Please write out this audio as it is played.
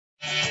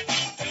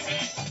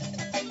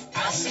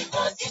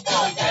àsìkò tí tó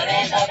jàre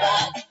bàbá,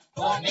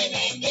 òní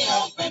ni kí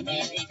o pè mí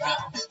níjà.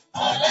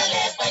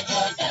 Ọ̀làlẹ̀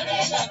pẹ̀jọ́ jàre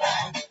bàbá,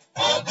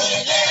 ogun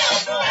ilé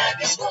ọdún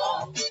àdúgbò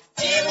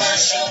tí wọ́n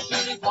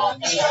ṣòfin kò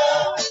mí o.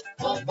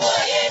 Gbogbo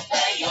ayé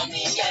fẹ́ yọ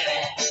mí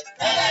gẹ̀rẹ́,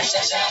 ẹ̀rọ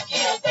ṣẹ̀ṣẹ̀ kí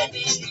o pè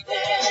mí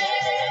dìde.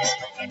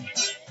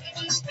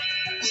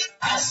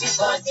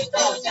 Àsìkò tí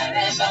tó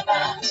jàre bàbá,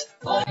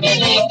 òní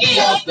ni kí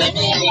o pè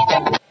mí níjà.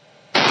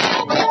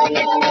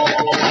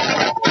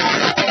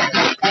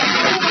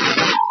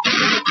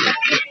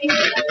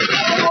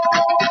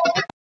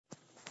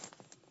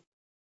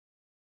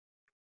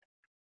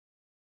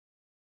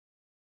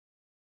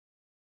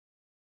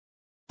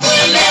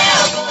 Ilé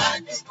ọdún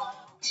àdúgbò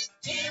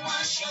tí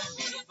wọ́n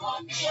ṣòfin kò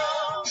mí o.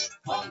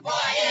 Gbogbo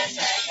ayé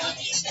fẹ́ yọ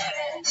mí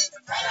gẹ̀rẹ́,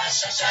 ẹ̀rọ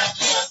ṣẹ̀ṣẹ̀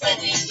kí o pè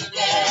mí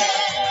dìde.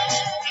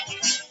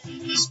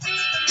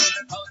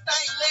 Ọ̀tá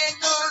ilé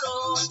lóró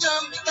ọjọ́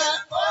mi ká,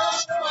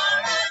 ogun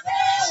ara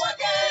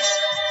tẹ́wọ́dé.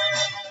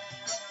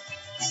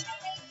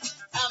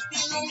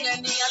 Àbínú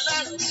ẹni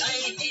alárùkà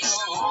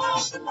ènìyàn,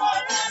 ogun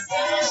ara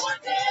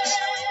tẹ́wọ́dé.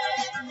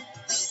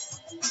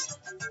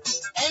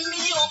 Ẹ̀mí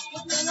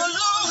òkùnkùn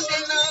olóde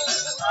náà,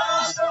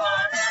 ogun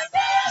ara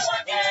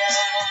tẹ́wọ́dé.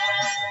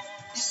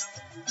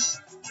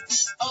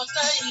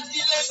 Ọ̀tá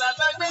ìdílé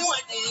bàbá gbé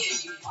wọ́n dé,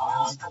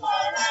 ogun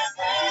ara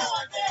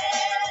tẹ́wọ́dé.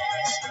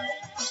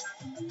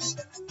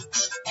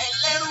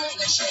 Ẹlẹ́rù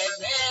ẹ̀ṣẹ̀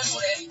bẹ́ẹ̀rù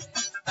rẹ̀,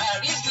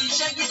 àríkì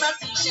ṣẹ́gi bá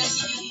ti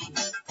ṣẹ́gi,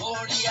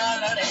 orí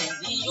ara rẹ̀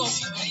ni yóò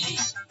fi gbé.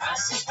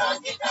 Àsìkò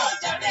títọ́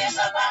jàre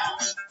bàbá,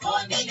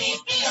 òní ni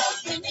kí o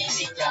gbé mi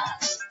níjà.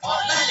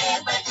 Ọ̀làlẹ̀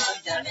pẹ̀jọ́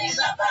jàre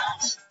bàbá,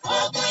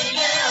 ogun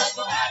ilé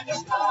ogun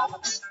àdúgbò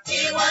tí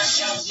wọ́n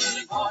ṣòfin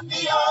kò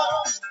mí o.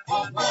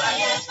 Gbogbo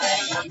ayé fẹ́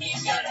yọ mí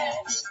gẹ̀rẹ́,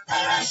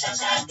 ẹ̀rọ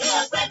ṣẹ̀ṣẹ̀ kí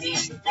o gbé mi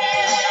dìde.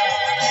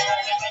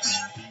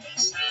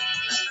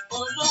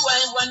 Olúwa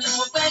ìwọ ni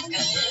mo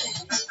gbẹ́kẹ̀lé,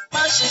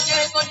 má ṣe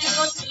jẹ́ kójú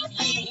kó tì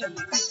mí.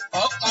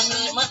 Ọkàn mi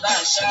má bá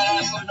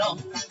ṣàkólọ,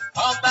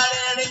 ọba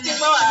rere tí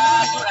gbọ́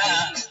àdúrà,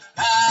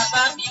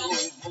 bàbá mi ò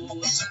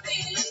mọ̀ sílé.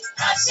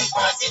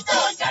 Àsìkò tí tó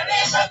jàre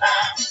bàbá,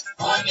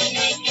 òní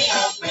ni kí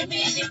o pè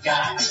mí níjà.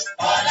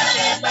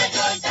 Ọ̀làlẹ̀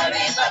pẹ̀jọ́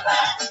jàre bàbá,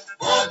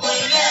 ogun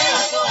ilé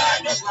ogun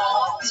àdúgbò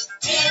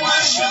tí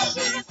wọ́n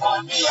ṣòfin kò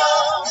mí o.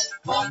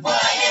 Gbogbo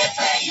ayé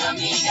fẹ́ yọ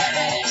mí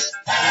gẹ̀rẹ́,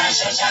 ẹ̀rọ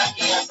ṣẹ̀ṣẹ̀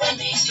kí o pè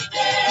mí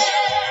dìde.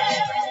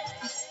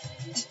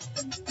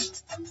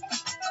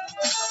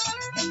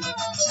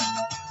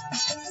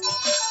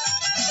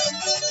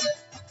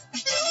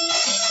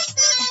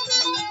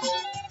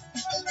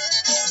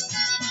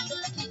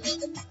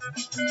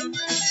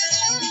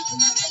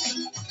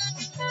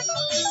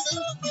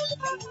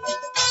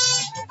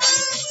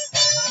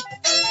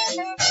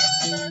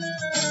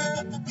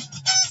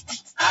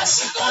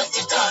 Àsìkò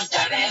títọ́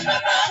jàre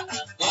bàbá,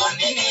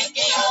 òní ni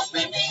kí o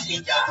pè mí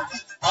níjà.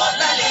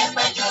 Ọ̀làlẹ̀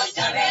pẹ̀jọ́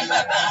jàre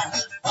bàbá,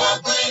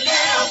 ogun ilé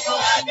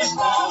ogun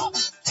àdúgbò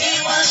tí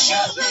wọ́n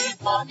ṣòfin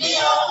kò mí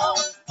o.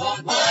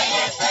 Gbogbo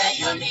ayé fẹ́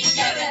yọ mí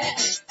gẹ̀rẹ́,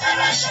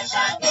 ẹ̀rọ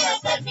ṣẹ̀ṣẹ̀ kí o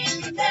pè mí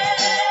dìde.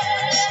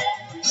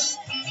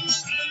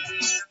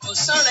 Kò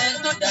sọ̀rọ̀ ẹ̀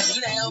tó dàbí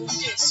rẹ̀ o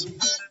Jésù,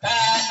 bá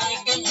a ní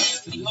kémi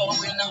fi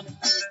ọ̀wé náà.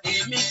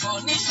 Èmi kò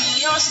ní fi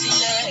ọ́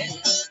sílẹ̀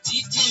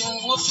títí n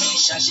ó fi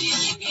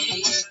ṣàṣeyege.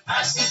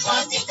 Àsìkò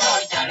títọ́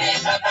jàre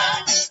bàbá,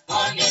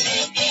 òní ni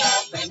kí o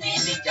pè mí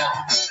níjà.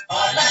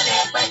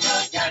 Ọ̀làlẹ̀ pẹ̀jọ́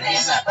jàre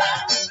bàbá,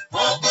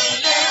 ogun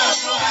ilé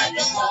ogun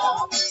àdúgbò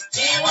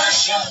tí wọ́n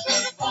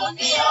ṣòfin kò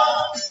mí o.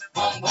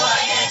 Gbogbo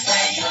ayé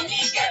fẹ́ yọ mí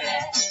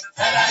gẹ̀rẹ́,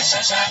 ẹ̀rọ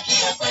ṣẹ̀ṣẹ̀ kí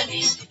o pè mí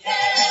dìde.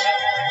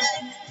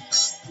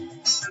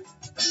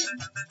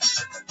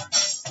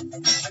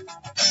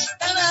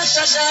 Ẹ̀rọ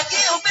ṣẹ̀ṣẹ̀ kí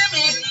o pè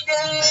mí dìde.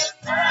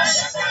 Ẹ̀rọ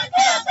ṣẹ̀ṣẹ̀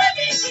kí o pè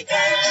mí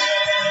dìde.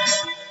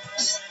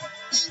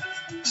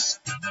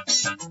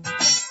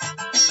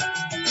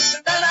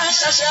 Ẹ̀rọ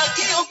ṣẹ̀ṣẹ̀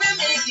kí o pè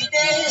mí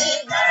dìde.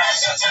 Ẹ̀rọ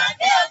ṣẹ̀ṣẹ̀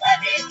kí o pè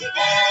mí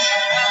dìde.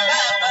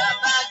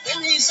 Bàbá gbé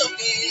mi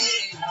sókè.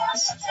 Ẹ̀rọ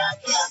ṣẹ̀ṣẹ̀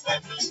kí o pè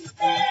mí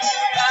dìde.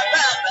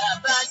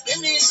 Bàbá gbé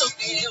mi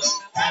sókè o.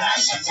 Ẹ̀rọ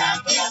ṣẹ̀ṣẹ̀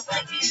kí o pè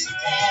mí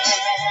dìde.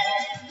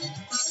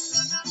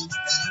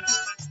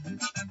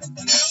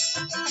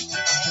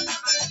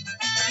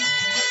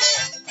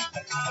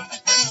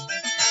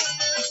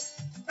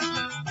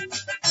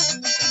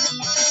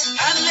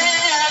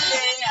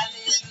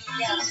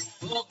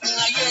 Ogun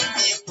ayé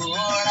mi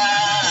pòórá.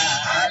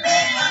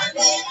 Alẹ́,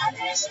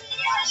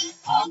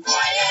 ogun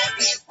ayé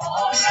mi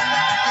pòórá.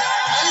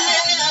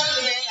 Alẹ́,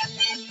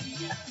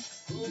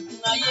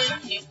 ogun ayé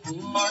mi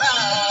pòórá.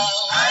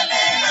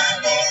 Alẹ́,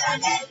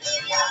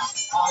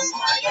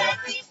 ogun ayé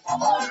mi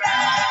pòórá.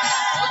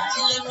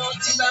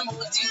 Mo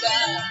ti gbà,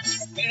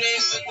 ire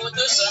gbogbo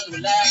tó sọnù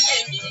láyé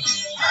mi.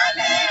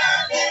 Alẹ́,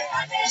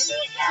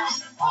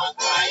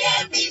 ogun ayé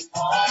mi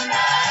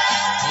pòórá.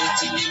 Mo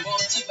ti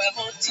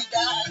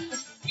gbà,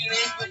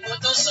 ire gbogbo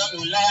tó sọnù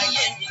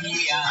láyé mi.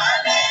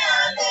 Alẹ́,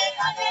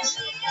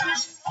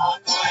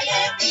 ogun ayé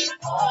mi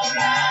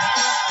pòórá.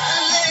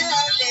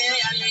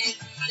 Alẹ́,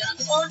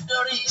 ó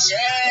dorí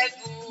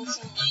ìṣẹ́gun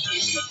fún mi.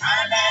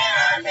 Alẹ́,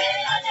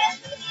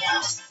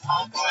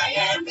 ogun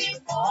ayé mi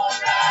pòórá.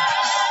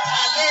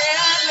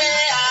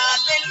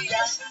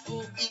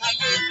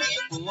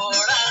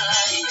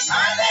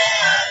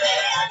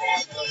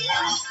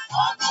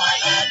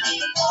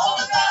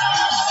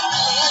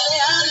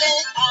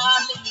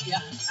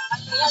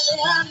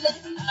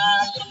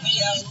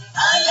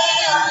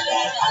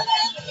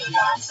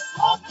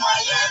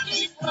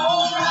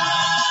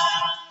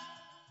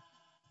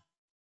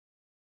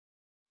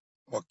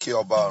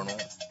 ọba ọ̀run.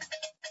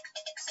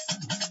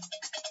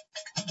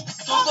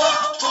 Ògo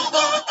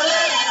ògo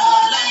ọlọ́rẹ̀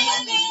hàn láyé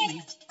mi.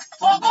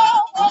 Ògo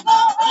ògo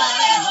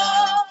ọlọ́rẹ̀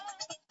hàn.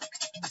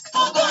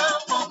 Ògo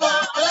ògo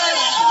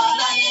ọlọ́rẹ̀ hàn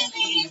láyé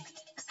mi.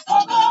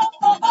 Ògo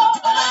ògo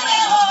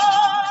ọlọ́rẹ̀ hàn.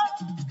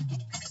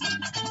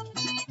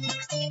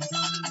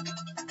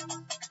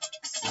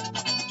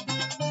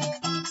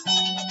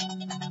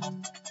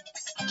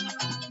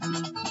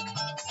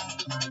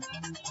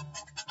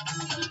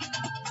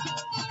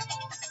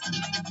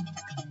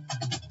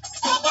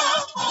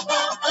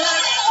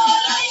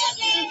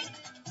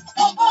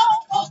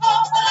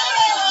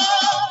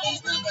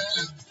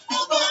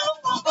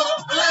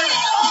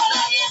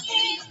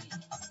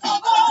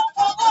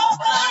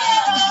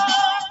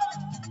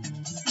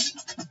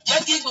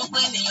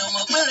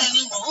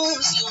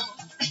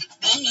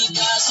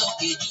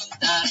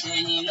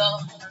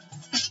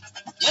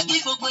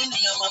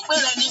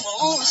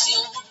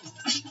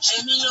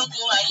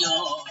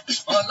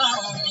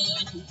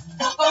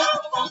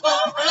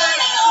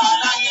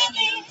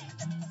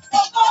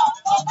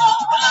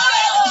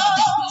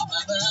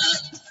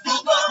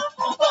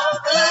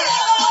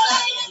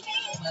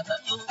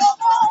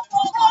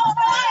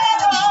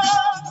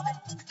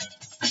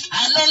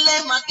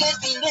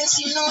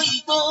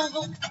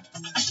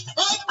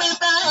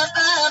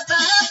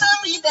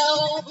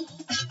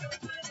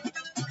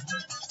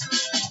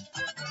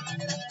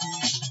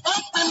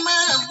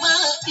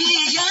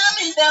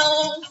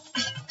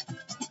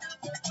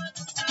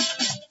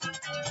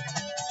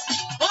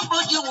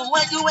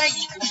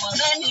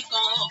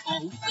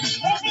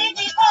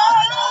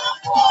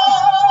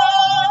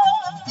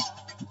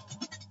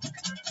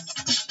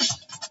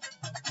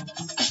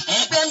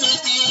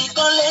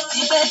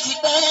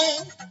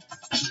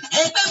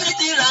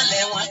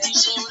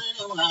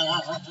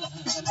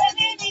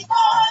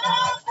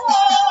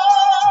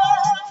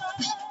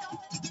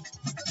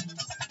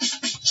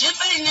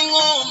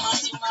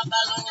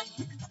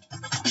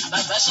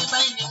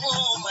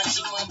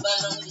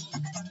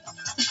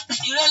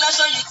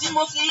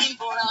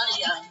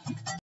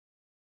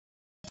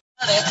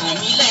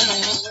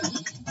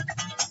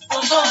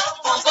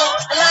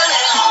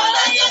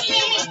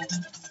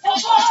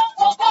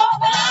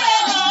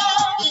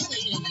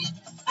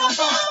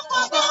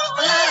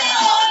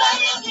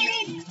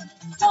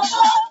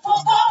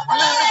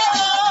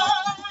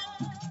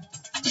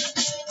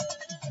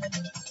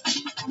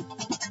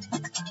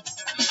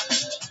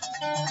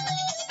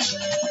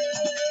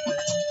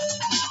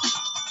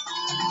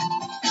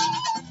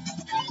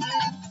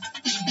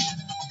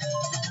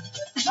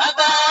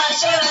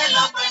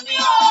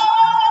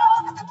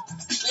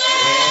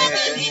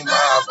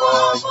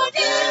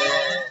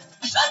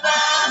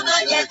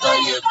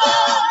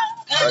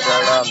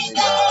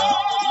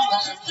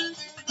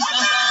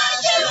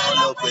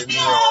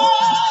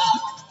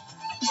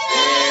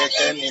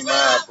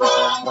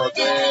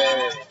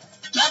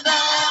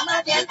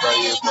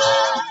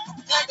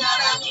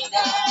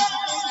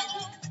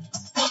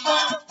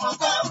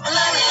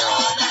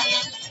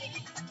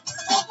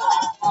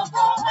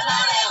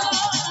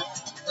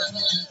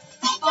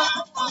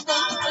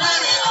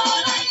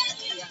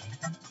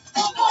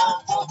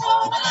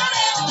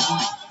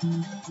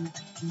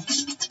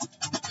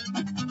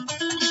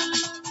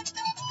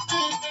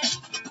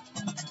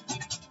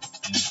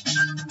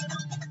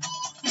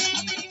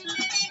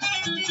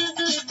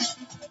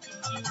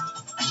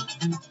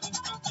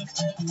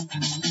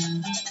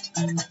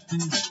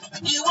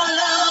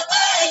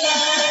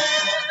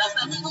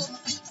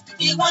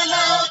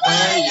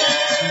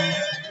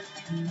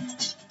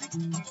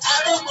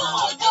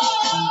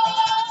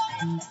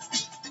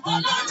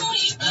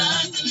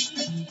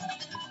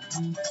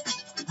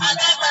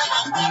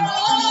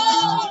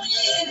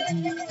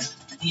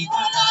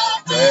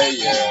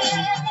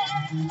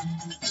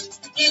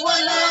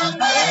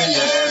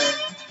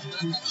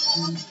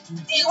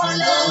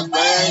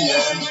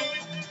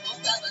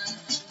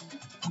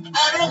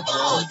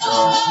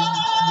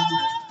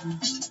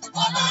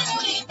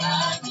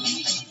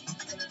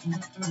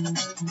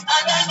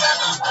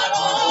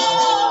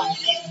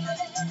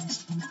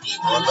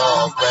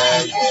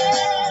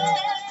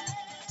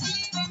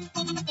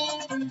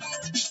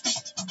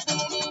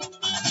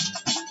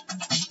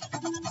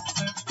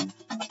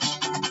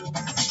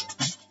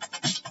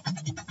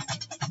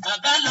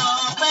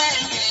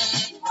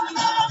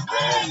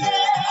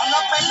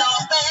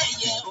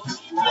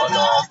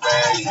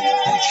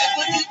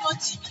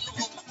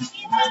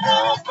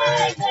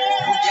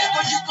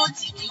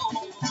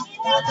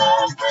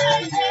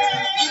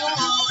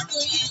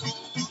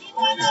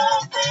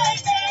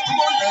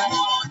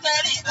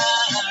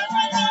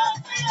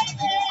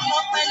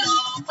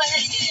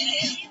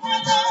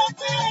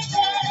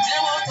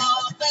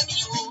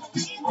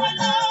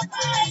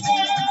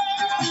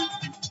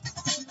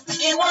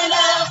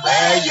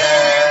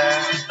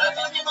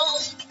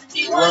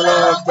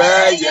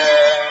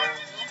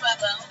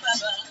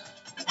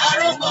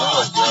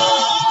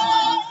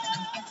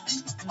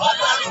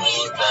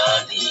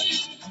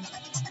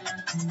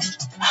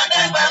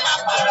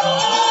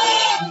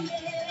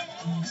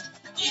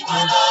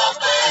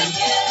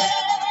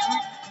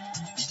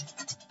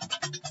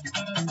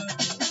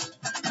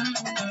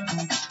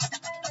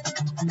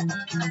 Orí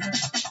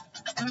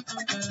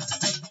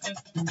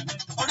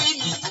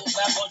mi kò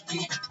gbà bọ̀dé.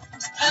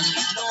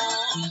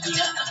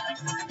 Hallelujah.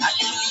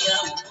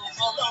 Hallelujah. Ògo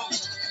fọ́lọ́run.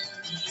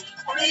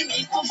 Orí mi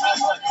kò gbà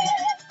bọ̀dé.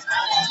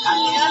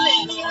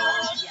 Hallelujah.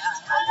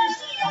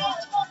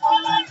 Ògo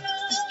fọ́lọ́run.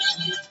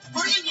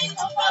 Orí mi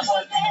kò gbà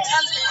bọ̀dé.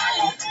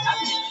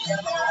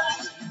 Hallelujah.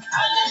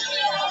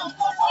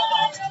 Ògo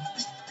fọ́lọ́run.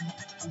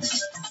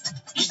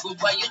 Bí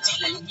gbogbo ayé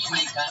tilẹ̀ ń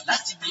gbìmọ̀ ìkà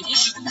láti bí ní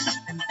ṣubú.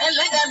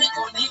 Ẹlẹ́dàá mi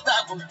kò ní gbà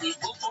bọ̀dé.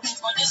 Kó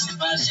forúkọ Jésù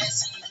bá ṣẹ́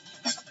sí i.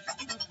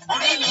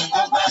 Orí mi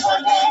kò gbà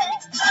bọ̀dé.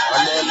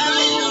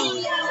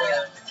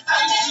 Hallelujah.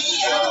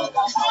 Hallelujah.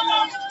 Ògo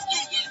fọ́lọ́run.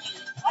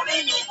 Orí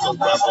mi kò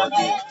gbà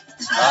bọ̀dé.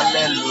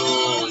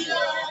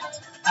 Hallelujah.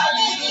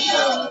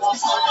 Hallelujah. Ògo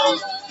fọ́lọ́run.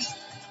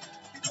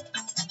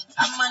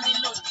 A máa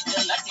nílò ìdíje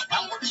láti pa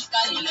mórí ká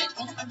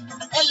ilẹ̀kùn.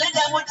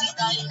 Ẹlẹ́dàá mo ti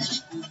ka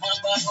ìlẹ̀kùn mọ́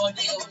gbà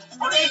bọ̀dé o.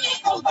 Orí mi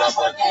kò gbà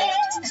bọ̀dé.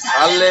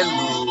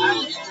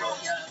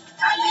 Hallelujah.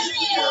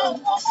 Hallelujah.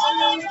 Ògo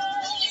fọ́lọ́run.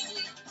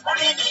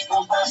 Orí mi kò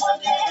gbà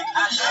bọ̀dé.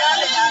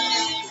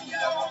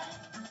 Hallelujah.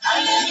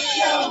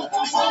 Hallelujah. Ògo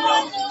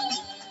fọ́lọ́run.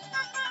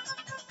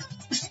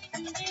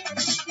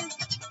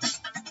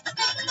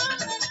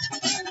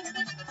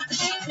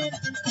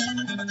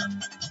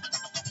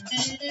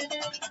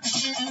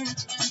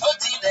 Ó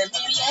ti rẹ̀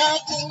mí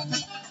lẹ́kún,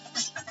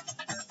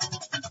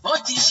 ó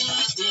ti ṣe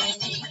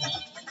tèmi,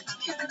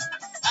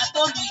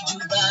 atóbi jù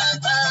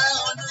bàbá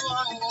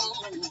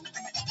Olúwarun,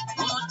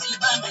 ó ti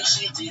bá mi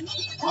ṣe tèmi.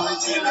 Ó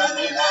ti rẹ̀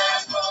mí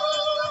lẹ́kún,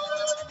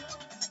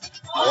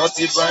 Ó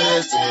ti bá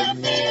yẹn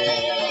tèmi.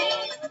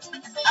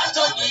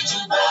 atóbi jù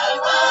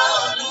bàbá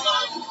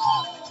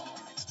Olúwarun,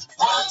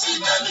 ó ti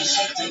bá mi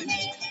ṣe tèmi.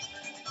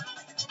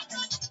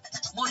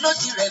 Mo ló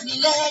ti rẹ̀ mí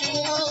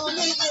lẹ́kún,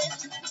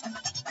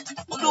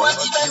 Olúwa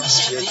ti bá mi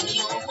ṣe tèmi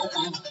o.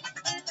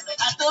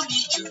 Atóbi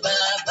jù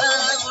bàbá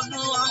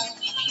Olúwarun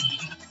mi,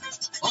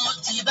 ó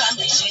ti bá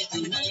mi ṣe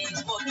tèmi.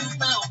 Mo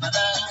dúpẹ́ o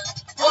bàbá.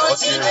 Ó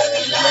ti rẹ̀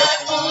mí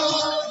lẹ́kún,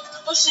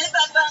 ó ṣe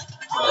bàbá.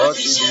 Ó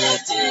ti ṣe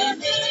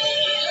tèmi.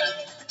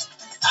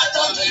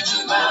 Atóbi jù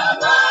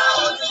bàbá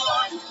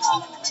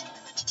Olúwarun,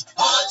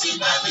 ó ti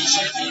bá mi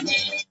ṣe tèmi.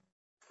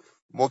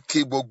 Mo kí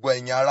gbogbo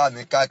ẹ̀yin ará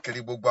mi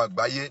káàkiri gbogbo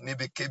àgbáyé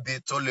níbikíbi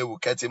tó léwu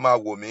kẹ́ ti máa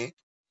wò mí.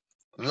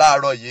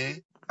 Láàárọ̀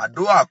yìí,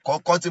 àdúrà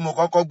àkọ́kọ́ tí mo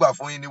kọ́kọ́ gbà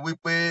fún yín ni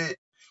wípé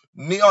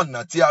ní ọ̀nà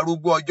tí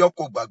arúgbó ọjọ́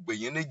kò gbàgbé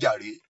yín níjà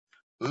rí,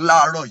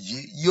 láàárọ̀ yìí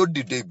yóò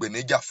dìde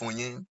ìgbèníjà fún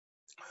yín.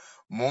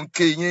 Mò ń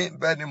kí yín,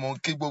 bẹ́ẹ̀ ni mò ń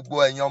kí gbogbo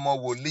ẹ̀yin ọmọ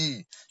wòlíì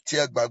tí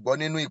ẹ gbàgbọ́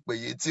nínú ìpè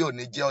yìí tí ò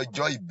ní jẹ́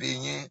ọjọ́ ìbí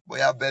yín,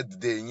 bóyá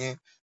birthday yín.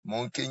 Mò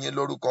ń kí yín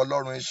lórúkọ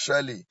Ọlọ́run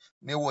Ísírẹ́lì.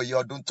 Níwòye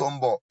ọdún tó ń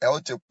bọ̀, ẹ ó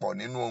ti pọ̀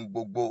nínú ohun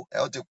gbogbo, ẹ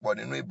ó ti pọ̀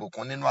nínú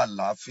ìbùkún, nínú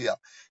àlàáfíà,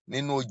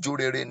 nínú ojú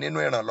rere, nínú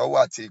ìrànlọ́wọ́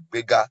àti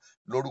ìgbéga.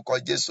 Lórúkọ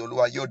Jésù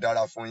Olúwa yóò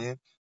dára fún yín.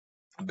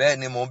 Bẹ́ẹ̀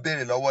ni mò ń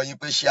béèrè lọ́wọ́ yín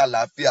pé ṣé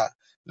àlàáfíà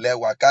lẹ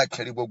wà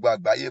káàkiri gbogbo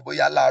àgbáyé,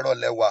 bóyá láàárọ̀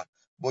lẹ wà,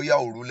 bóyá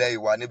òru lẹ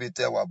ìwà níbi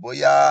tẹ wà,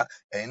 bóyá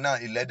ẹ̀yin náà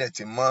ilẹ̀dẹ̀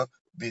ti mọ́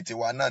bíi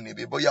tiwa náà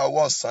níbi, bóyá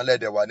ọwọ́ ọ̀sán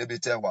lẹ̀dẹ̀ wà níbi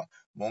tẹ wà.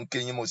 Mò ń kí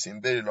yín, mo sì ń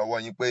béèrè lọ́wọ́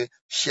yín pé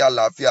ṣé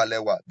àlàáfíà lẹ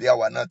wà bí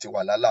àwa náà ti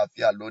wà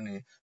lálàáfíà lónìí.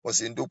 Mo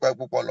sì ń dúpẹ́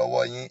púpọ̀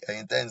lọ́wọ́ yín,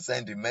 ẹ̀yin tẹ́ ń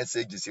sẹ́ndì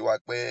mẹ́sẹ̀gì sí wa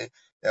pé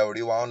ẹ ò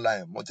rí wa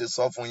online. Mo ti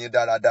sọ fún yín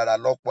dáradára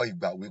lọ́pọ̀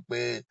ìgbà wípé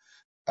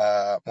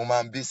mo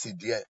máa ń bísí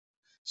díẹ̀.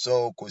 So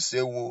kò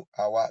séwu,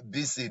 àwa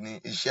bísí ni,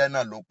 iṣẹ́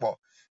náà ló pọ̀.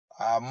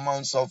 A máa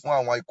ń sọ fún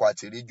àwọn ikọ̀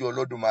àtìríjú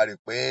Olódùmarè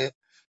pé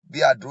bí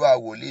àdúrà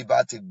wòlíì bá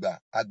ti gbà,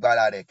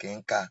 agbára rẹ̀ kì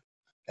í ka.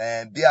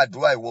 Bí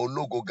àdúrà ìwọ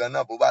ológo gan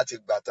náà bó bá ti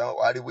gbà tán,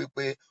 wá rí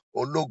wípé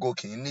ológo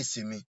kì í ní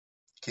ìsinmi.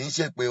 Kì í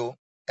ṣe pé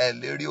ẹ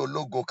lè rí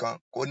ológo kan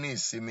kó ní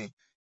ìsinmi.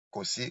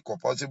 Kò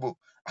possible.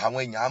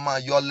 Àwọn èèyàn á máa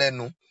yọ́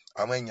lẹ́nu,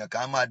 àwọn èèyàn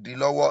kan á máa di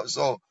lọ́wọ́.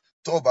 So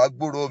tó bá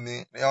gbúròó mi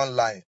ní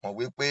online, mọ̀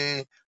wípé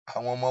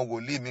àwọn ọmọ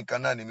wòlíì mi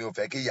kan náà ni mi ò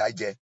fẹ́ kí ìyà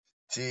jẹ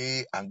tí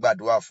à ń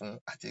gbàdúrà fún,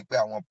 àti pé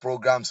àwọn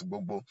programs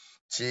gbogbo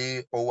tí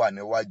ó wà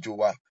níwájú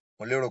wa.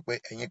 Mo lérò pé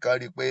ẹ̀yin kan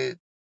rí pé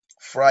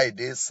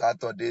Friday,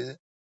 Saturday,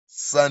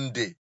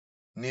 Sunday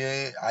ní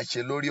a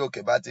ṣe lórí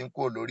òkè, bá ti ń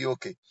kúrò lórí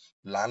òkè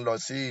là ń lọ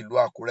sí ìlú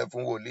Àkúrẹ́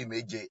fún wòlíì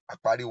méje,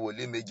 àparí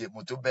wòlíì méje. Mo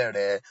tún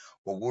bẹ̀rẹ̀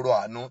òwúrọ̀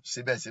àánú,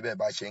 síbẹ̀síbẹ̀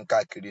bá ṣe ń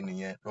káàkiri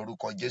nìyẹn.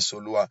 Lórúkọ Jésù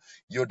Olúwa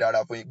yóò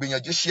dára fún yín.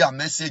 Gbìyànjú share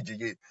message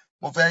yìí.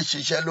 Mo fẹ́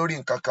ṣiṣẹ́ lórí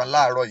nǹkan kan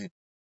láàárọ̀ yìí,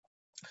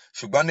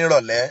 ṣùgbọ́n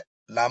nírọ̀lẹ́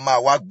la máa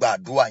wá gba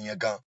àdúrà yẹn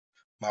gan.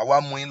 Màá wá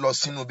mú yín lọ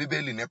sínú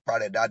Bíbélì nípa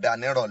rẹ̀ dáadáa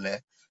nírọ̀lẹ́.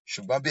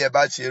 Ṣùgbọ́n bí ẹ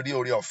bá ṣe rí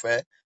oore ọ̀fẹ́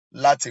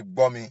láti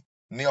gbọ́ mi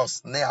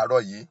ní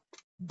àárọ̀ yìí,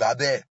 gbà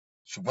bẹ́ẹ̀.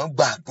 Ṣùgbọ́n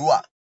gba àdúrà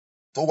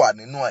tó wà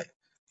nínú ẹ̀.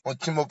 Ohun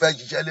tí mo fẹ́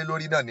ṣiṣẹ́ lé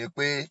lórí náà ni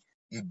pé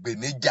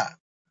ìgbèníjà.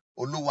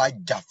 Olúwa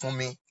jà fún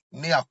mi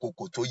ní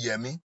àkókò tó yẹ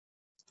mí.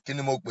 Kí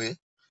ni mo pè é?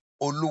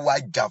 Olúwa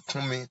jà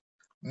fún mi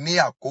ní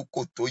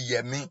àkókò tó yẹ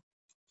mí.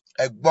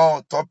 Ẹ gbọ́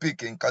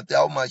tọ́pìkì nǹkan tí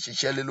a ó máa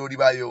ṣiṣẹ́ lé lórí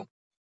báyìí o.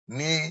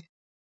 Ní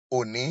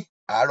òní,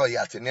 àárọ̀ yìí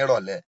àti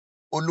nírọ̀lẹ́.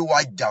 Olúwa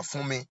jà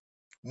fún mi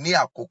ní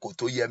àkókò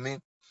tó yẹ mí.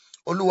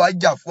 Olúwa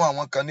jà fún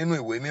àwọn kan nínú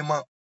ìwé mímọ́.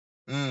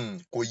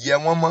 Kò yẹ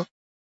wọ́n mọ́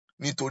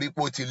nítorí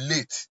pé ó ti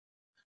late.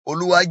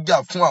 Olúwa jà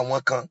fún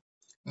àwọn kan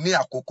ní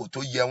àkókò tó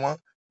yẹ wọ́n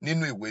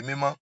nínú ìwé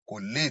mímọ́, kò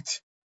late.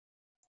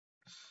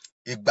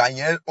 ìgbà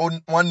yẹn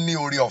wọ́n ní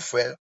oore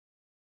ọ̀fẹ́.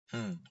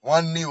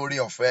 Wọ́n ní oore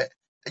ọ̀fẹ́.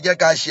 Ẹ jẹ́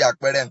ká ṣe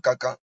àpẹẹrẹ nǹkan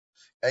kan.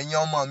 Ẹ̀yin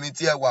ọmọ mi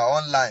tí ẹ wà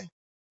online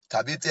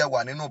tàbí tí ẹ wà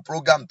nínú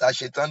program tá a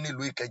ṣe tán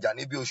nílùú Ìkẹjà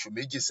ní bí oṣù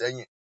méjì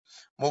sẹ́yìn.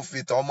 Mo fi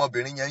ìtàn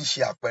ọmọbìnrin yẹn ń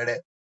ṣe àpẹẹrẹ.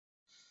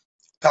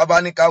 Tá bá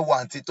ní ká wo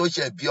àǹtí tó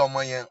ṣẹ̀ bí ọmọ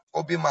yẹn, ó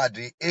bímọ at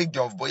the age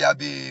of bóyá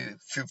bí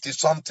 50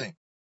 something.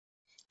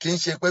 Kì í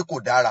ṣe pé kò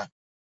dára.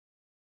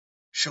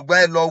 Ṣùgbọ́n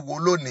ẹ lọ wò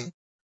lónìí,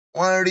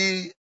 wọ́n rí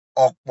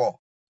ọ̀pọ̀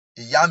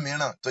ìyá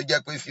mìíràn tó jẹ́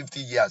pé 50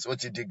 years ó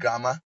ti di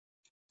grandma,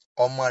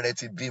 ọmọ rẹ̀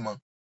ti bímọ.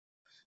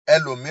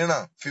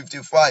 Ẹlòmíràn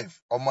 55,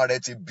 ọmọ rẹ̀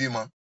ti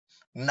bímọ.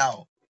 Now,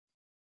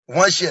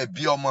 wọ́n ṣẹ̀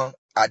bí ọmọ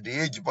at the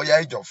age bóyá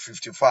age of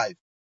 55.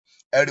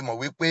 Ẹ rí mọ̀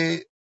wípé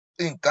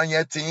nǹkan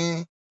yẹn ti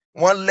ń,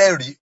 wọ́n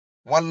lẹ́rìí,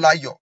 wọ́n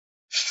láyọ̀,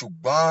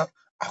 ṣùgbọ́n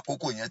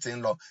àkókò yẹn ti ń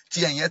lọ. Tí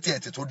ẹ̀yẹn tí ẹ̀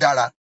ti tó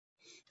dára.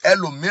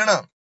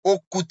 Ẹlòmíràn ó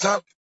kú tán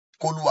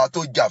k'Olúwa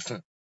tó jà fún.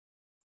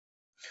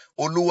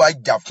 Olúwa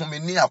jà fún mi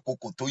ní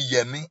àkókò tó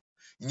yẹ mí.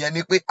 Ìyẹn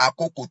ni pé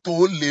àkókò tó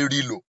lè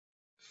rí lò.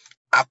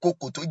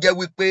 Àkókò tó jẹ́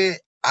wípé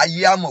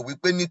ayé á mọ̀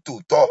wípé ní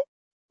tòótọ́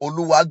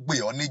Olúwa gbè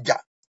ọ́ níjà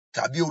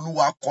tàbí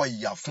Olúwa kọ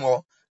ìyà fún ọ.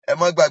 Ẹ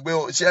má gbàgbé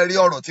o, ṣé rí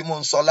ọ̀rọ̀ tí mo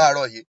ń sọ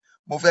láàárọ̀ yìí,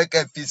 mo fẹ́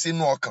kẹ́ fi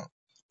sínú ọkàn.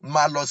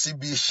 Máa lọ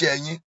síbi iṣẹ́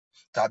yín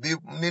tàbí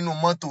nínú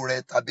mọ́tò rẹ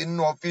tàbí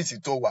nínú ọ́fíìsì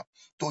tó wà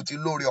tó ti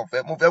lóore ọ̀fẹ́.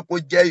 Mo fẹ́ kó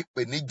jẹ́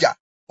ìpèníjà.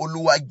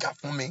 Olúwa jà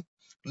fún mi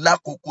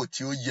lákòókò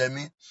tí ó yẹ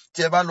mí. Tí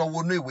ẹ bá lọ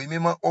wọnú ìwé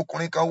mímọ́,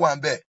 ọkùnrin kan wà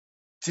ńbẹ̀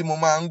tí mo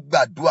máa ń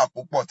gbàdúrà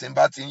púpọ̀ tí n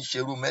bá ti ń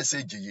ṣerú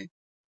mẹ́sẹ̀jì yìí.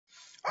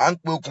 À ń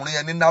pe ọkùnrin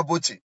yẹn ní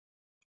Nábótì.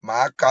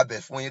 Màá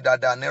kabẹ̀ fún yín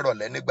dáadáa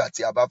nírọ̀lẹ́ nígbà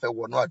tí a bá fẹ́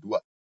wọnú àdúrà.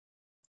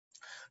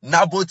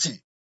 Nábótì,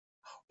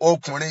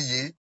 ọkùnrin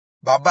yìí,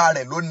 bàbá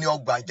rẹ̀ ló ní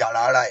ọgbà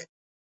àjàrà ara ẹ̀.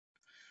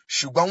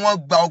 Ṣùgbọ́n wọ́n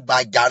gba ọgbà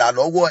àjàrà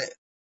lọ́wọ́ ẹ̀.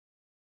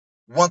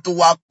 Wọ́n tó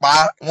wá pa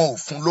á, wọn ò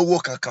fún lówó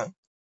kankan.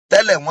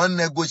 Tẹ́lẹ̀ wọ́n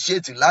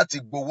negotiate láti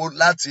gbowó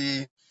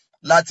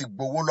láti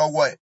gbowó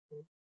lọ́wọ́ ẹ̀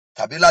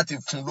tàbí láti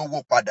fún lówó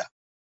padà.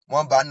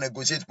 Wọ́n bá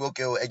negotiate pé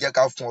okay, ẹ jẹ́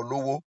ká fún ọ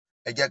lówó,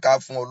 ẹ jẹ́ ká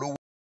fún ọ lówó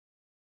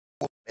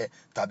ẹ̀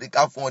tàbí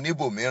ká fún ọ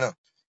níbòmíràn.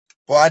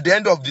 But at the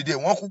end of the day,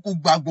 wọ́n kúkú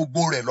gba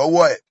gbogbo rẹ̀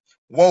lọ́wọ́ ẹ̀.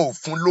 Wọ́n ò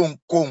fún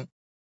lóhunkóhun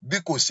bí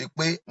kò ṣe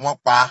pé wọ́n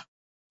pa á.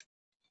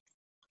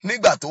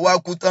 Nígbà tó wá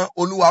kú tán,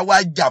 Olúwa wá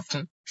jà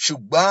fún,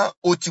 ṣùgbọ́n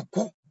ó ti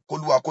kú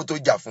k'Olúwa kó tó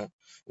jà fún.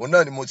 Òun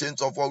náà ni mo ṣe ń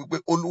sọ fún ọ wípé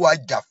Olúwa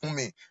jà fún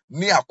mi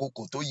ní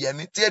àkókò tó yẹ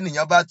mí. Tí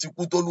ènìyàn bá ti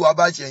kú t'Olúwa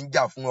bá ṣe ń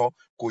jà fún ọ,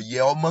 kò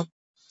yẹ ọ mọ́.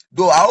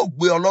 Though a ó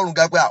gbé Ọlọ́run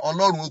ga pé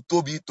Ọlọ́run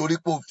tóbi torí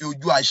pé ó fi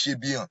ojú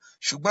aṣebi hàn.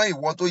 Ṣùgbọ́n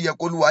ìwọ tó yẹ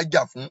k'Olúwa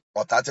jà fún,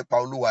 ọ̀tá ti pa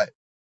Olúwa ẹ̀.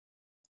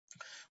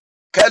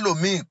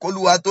 Kẹ́lòmíì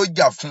k'Olúwa tó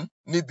jà fún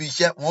níbi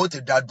iṣẹ́, wọn ó ti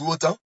dá dúró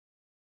tán.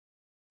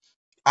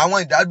 Àwọn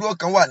ìdádúró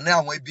kan wà ní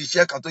àwọn ibi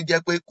iṣẹ́ kan tó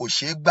jẹ́ pé kò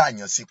ṣeé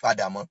gbàyàn sí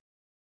padà mọ́.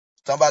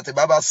 Tán bá ti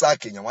bá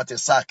sáàkì èèyàn, wọ́n ti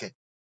sáàkì.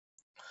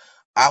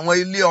 Àwọn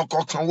ilé ọkọ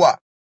kan wà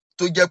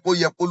tó jẹ́ pé ó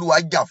yẹ k'Olúwa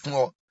jà fún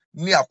ọ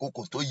ní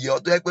àkókò tó yẹ ọ,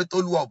 tó jẹ́ pé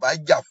t'Olúwa ò bá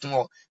jà fún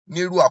ọ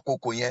nírú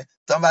àkókò yẹn,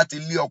 tán bá ti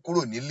lé ọ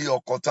kúrò nílé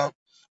ọkọ tán,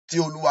 tí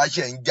Olúwa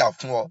ṣe ń jà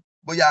fún ọ,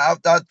 bóyá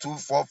after 2,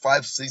 4,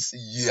 5, 6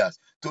 years,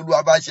 t'Olúwa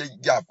bá ṣe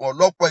jà fún ọ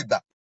lọ́pọ̀ ìgbà.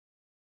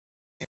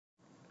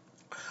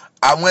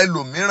 Àwọn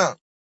ẹlòmíràn,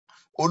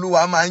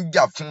 Olúwa máa ń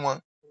jà fún wọn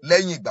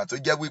lẹ́yìn ìgbà tó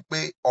jẹ́ wípé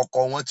ọkọ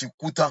wọn ti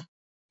kú tán.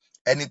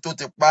 Ẹni tó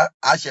ti pa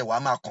á ṣẹ̀ wá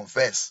máa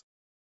confess.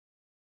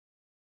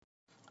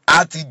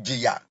 Á ti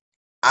jìyà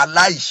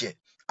aláìṣẹ̀.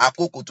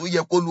 Àkókò tó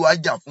yẹ k'Olúwa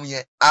jà fún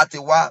yẹn, á ti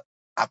wá,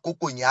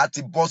 àkókò yẹn á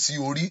ti bọ́ sí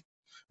orí.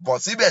 Bọ̀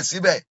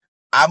síbẹ̀síbẹ̀,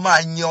 a máa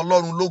yin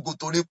Ọlọ́run lógo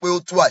torí pé ó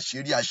tú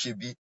àṣírí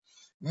aṣebi.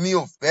 Mi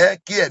ò fẹ́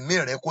kí ẹ̀mí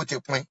rẹ kó ti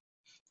pin,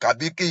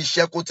 tàbí kí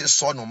iṣẹ́ kó ti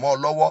sọnù mọ́ ọ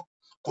lọ́wọ́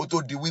kó tó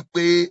di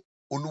wípé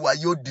Olúwa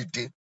yóò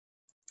dìde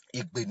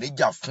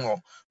ìpèníjà fún ọ.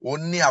 Ó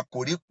ní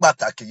àkòrí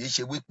pàtàkì yìí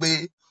ṣe wípé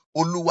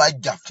Olúwa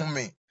jà fún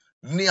mi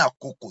ní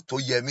àkókò tó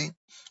yẹ mí.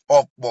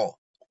 Ọ̀pọ̀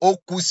ó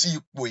kú sí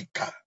ipò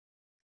ìkà.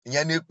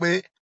 Ìyẹn ni pé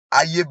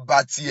ayé ba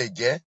tiẹ̀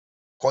jẹ́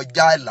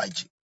kọjá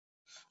ìlàjì.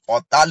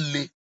 Ọ̀tá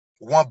le,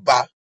 wọ́n ba,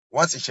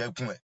 wọ́n sì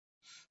ṣẹ́gun ẹ̀.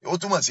 Ó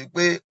túmọ̀ sí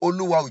pé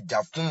Olúwa ò jà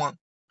fún wọn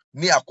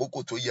ní àkókò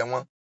tó yẹ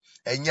wọ́n.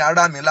 Ẹ̀yin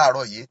ará mi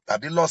láàárọ̀ yìí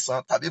tàbí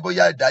lọ́sàn-án tàbí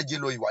bóyá ìdájí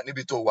lo ìwà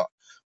níbi tó wà.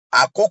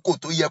 Àkókò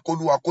tó yẹ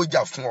k'Olúwa kó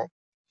jà fún ọ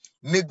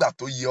nígbà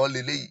tó yẹ ọ́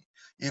leléyìí.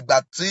 Ìgbà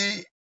tí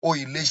o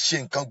ì lè ṣe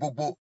nǹkan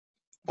gbogbo.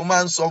 Mo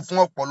máa ń sọ fún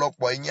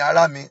ọ̀pọ̀lọpọ̀ ẹ̀yin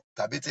ará mi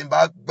tàbí tí n bá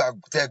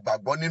tẹ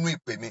gbàgbọ́ nínú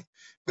ìpè mi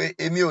pé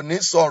èmi ò ní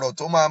sọ ọ̀rọ̀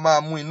tó máa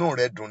mú inú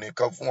rẹ dùn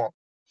nìkan fún ọ.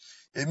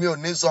 Èmi ò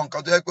ní sọ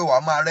nǹkan tó jẹ́ pé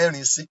wàá máa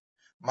rẹ́rìn sí.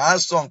 Màá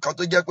sọ nǹkan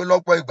tó jẹ́ pé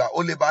lọ́pọ̀ ìgbà ó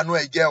lè banú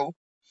ẹ jẹ́ o.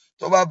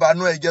 Tó bá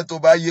banú ẹ jẹ́ tó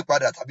bá yí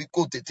padà tàbí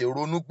kò tètè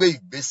ronú gbé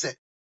ìgbésẹ̀,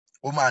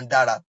 ó máa ń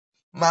dára.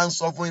 Máa ń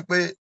sọ fún yín pé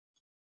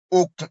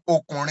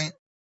ọkùnrin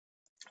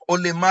ó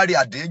lè marry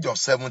at the age of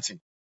 70.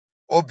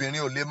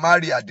 Obìnrin ò lè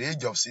marry at the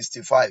age of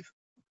 65.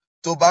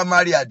 Tó bá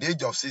marry at the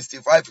age of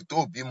 65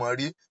 tó bímọ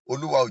rí,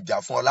 Olúwa ò jà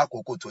fún ọ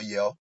lákòókò tó yẹ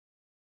ọ́.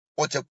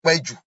 Ó ti pẹ́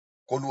jù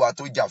k'Olúwa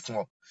tó jà fún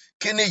ọ.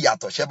 Kí ni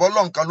ìyàtọ̀? Ṣẹ̀bọ́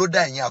Ọlọ́run kan ló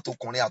dá ẹ̀yin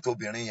àtọkùnrin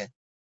àtobìnrin yẹn.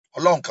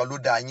 Ọlọ́run kan ló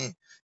dá yín.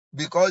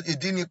 Because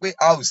ìdí ni pé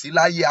a ò sí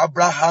láyé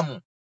Ábráhámù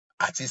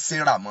àti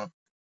Sárà mọ́.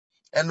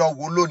 Ẹ lọ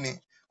wo lónìí,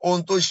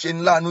 ohun tó ṣe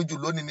ní láàánú jù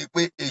lónìí ni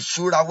pé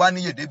èṣù ra wá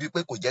níyè débi pé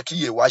kò jẹ́ kí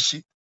ìyè wá ṣí.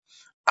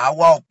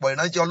 Àwa ọ̀pọ̀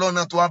ìránṣẹ́ Ọlọ́run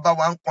náà tó wá bá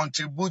wa ń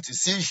contribute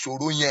sí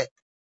ìṣòro yẹn.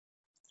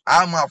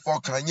 A máa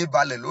fọkàn yín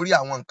balẹ̀ lórí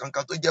àwọn nǹkan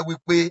kan tó jẹ́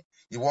wípé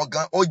ìwọ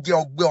gan ó jẹ́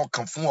ọgbẹ́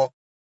ọkàn fún ọ.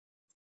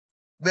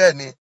 Bẹ́ẹ̀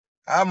ni,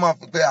 a máa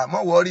fi pé àmọ́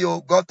wọ́rí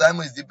o, God time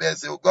is the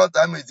best o, God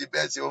time is the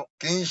best o.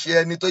 Kì í ṣe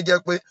ẹni tó jẹ́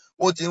pé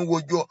ó ti ń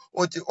wojú,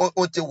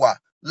 ó ti wà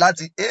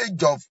láti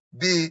age of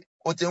bíi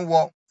ó ti ń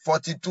wọ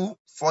 42,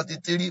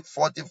 43,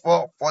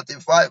 44,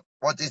 45,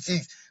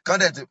 46.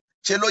 Kọ́ndẹ̀ tí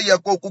ṣe ló yẹ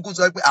kó kúkú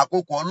sọ pé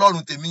àkókò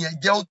Ọlọ́run tèmi yẹn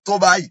jẹ́ ó tó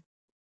báyìí.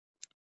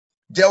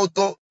 Jẹ́ ó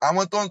tó.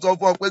 Àwọn tó ń sọ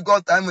fún ọ pé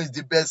God time is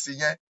the best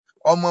yẹn,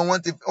 ọmọ wọn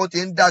ó ti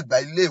ń dàgbà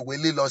ilé ìwé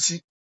lílọ sí.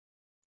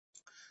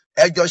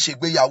 Ẹjọ́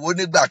ṣègbéyàwó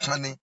nígbà kan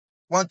ni.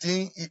 Wọ́n ti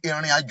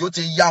ìrìn àjò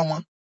ti yá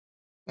wọn.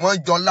 Wọ́n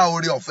jọ lá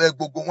oore ọ̀fẹ́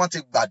gbogbo, wọ́n ti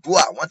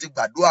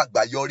gbàdúrà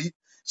àgbáyọrí.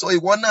 So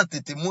ìwọ náà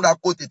tètè múra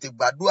kó tètè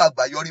gbàdúrà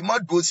àgbáyọrí. Má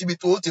dúró síbi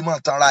tó ti máa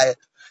tanra ẹ.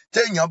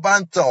 Téèyàn bá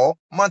ń tàn ọ́,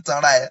 má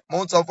tanra ẹ. Mo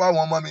ń sọ fún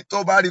àwọn ọmọ mi tó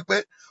bá rí pé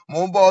mò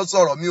ń bọ́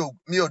sọ̀rọ̀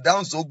mi ò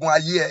dáhùn sógun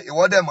ayé ẹ.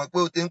 Ìwọ dẹ̀ mọ̀ pé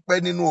o ti ń pẹ́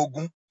nínú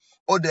ogun.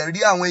 O dẹ̀ rí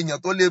àwọn èèyàn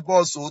tó lè bọ́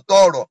sòótọ́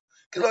ọ̀rọ̀.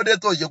 Kí ló dé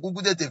tó ṣe kúkú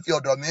tètè fi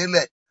ọ̀dọ̀ mi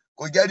lẹ̀?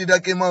 Kò jẹ́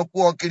dídán kí n máa kó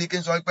ọ kiri kí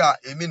n sọ pé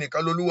èmi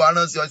nìkan lolúwa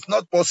rán sí ọ. It's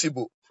not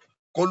possible.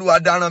 K'Olúwa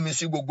dáràn mi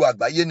sí gbogbo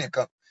àgbáyé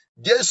nìkan.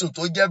 Jésù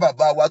tó jẹ́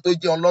bàbá wa tó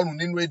jẹ́ Ọlọ́run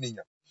nínú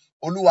ènìyàn.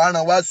 Olúwa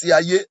rán wá sí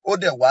ayé, ó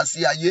dẹ̀ wá sí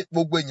ayé,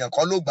 gbogbo èèyàn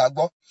kọ́ ló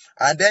gbàgbọ́.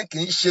 And then kì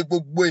í ṣe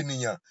gbogbo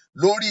ènìyàn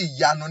lórí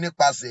ìyanu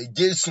nípasẹ̀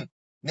Jésù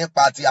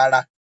nípa ti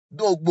ara.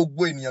 Dó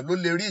gbogbo ènìyàn ló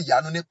lè rí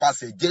ìyanu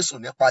nípasẹ̀ Jésù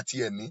nípa ti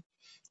ẹ̀mí.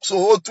 So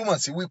ó túmọ̀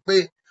sí wípé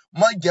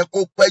má jẹ́ kó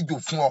pẹ́ jù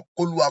fún ọ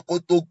k'Olúwa kó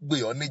tó gbè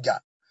ọ́ níjà.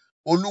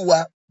 Olúwa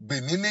gbè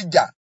mí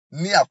níjà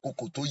ní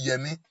àkókò tó yẹ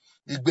mí.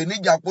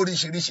 Ìgbèníjà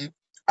póríṣiríṣi.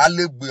 A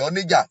lè gbè ọ́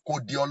níjà kó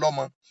di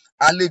ọlọ́mọ.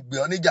 A lè gbè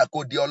ọ́ níjà kó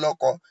di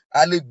ọlọ́kọ.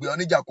 A lè gbè ọ́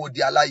níjà kó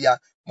di aláya.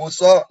 Mo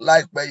sọ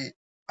láìpẹ́ yìí,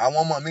 àwọn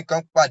ọmọ mi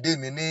kan pàdé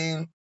mi ní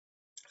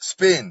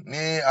Spain,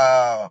 ní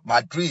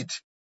Madrid,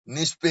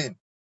 ní Spain.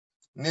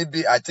 Níbi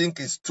I think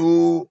it's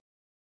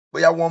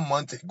bóyá 1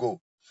 month ago.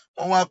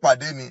 Wọ́n wá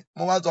pàdé mi.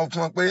 Mo wá sọ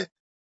fún wọn pé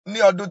ní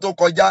ọdún tó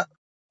kọjá,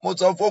 mo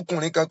sọ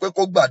fókùnrin kan pé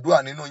kó gbàdúrà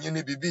nínú yín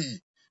níbi bíi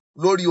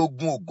lórí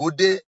ogun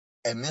ògódé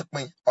ẹ̀mí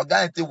pin. Ọ̀gá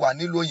yẹn ti wà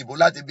nílùú òyìnbó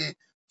láti bí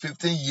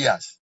 15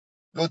 years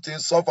ló ti ń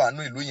sọ́fà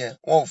nú ìlú yẹn.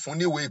 Wọn ò fún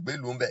níwèé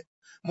ìgbélú ń bẹ̀.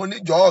 Mo ní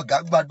jọ̀ọ́ ọ̀gá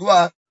gbàdúrà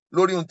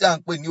lórí ohun tí à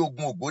ń pè ní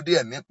ogun ògódé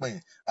ẹ̀mí pin.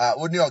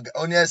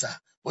 Ó ní ẹ̀sà,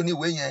 ó ní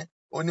ìwé yẹn,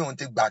 ó ní òun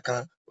ti gbà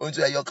kan, ohun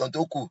tí ẹyọ kan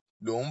tó kù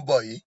lòun bọ̀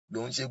yìí,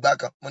 lòun ṣe gbá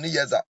kan. Mo ní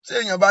yẹ̀sà, ṣé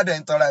èèyàn bá dẹ̀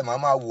ń tanra ẹ̀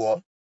máa wò ọ́?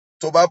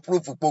 Tó bá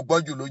prúfù pé o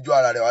gbọ́n jù lójú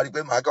ara rẹ̀, wá rí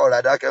pé màá kọ́ ọ̀rọ̀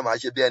adákẹ́ máa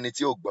ṣe bí ẹni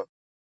tí ò gbọ́n,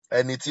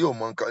 ẹni tí ò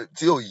mọ nǹkan,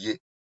 tí ò yé.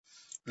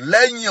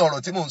 Lẹ́yìn ọ̀rọ̀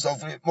tí mò ń sọ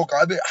fún yín, mo kà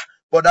á bẹ́ẹ̀,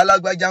 bọ̀dá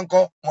lágbájá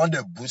ńkọ́, wọ́n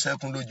dẹ̀ bú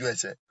sẹ́kún lójú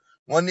ẹsẹ̀.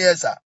 Wọ́n ní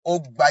ẹ̀sà, ó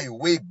gba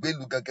ìwé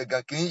ìgbélú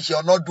gangan, kì í ṣe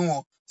ọlọ́dún o.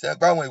 Ṣé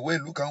pé àwọn ìwé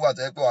ìlú kan wà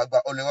tó yẹ pé wàá gba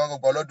olè wọn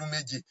gbọ́ ọlọ́dún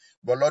méjì,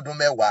 gbọ́ ọlọ́dún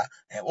mẹ́wàá.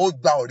 Ó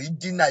gba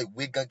òríjínà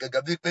ìwé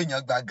gangan bí pé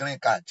èèyàn gba green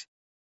card.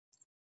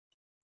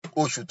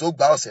 Oṣù tó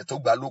gba, ọ̀sẹ̀ tó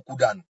gba ló kú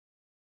dànù.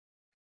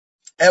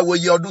 Ẹ wo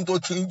iye ọdún tó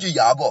ti ń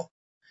jìyà bọ̀.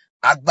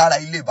 Agbára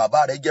ilé bàbá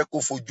rẹ̀ jẹ́ kó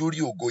fojú rí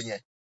ògo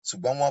yẹn.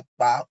 Ṣùgbọ́n wọ́n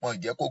pa, wọn ò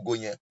jẹ́ kó ògo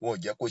yẹn, wọn ò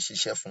jẹ́ kó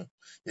ṣiṣẹ́ fún.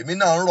 Èmi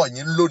náà ń rọ̀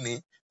yín lónìí,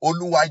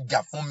 Olúwa jà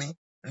fún mi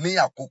ní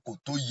àkókò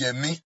tó yẹ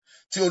mí.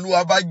 Tí Olúwa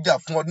bá jà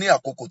fún ọ ní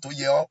àkókò tó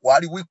yẹ ọ, wàá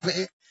rí wípé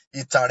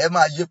ìtàn rẹ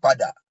máa yí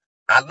padà.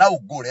 Àlá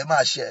ògo rẹ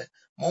máa ṣẹ.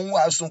 Mo ń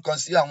wàásù kan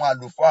sí àwọn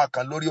àlùfáà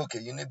kan lórí òkè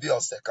yìí ní bí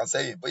ọ̀sẹ̀ kan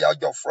sẹ́yìn, bóyá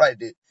ọjọ́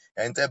Friday.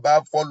 Ẹ̀yin tẹ́ bá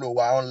follow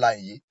wa online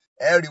yìí,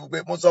 ẹ rí wípé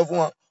mo sọ fún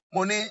wọn,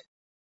 mo ní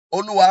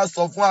Olúwa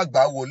sọ fún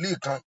àgbà wòlíì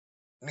kan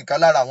nìkan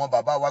lára àwọn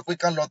bàbá wa pé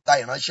kán lọ ta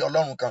ìránṣẹ́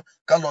Ọlọ́run kan,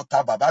 kán lọ ta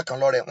bàbá kan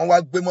lọ́rẹ. Wọ́n wá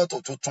gbé mọ́tò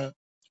tuntun,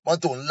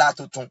 mọ́tò ńlá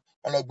tuntun.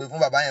 Wọ́n lọ gbé fún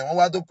bàbá yẹn. Wọ́n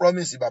wá tó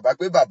promise bàbá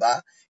pé bàbá,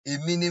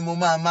 èmi ni mo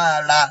máa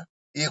ra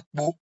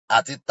epo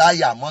àti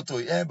táyà mọ́tò.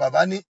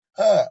 Bàbá ní,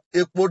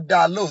 epo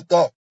dáa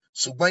lóòótọ́,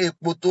 ṣùgbọ́n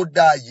epo tó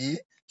dáa yìí,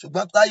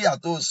 ṣùgbọ́n táyà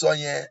tó sọ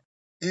yẹn,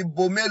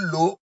 ibo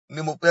mélòó ni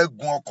mo fẹ́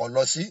gun ọkọ̀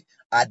lọ sí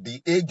at the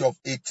age of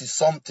 80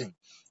 something.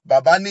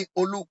 Bàbá ní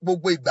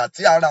gbogbo ìgbà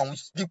tí ara òun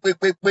jí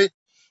pépépé,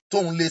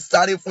 tóun lè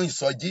sáré fún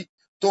ìsọjí,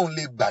 tóun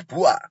lè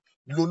gbàdúrà,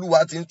 lolúwa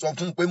ti ń sọ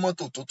fún pé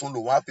mọ́tò tuntun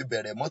lòun á fi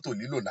bẹ̀rẹ̀ mọ́tò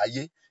lílò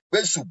láyé. Pé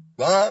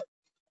ṣùgbọ́n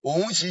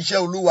òun ṣiṣẹ́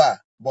Olúwa,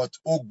 but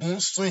ogun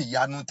sún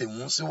ìyanu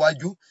tèun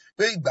síwájú.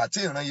 Pé ìgbà tí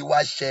ìran yìí wá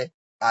ṣẹ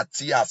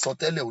àti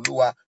àsọtẹ́lẹ̀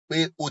Olúwa pé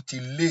ó ti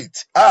late.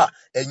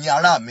 Ẹ̀yin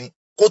ará mi,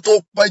 kó tó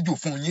pẹ́ jù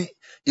fún yín,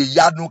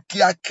 ìyanu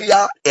kíákíá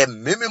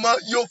ẹ̀mí mímọ́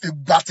yóò fi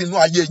gba tinú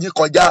ayé yín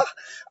kọjá.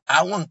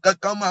 Àwọn nǹkan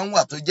kan máa ń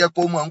wà tó jẹ́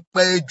kó máa ń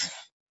pẹ́ jù.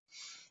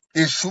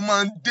 Èṣù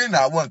máa ń dènà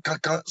àwọn nǹkan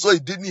kan. So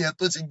ìdí nìyẹn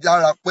tó ti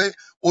jára pé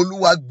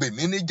Olúwa gbè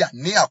mí níjà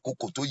ní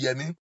àkókò tó yẹ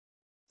mí.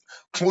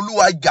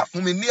 Olúwa jà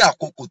fún mi ní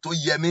àkókò tó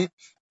yẹ mí.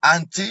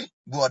 Àǹtí,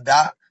 bọ̀dá,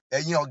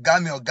 ẹ̀yin ọ̀gá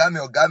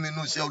mi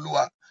inú iṣẹ́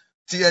Olúwa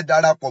tí ẹ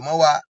darapọ̀ mọ́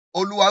wa,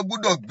 Olúwa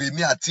gbọ́dọ̀ gbè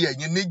mí àti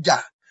ẹ̀yin níjà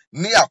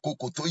ní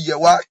àkókò tó yẹ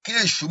wá, kí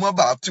èṣù má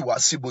bàa tì wá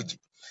síbojì,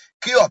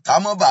 kí ọ̀tá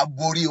má bàa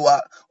borí wa.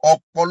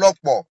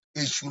 Ọ̀pọ̀lọpọ̀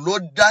èṣù ló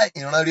dá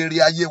ìran rere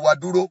ayé wa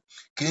dúró,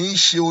 kì í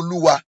ṣe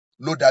Olúwa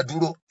ló dá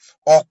dúró.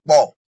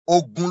 Ọ̀pọ̀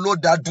ogun ló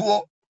dá dúró,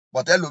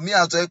 but ẹlòmíì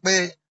á sọ pé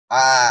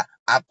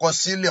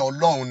àkọsílẹ̀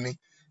Ọlọ́run ni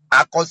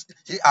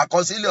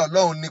àkọsílẹ̀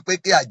Ọlọ́run ni pé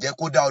kí àjẹ́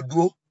kó dá ọ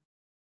dúró.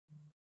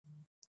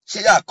 Ṣé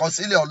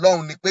àkọsílẹ̀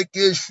Ọlọ́run ni pé kí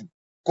èṣù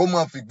kó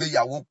máa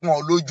fìgbéyàwó pọ́n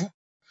ọ lójú?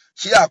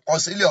 Ṣé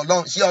àkọsílẹ̀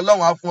Ọlọ́run, ṣé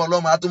Ọlọ́run á fún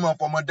ọlọ́mọ á tún máa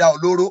fọmọ dá ọ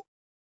lóró?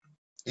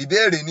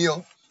 Ìbéèrè ni o.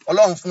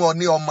 Ọlọ́run fún ọ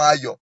ní ọmọ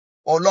ayọ̀,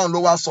 Ọlọ́run ló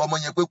wá sọ ọmọ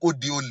yẹn pé kó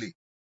di olè.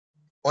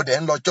 Ó dẹ̀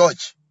ń lọ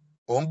church,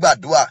 ò ń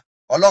gbàdúrà,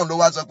 Ọlọ́run ló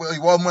wá sọ pé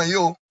ìwọ ọmọ yìí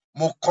o,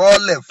 mo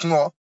kọ́lẹ̀ fún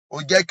ọ, o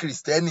jẹ́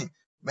Kristẹni,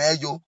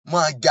 mẹ́yọ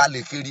máa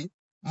jalè kiri,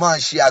 máa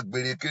ṣe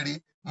àgbèrè kiri,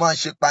 máa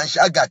ṣe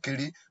panṣágà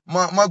kiri,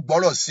 máa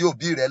gbọ́rọ̀ sí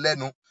òbí rẹ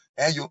lẹ́nu.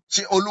 Ẹyọ,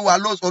 ṣé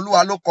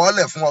Olúwa ló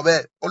kọ́lẹ̀ fún ọ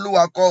bẹ́ẹ̀?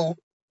 Olúwa kọ́ o.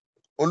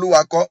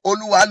 Olúwa kọ́,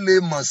 Olúwa lè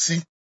mọ̀ sí,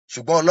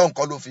 ṣùgbọ́n Ọlọ́run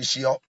kọ́ ló fi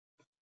ṣe ọ.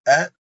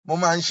 Mo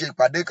máa ń ṣe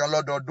ìpàdé kan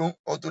lọ́dọọdún,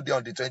 ó tún di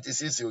on the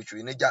 26 oṣù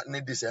ní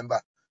December.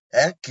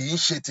 Kì í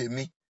ṣe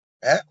tèmi.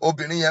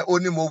 Obìnrin yẹn ó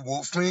ní mo wò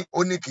ó fín, ó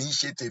ní kì í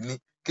ṣe tèmi.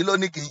 Kí ló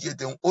ní kì í ṣe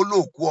tèun? Ó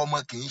lóòkú ọmọ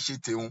kì í ṣe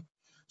tèun.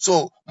 So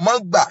mọ́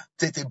gbà,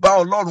 tètè bá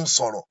Ọlọ́run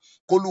sọ̀rọ̀,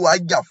 k'Olúwa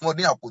jà fún ọ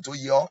ní àkókò tó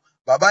yẹ ọ́.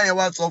 Bàbá yẹn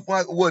wá sọ fún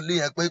wòlíì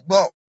yẹn pé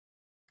gbọ́,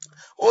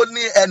 ó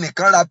ní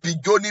ẹnìkan ra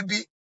pijó níbí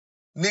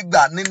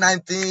nígbà ní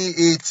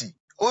 1980.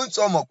 Ó ń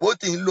sọ mọ̀ pé ó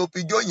ti ń lo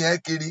pijó yẹn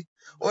kiri.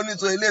 Ó ní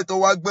so ilé tó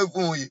wá gbé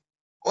fún un yìí,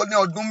 ó ní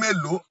ọdún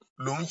mélòó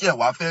lòun ṣẹ̀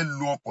wá fẹ́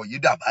lu ọkọ̀ yìí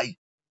dà báyìí.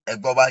 Ẹ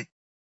gbọ́ báyìí.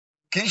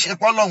 Kì í ṣe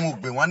pé Ọlọ́run ò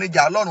gbè wọ́n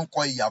níjà, Ọlọ́run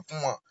kọ ìyà fún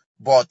wọn,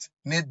 but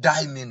ní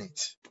die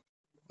minute,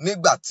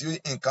 nígbà tí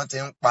nǹkan ti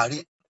ń parí,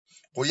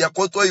 kò yẹ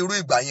kó tó irú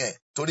ìgbà yẹn,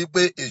 torí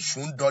pé èṣù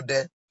ń dọdẹ,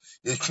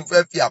 èṣù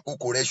fẹ́ fi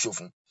àkókò rẹ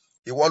ṣòfò.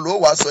 Ìwọ ló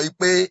wá sọ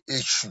pé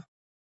èṣù,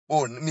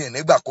 mi ò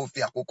nígbà kó fi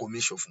àkókò mi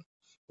ṣòfò.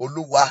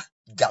 Olúwa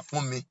jà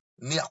fún mi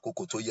ní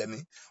àkókò tó yẹ mí.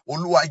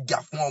 Olúwa jà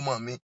fún ọmọ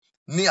mi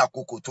ní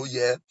àkókò tó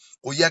yẹ.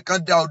 Kò yẹ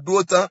kán dá ọ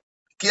dúró tán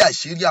kí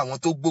àṣírí àwọn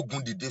tó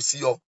gbógun dìde sí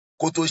ọ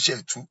kó tó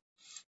ṣẹ̀tú.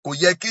 Kò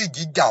yẹ kí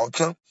ìjì jà ọ́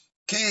tán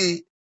kí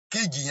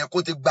ìjì yẹn kó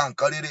ti gba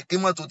nǹkan rere, kí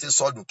mọ́tò ti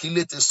sọnù, kí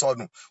ilé ti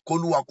sọnù,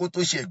 k'Olúwa kó tó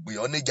ṣe gbè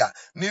ọ́ níjà.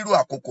 Nírú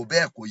àkókò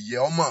bẹ́ẹ̀ kò yẹ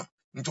ọ́ mọ̀,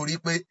 nítorí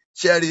pé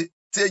ṣẹ́rí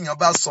tí èèyàn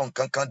bá sọ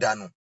nǹkan kan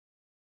dànù,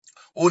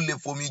 ó lè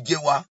fomijé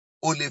wa,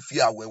 ó lè fi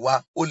àwẹ̀ wa,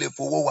 ó lè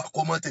fowó wa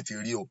kó mọ́ tètè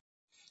rí o.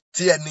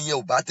 Tí ẹni yẹn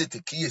ò bá tètè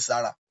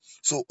kíyèsára.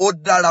 So ó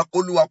dára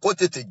k'Olúwa kó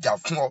tètè jà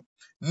fún ọ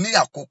ní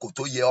àkókò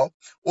tó yẹ ọ́.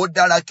 Ó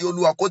dára kí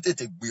Olúwa kó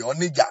tètè gbè ọ́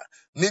níjà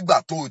nígbà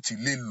tó o ti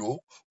lè lò ó.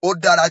 Ó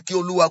dára kí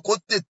Olúwa kó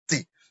tètè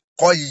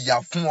kọ ìyà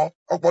fún ọ.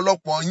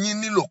 Ọ̀pọ̀lọpọ̀ yín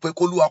nílò pé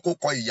k'Olúwa kó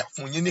kọ ìyà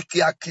fún yín ní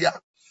kíákíá.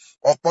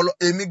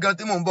 Èmi gan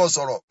tí mò ń bọ̀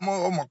sọ̀rọ̀, mo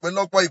mọ̀ pé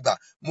lọ́pọ̀ ìgbà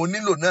mo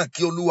nílò náà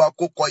kí Olúwa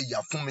kó kọ ìyà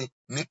fún mi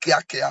ní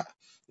kíákíá.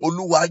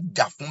 Olúwa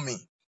jà fún mi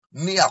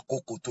ní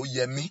àkókò tó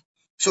yẹ mí.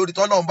 Sórí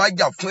t'Ọlọ́run bá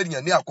jà fún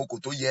ènìyàn ní àkókò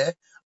tó yẹ,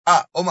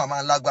 ó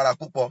máa lágbára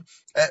púpọ̀.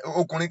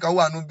 Ọkùnrin kan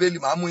wà nú Bélì,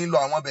 màá mú yín lọ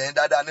àwọn ibẹ̀ yẹn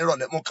dáadáa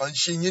nírọ̀lẹ́. Mo kàn ń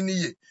ṣí yín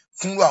níyè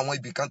fún àwọn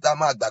ibì kan tá a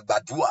máa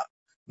gbàdúrà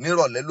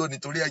nírọ̀lẹ́ lónìí,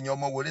 torí ẹ̀yin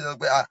ọmọ wòlíì sọ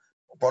pé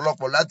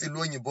ọ̀pọ̀lọpọ̀ láti ìlú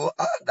òyìnbó,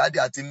 dádì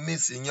àti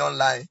miss yín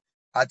online,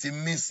 àti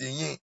miss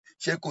yín.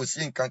 Ṣé kò sí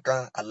nǹkan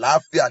kan?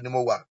 Àlàáfíà ni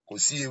mo wà, kò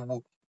sí ewu.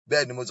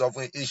 Bẹ́ẹ̀ ni mo sọ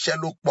fún yín, iṣẹ́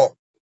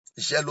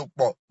ló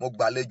pọ̀. Mo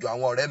gbàlejò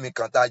àwọn ọ̀rẹ́ mi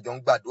kan tá a jọ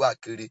ń gbàdúrà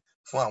kiri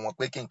fún àwọn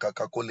pé kí nǹkan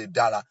kan kó lè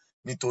dára,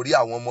 nítorí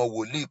àwọn ọmọ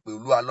wòlíì ìpè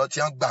Olúwa lọ tí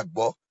wọ́n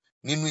gbàgbọ́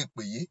nínú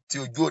ìpè yìí tí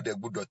ojú òde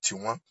gbọdọ̀ tì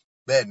wọ́n.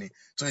 Bẹ́ẹ̀ ni,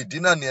 so ìdí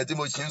náà nìyẹn tí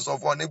mo ṣe ń sọ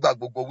fún ọ nígbà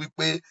gbogbo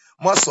wípé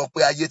mọ́ sọ pé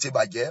ayé ti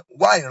bàjẹ́.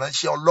 Wá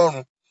ìránṣẹ́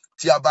Ọlọ́run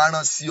tí a bá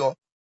rán sí ọ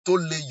tó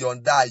lè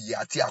yọ̀ǹda ààyè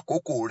àti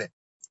àkókò rẹ̀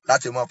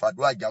láti máa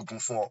fàdúrà jagun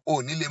fún ọ. O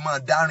ò ní lè máa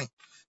dárìn,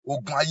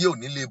 ogun ayé ò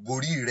ní lè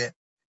borí rẹ,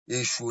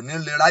 èṣù ò ní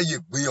lè ráyè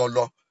gbé ọ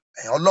lọ.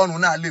 Ọlọ́run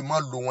náà lè máa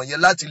lò wọ́n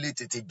yẹn láti lè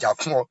tètè jà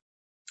fún ọ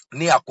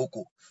ní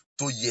àkókò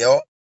tó yẹ ọ́.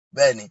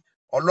 Bẹ́ẹ̀ ni,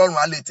 Ọlọ́run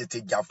á lè tètè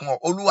jà fún ọ.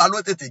 Olúwa ló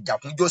tètè jà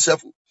fún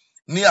Jósẹ́fù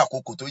ní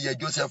àkókò tó yẹ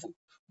Jósẹ́fù.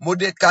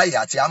 Módékáì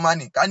àti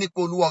Ámánì, ká ní pé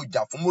Olúwa ò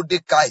jà fún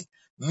Módékáì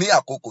ní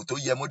àkókò tó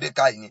yẹ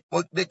Módékáì ni,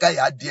 Módékáì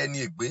á di ẹni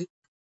ègbé,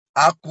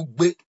 á kú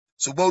gbé.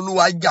 Ṣùgbọ́n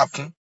Olúwa jà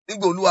fún.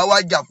 Nígbà Olúwa wá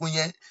jà fún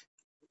yẹn,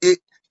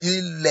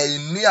 ilẹ̀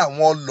ìní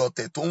àwọn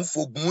ọlọ̀tẹ̀ tó ń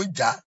fogun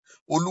jà,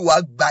 Olúwa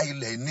gba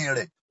ilẹ̀ ìní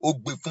rẹ̀, ó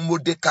gbé fún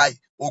Módékáì,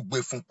 ó gbé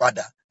fún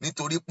padà,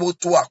 nítorí pé ó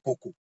tó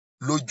àkókò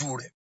lójú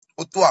rẹ̀.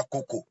 Ó tó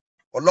àkókò.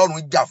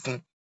 Ọlọ́run jà fún.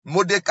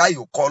 Módékáì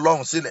ò kọ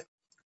Ọlọ́run sílẹ̀.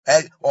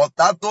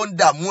 Ọ̀tá tó ń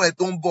dààmú ẹ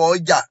tó ń bọ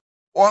ọjà,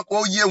 ó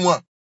yé wọn.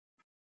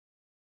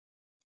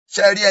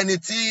 Ṣé rí ẹni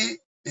tí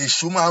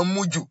èṣù máa ń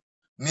mú jù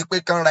ní pé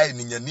kán ra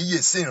ènìyàn níyè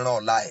sí ìran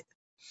ọ̀la ẹ̀.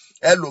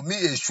 Ẹlòmíì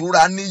èṣù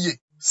ra níyè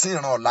sí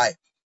ìran ọ̀la ẹ̀.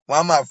 Wọ́n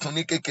á máa fún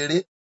ní kékeré,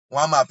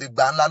 wọ́n á máa fi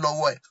gbà ńlá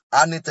lọ́wọ́ ẹ̀. Á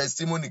ní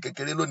testimony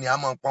kékeré lónìí, á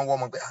máa pọ́n wọ́n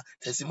mọ̀ pé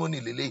testimony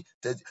lélẹ̀.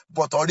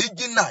 But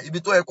original, ibi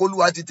tó yẹ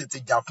k'Olúwa ti tètè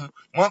jà fún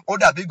wọn, ó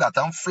dàbí ìgbà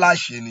tán ń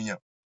flash ènìyàn.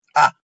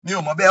 Mi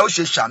ò mọ̀ bẹ́ẹ̀ ó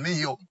ṣe ṣàmì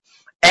yìí o.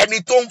 Ẹni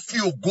tó ń fi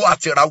ògo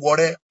àtìràwọ̀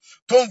rẹ,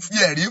 tó ń fi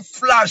ẹ̀rí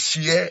flash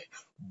ẹ,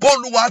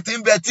 b'Olúwa ti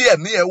ń bẹ tí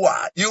ẹ̀mí ẹ wà,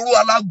 irú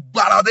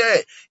alágbára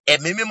bẹ́ẹ̀,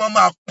 ẹ̀mí mímọ́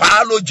máa pa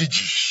á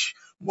lójijì.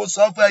 Mo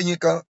sọ fún ẹ̀yin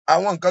kan,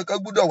 àwọn nǹkan kan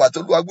gbúdọ̀ wà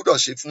t'Olúwa gbúdọ̀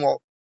ṣe fún ọ.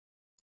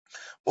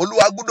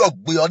 Olúwa gbúdọ̀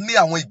gbé ọ ní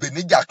àwọn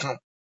ìgbèníjà kan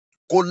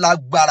kó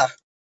lágbára,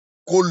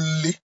 kó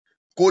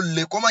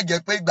le, kó má jẹ́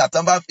pé ìgbà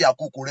tán bá fi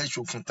àkókò rẹ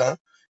ṣòfò tán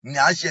ni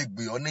a ṣe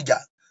gbé ọ níjà.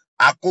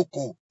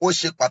 àkókò ó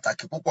ṣe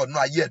pàtàkì púpọ̀ nínú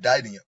ayé ẹ̀dá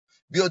ènìyàn.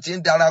 Bí ó ti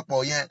ń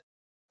darapọ̀ yẹn,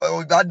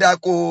 ó bá dá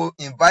kó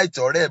invite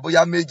ọ̀rẹ́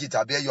bóyá méjì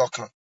tàbí ẹyọ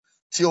kan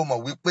tí o mọ̀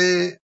wípé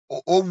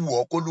ó wù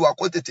ọ́ kó Olúwa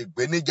kó tètè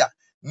gbé níjà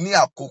ní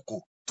àkókò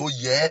tó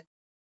yẹ ẹ́.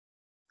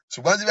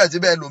 Ṣùgbọ́n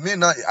síbẹ̀síbẹ̀ ẹlòmíì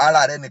náà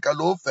ara rẹ nìkan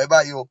ló fẹ́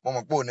báyìí o. Mo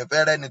mọ̀ pé ò ní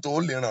fẹ́ rẹ́ni tó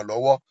lè ràn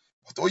lọ́wọ́.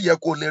 Tó yẹ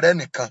kó lè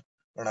rẹ́nìkan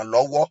ràn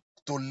lọ́wọ́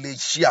tó lè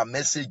share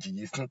message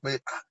yìí fún pé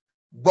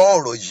gbọ́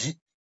ọ̀rọ̀ yìí.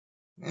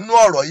 Nínú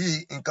ọ̀rọ̀ yìí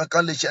nǹkan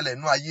kan lè ṣẹlẹ̀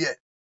nínú ayé ẹ̀.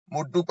 Mo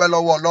dúpẹ́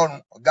lọ́wọ́ Ọlọ́run.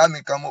 Ọ̀gá mi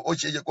kan ó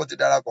ṣe é ṣe kó ti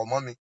darapọ̀ mọ́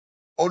mi.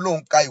 Ó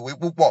lóun ka ìwé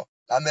púpọ̀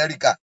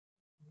l'Amẹ́ríkà.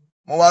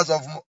 Mo wá sọ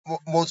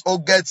fún ó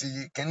gẹ̀ẹ́tì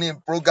kínní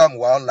program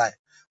wa online.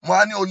 Mo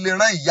á ní o lè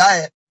rán ìyá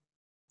ẹ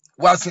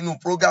wá sínú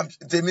program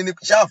tèmi ní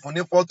ṣáà fún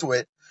ní fọ́tò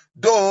ẹ.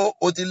 Dó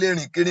o ti lè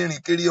rìn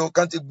kiri o,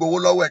 kan ti gbowó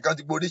lọ́wọ́ ẹ̀, kan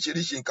ti gbowó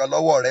oríṣiríṣi nǹkan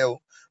lọ́wọ́ rẹ o.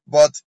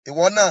 But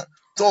ìwọ náà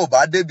tó o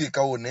bá débì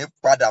kan ò ní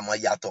padà mọ̀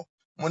yàtọ̀.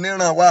 Mo ní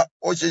ràn wá,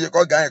 ó ṣe é ṣe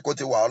kọ́gá yẹn kó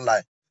ti wà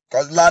online.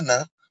 Cause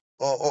lánàá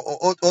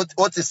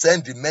ó ti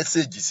send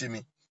message sí mi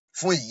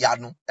fún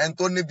ìyanu ẹni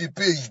tó ní bí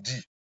PhD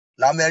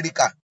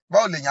l'Amẹ́ríkà.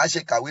 Báwo lèèyàn á ṣe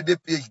kàwé dé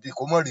PhD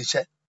kó mọ̀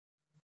ríṣẹ́?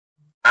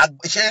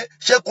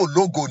 Ṣé kò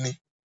lógo ni?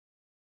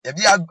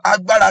 Ẹ̀bí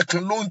agbára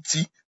kan ló ń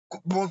tì.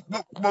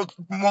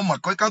 Mo mọ̀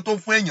pé kán tó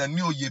fún èèyàn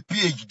ní oyè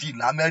PhD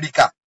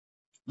l'Amẹ́ríkà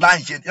láì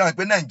ṣe tí wọ́n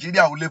pé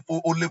Nàìjíríà ò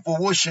lè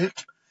fowó ṣe.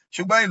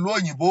 Ṣùgbọ́n ìlú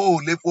òyìnbó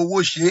ò lè fowó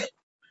ṣe.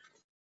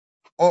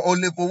 O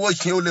lè fowó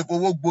ṣe, o lè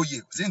fowó gboyè.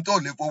 Sí ní tó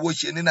lè fowó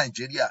ṣe ní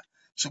Nàìjíríà.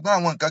 Ṣùgbọ́n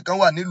àwọn nǹkan kan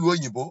wà nílùú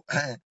òyìnbó.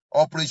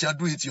 Operation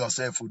do it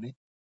yourself ni.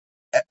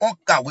 Ó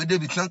kàwé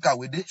débi tí wọ́n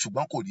kàwé dé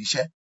ṣùgbọ́n kò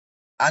ríṣẹ́.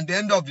 At the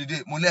end of the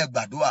day, mo lè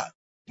gbàdúrà.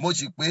 Mo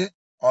sì pé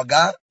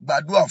ọ̀gá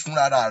gbàdúrà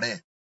fúnra rẹ̀.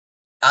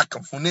 A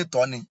kàn fún ní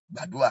ìtọ́ni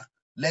gbàdúrà.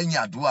 Lẹ́yìn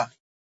àdúrà,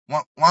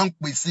 wọ́n ń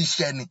pè sí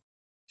iṣẹ́ ni.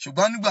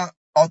 Ṣùgbọ́n nígbà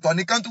ọ̀tọ̀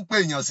ní kán tún pé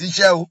èèyàn sí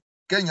iṣẹ́ o.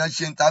 Kéèyàn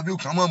ṣe interview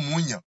kan mọ̀ mú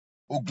yàn.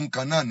 Ogun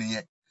kan náà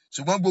nìyẹn.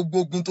 Ṣùgbọ́n gbogbo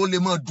ogun tó lè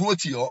mọ́ dúró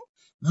tì ọ́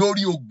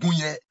lórí ogun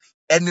yẹn,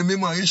 ẹni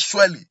mímọ́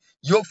Ísírẹ́lì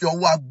yóò fi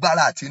ọwọ́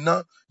agbára àti iná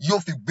yóò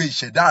fi gbé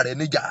ìṣẹ̀dá rẹ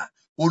níjà.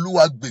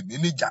 Olúwa gbè mí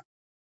níjà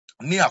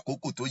ní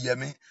àkókò tó yẹ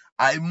mí.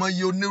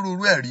 Àìmọye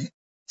onírúurú ẹ̀rí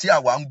tí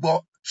àwa ń gbọ́.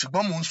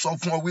 Ṣùgbọ́n mò ń sọ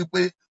fún ọ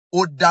wípé ó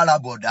dára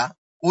bọ̀dá,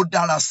 ó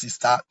dára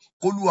sìstá,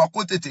 k'Olúwa kó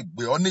tètè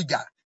gbé ọ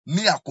níjà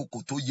ní àkókò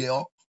tó yẹ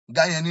ọ́.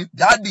 Ọ̀gá yẹn ní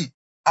dádì,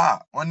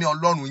 wọ́n ní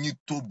Ọlọ́run yín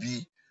tóbi.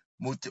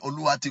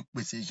 Olúwa ti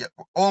pèsè iṣẹ́.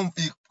 Ó ń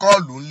fi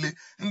kọ́ọ̀lù ńlé.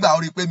 Nígbà ó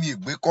rí pé mi ì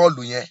gbé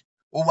kọ́ọ̀lù yẹn,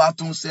 ó wá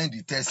tún send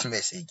text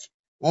message.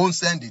 Ó ń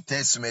send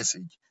text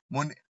message.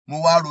 Mo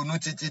wá ronú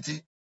títí.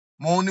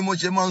 Mo ní mo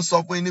ṣe máa ń sọ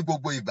fún yín ní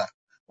gbogbo ìgbà.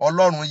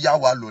 Ọlọ́run yá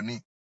wa lónìí.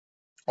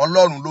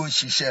 Ọlọ́run ló ń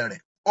ṣiṣẹ́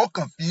rẹ̀. Ó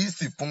kàn fi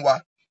ìsì fún wa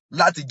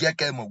láti jẹ́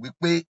kẹ́ mọ̀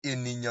wípé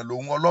ènìyàn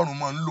lòun Ọlọ́run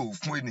máa ń lò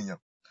fún ènìyàn.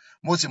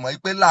 Mo sì mọ̀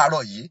wípé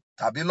láàárọ̀ yìí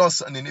tàbí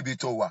lọ́sàn-án ni níbi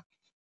tó wà.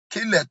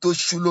 Kílẹ̀ tó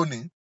ṣú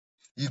lónìí.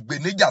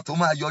 Ìgbèníjà tó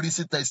máa yọrí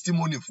sí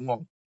testimony fún ọ.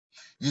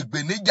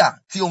 Ìgbèníjà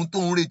tí ohun tó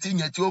ń retí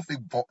yẹn tí ó fi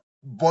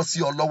bọ́ sí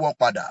ọ lọ́wọ́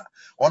padà.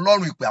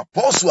 Ọlọ́run ìpè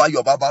àpọ́sù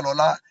Ayọ̀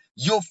Babalọ́lá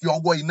yóò fi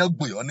ọwọ́ iná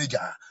gbè ọ́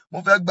níjà. Mo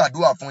fẹ́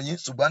gbàdúrà fún yín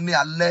ṣùgbọ́n ní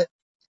alẹ́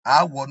a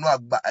wọnú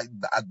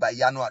àgbà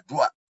ìyanu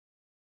àdúrà.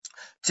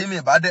 Tí mi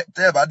bá dẹ̀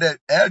tẹ́ ẹ bá dẹ̀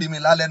ẹ rí mi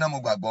lálẹ́ náà mo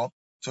gbàgbọ́.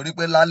 Torí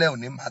pé lálẹ́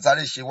òní màá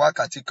sáré ṣe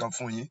wákàtí kan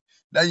fún yín.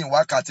 Lẹ́yìn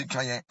wákàtí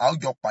kan yẹn a ó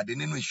jọ pàdé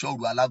nínú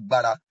ìṣòro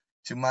alágbára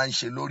tí máa ń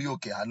ṣe lórí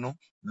òkè àánú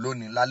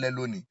lónìí lálẹ́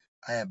lónìí.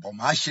 Bọ̀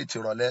máa ṣe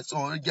tìrọ̀lẹ́. So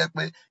ó jẹ́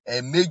pé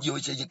ẹ̀ẹ̀méjì ó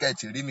ṣe kẹ́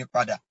ti rí mi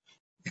padà.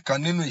 Ìkan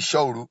nínú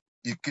ìṣòro,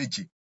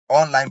 ìkejì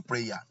online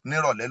prayer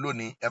nírọ̀lẹ́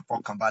lónìí ẹ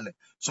fọkàn balẹ̀.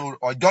 So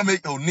ọjọ́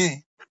méjì òní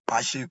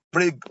màá ṣe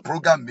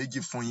program méjì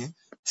fún yín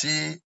tí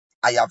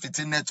àyàfi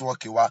tí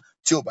nẹ́tíwọ́ọ̀kì wa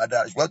tí ò bá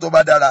dára. Ṣùgbọ́n tó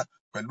bá dára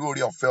pẹ̀lú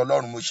oore ọ̀fẹ́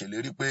Ọlọ́run mo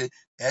ṣèlérí pé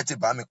ẹ ti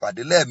bá mi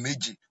pàdé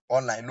lẹ́ẹ̀méjì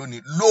online lónìí,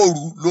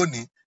 lóru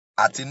lónìí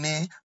àti ní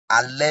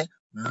alẹ́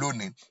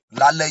lónìí.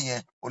 Lálẹ́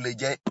yẹn ó lè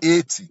jẹ́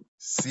 8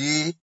 sí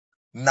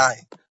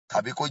 9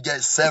 tàbí kó jẹ́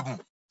 7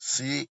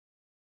 sí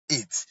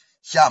 8.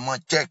 Ṣé àmọ́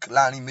check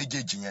láàrin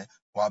méjèèjì yẹn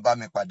wàá bá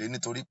mi pàdé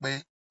nítorí pé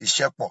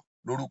iṣẹ́ pọ̀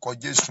lórúkọ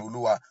Jésù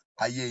Olúwa.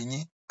 Ayé yín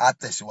á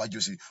tẹ̀síwájú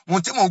sí.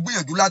 Ohun tí mò ń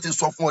gbìyànjú láti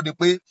sọ fún ọ ni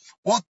pé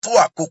ó tó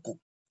àkókò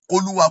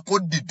k'Olúwa kó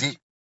dìde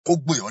kó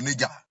gbè ọ́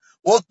níjà.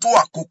 Ó tó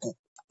àkókò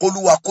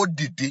k'Olúwa kó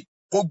dìde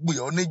kó gbè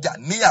ọ́ níjà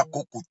ní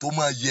àkókò tó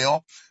máa yẹ ọ́.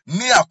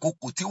 Ní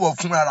àkókò tí wọ́n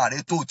fúnra rẹ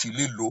tó ti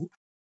lè lò.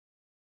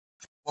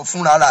 Wọ́n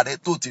fúnra rẹ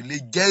tó ti lè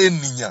jẹ́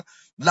ènìyàn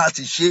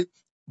láti ṣe.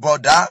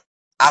 Bọ̀dá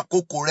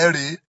àkókò rẹ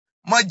rèé.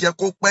 Má jẹ́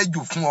kó pẹ́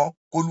jù fún ọ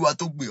k'Olúwa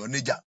tó gbè ọ́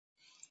níjà.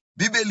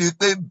 Bíbélì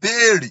pé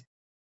béèrè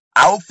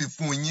a ó fi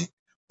fún yín.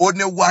 Ó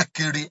ní wá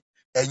kiri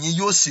ẹ̀yin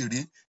yóò sì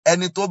rí.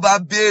 Ẹni tó bá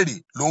béèrè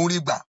ló ń rí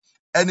gbà.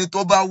 Ẹni tó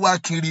bá wá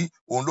kiri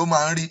òun ló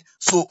máa ń rí.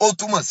 So ó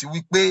túmọ̀ sí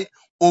wípé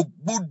o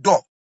gbúdọ̀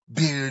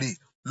béèrè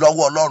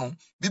lọ́wọ́ Ọlọ́run.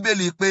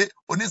 Bíbélì pé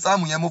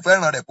onísáàmù yẹn mo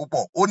fẹ́ràn rẹ̀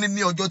púpọ̀. Ó ní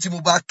ní ọjọ́ tí mo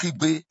bá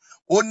kígbe,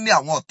 ó ní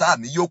àwọn ọ̀tá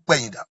mi yóò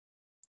pẹ̀yìndà.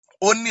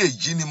 Ó ní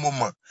èyí ni mo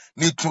mọ̀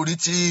nítorí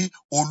tí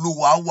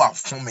Olúwa wà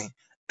fún mi.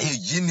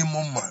 Èyí ni mo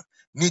mọ̀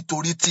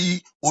nítorí tí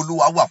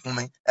Olúwa wà fún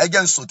mi. Ẹ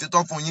jẹ́ n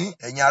sòtítọ́ fún yín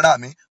ẹ̀yin ará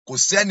mi. Kò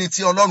sí ẹni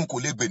tí Ọlọ́run kò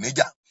lè gbè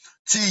níjà.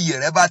 Tí iyè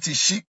rẹ bá ti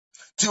ṣí,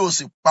 tí o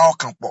sì pa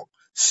ọkàn pọ̀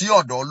sí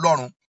ọ̀dọ̀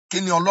Ọlọ́run, kí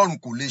ni Ọlọ́run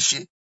kò lè ṣe,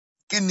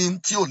 kí ni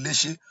tí ò lè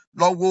ṣe.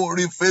 Lọ́wọ́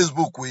orí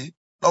Facebook yìí,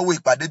 lọ́wọ́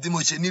ìpàdé tí mo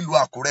ṣe nílùú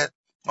Àkúrẹ́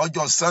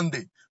ọjọ́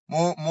Sunday, mo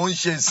ń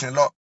ṣe ìsìn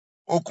lọ.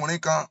 Ọkùnrin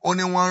kan ó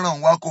ní wọ́n rán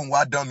wá kó ń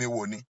wá dán mi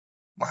wò ni.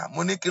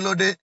 Mo ní kí ló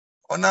dé?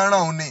 Ọ̀nà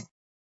rán òun ni.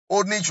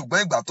 Ó ní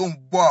ṣùgbọ́n ìgbà tó ń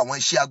gbọ́ àwọn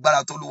iṣẹ́ agbára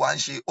tó Olúwa ń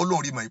ṣe, ó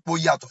lóun rí mọ̀ pé ó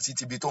yàtọ̀ sí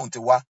ti ibi tóun ti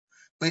wá.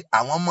 Pé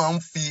àwọn máa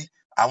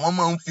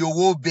ń fi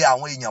owó bẹ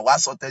àwọn èèyàn wá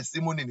sọ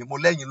testimony ni. Mo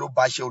lẹ́yìn ló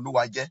bà iṣẹ́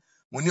Olúwa jẹ́.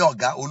 Mo ní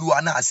ọ̀gá, Olúwa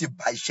náà sì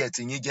bà iṣẹ́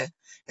tiyín jẹ́.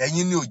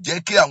 Ẹ̀yin ni ò jẹ́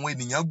kí àwọn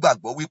ènìyàn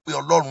gbàgbọ́ wípé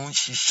Ọlọ́run ń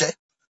ṣiṣẹ́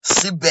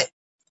síbẹ̀.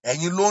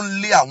 Ẹ̀yin ló ń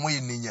lé àwọn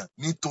ènìyàn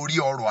nítorí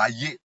ọrọ̀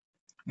ayé,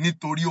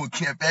 nítorí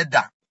òkín ẹ fẹ́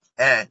dà.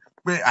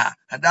 Pé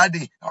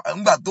dáàdì,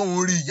 ńgbà tó ń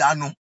rí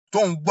ìyanu, tó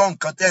ń gbọ́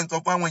nǹkan tẹ́ ń sọ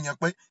fún àwọn èèyàn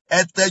pé ẹ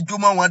tẹjú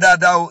mọ́ wọn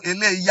dáadáa o.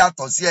 Eléyìí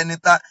yàtọ̀ sí ẹni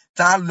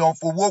tá lọ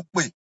fowó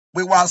pè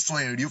wá sọ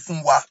ẹ̀rí fún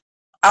wa.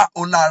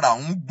 Ó lára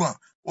ń gbọ̀n.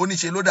 Ó ní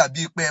ṣe ló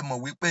dàbí pé ẹ mọ̀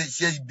wípé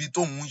iṣẹ́ ibi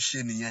tóun ń ṣe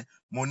nìyẹn.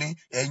 Mo ní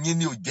ẹ̀yin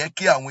ni ò jẹ́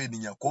kí àwọn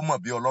ènìyàn kó mọ̀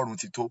bí Ọlọ́run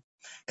ti tó.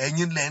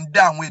 Ẹ̀yin lẹ ń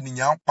dá àwọn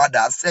ènìyàn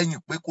padà sẹ́yìn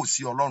pé kò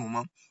sí Ọlọ́run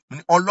mọ́.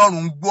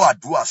 Ọlọ́run ń gbọ́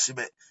àdúrà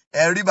síbẹ̀.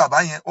 Ẹ rí bàbá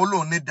yẹn, ó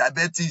lóun ní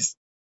diabetes.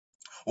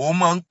 Òun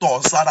máa ń tọ̀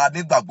sára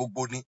nígbà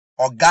gbogbo ni.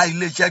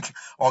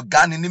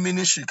 Ọ̀gá ni ní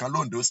ministry kan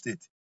l'Ondo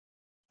State.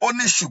 Ó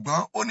ní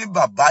ṣùgbọ́n ó ní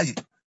bàbá yìí,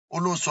 ó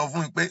ló sọ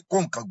fún mi pé kó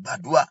nǹkan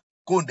gbàdúrà,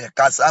 kó ń dẹ̀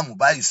ka sáàmù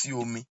báyìí sí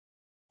omi.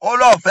 Ó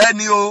lọ́fẹ̀ẹ́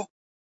ni o.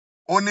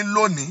 Ó ní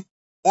lónìí,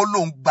 ó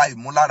lóun gba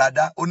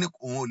ìmúláradá. Ó ní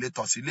òun ò lè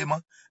tọ̀ sílé mọ́.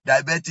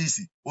 Diabetes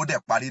ó dẹ̀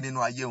parí nínú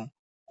ayé òun.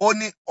 Ó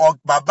ní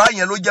bàbá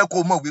yẹn ló jẹ́ kó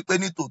mọ̀ wípé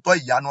ní tòótọ́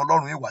ìyanu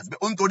Ọlọ́run ìwà síbẹ̀.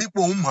 Ó nítorí pé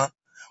òun mọ̀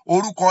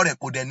orúkọ rẹ̀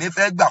kò dẹ̀ ní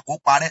fẹ́ gbà kó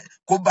parẹ́,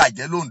 kó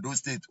bàjẹ́ l'Ondo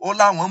State. Ó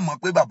láwọn mọ̀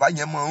pé bàbá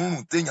yẹn mọ̀ ń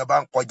rùn téèyàn bá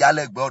ń kọjá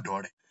lẹ́gbẹ̀ẹ́ ọ̀dọ̀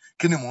rẹ̀.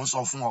 Kí ni mò ń sọ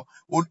fún ọ?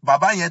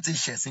 Bàbá yẹn ti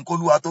ṣẹ̀sín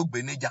k'Olúwa tó gbé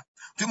níjà.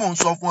 Tí mò ń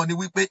sọ fún ọ ni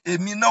wípé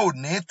èmi náà ò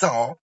ní tàn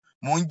ọ́.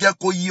 Mò ń jẹ́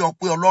kó yí ọ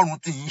pé Ọlọ́run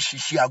tí ń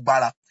ṣiṣẹ́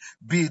agbára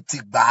bíi ti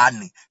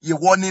gbàanì.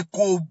 Ìwọ ni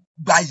kó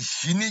gba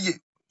ìṣíníyè,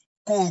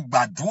 kó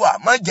gbàdúrà.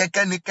 Má jẹ́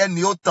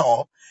kẹ́nikẹ́ni ó tàn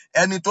ọ́.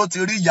 Ẹni tó ti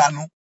rí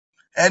ìyanu,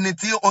 ẹni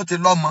tí ó ti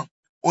lọ́mọ,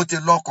 ó ti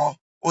lọ́kọ,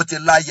 ó ti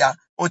láya,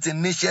 ó ti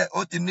níṣẹ́,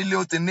 ó ti nílé,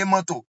 ó ti ní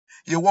mọ́tò.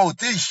 Ìwọ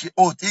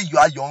ò tí yọ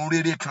ayọ̀ ohun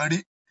rere kan rí.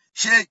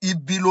 Ṣé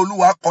ibi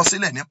l'Olúwa kọ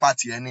sílẹ̀ nípa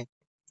tiẹ̀ ni?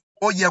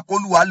 Ó yẹ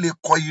k'Olúwa lè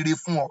kọ ire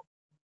fún ọ.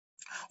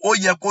 Ó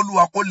yẹ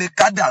k'Olúwa kó lè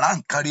kádàrá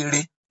nǹkan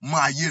rere mọ́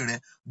ayé rẹ.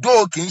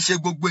 Dóò kì í ṣe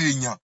gbogbo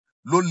èèyàn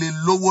ló lè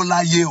lówó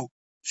láyé o.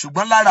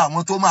 Ṣùgbọ́n lára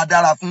àwọn tó máa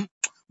dára fún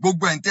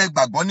gbogbo ẹ̀yin tẹ́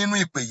gbàgbọ́ nínú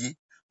ìpè yìí,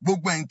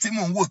 gbogbo ẹ̀yin tí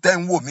mò ń wò tẹ́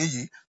ń wò mí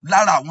yìí,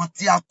 lára àwọn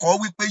tí a kọ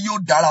wípé yóò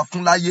dára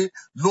fún láyé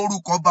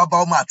lórúkọ Bàbá,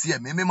 Ọmọ àti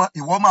Ẹ̀mí Mímọ́,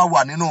 ìwọ máa wà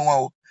nínú wọn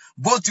o.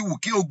 Bó ti wù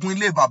kí ogun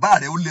ilé bàbá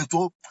rẹ ó le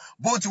tó,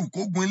 bó ti wù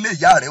kó gun ilé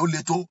ìyá rẹ ó le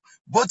tó,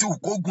 bó ti wù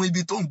kó gun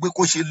ibi tó ń gbé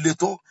kó ṣe le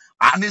tó.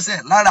 Àníṣe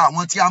lára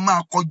àwọn tí a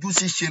máa kọjú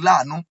sí ṣe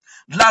láàánú,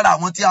 lára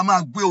àwọn tí a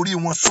máa gbé orí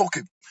wọn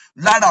sókè,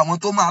 lára àwọn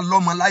tó máa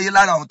lọ́mọ láyé,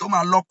 lára àwọn tó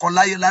máa lọ́kọ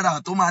láyé, lára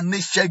àwọn tó máa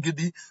níṣẹ́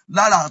gidi,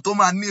 lára àwọn tó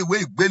máa ní ìwé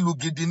ìgbélú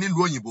gidi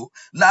nílùú òyìnbó,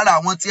 lára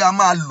àwọn tí a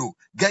máa lò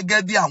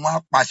gẹ́gẹ́ bí àwọn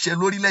apàṣẹ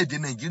lórílẹ̀-èdè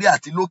Nàìjíríà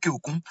àti lókè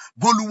òkun.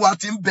 Bólúwa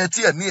ti ń bẹ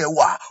tí ẹ̀mí ẹ̀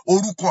wà,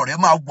 orúkọ rẹ̀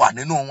máa wà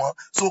nínú wọn.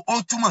 So ó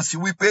túmọ̀ sí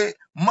wípé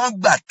má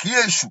gbà kí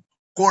èṣù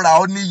kó ra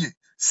ọ́ níyè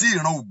sí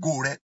ìran ògo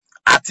rẹ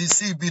àti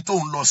sí ibi tó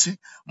ń lọ sí.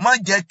 Má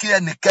jẹ́ kí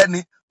ẹnikẹ́ni,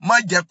 má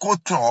jẹ́ kó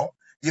tàn ọ́.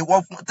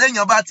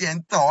 Téèyàn bá tiẹ̀ ń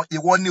tàn ọ́,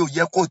 ìwọ ni ò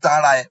yẹ kó tan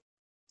ara ẹ.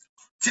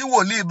 Tí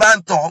wòlíì bá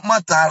ń tàn ọ́, má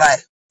tan ara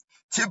ẹ.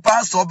 Tí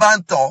pásọ̀ bá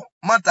ń tàn ọ́,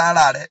 má tan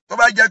ara rẹ. Tó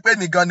bá jẹ́ pé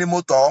nìkan ni mo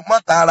tàn ọ́, má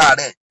tan ara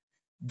rẹ.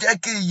 Jẹ́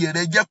kí iyè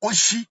rẹ jẹ́ kó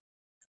ṣí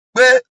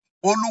pé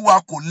Olúwa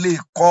kò lè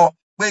kọ̀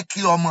pé kí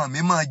ọmọ mi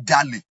máa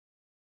jalè.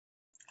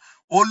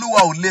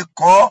 Olúwa ò lè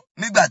kọ̀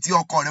nígbà tí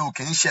ọkọ rẹ ò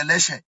kì í ṣe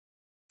lẹ́ṣẹ̀.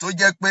 Tó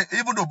jẹ́ pé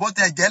ibùdó bó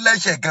tẹ̀ jẹ́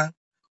lẹ́ṣẹ̀ gan,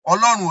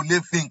 Ọlọ́run ò lè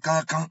fi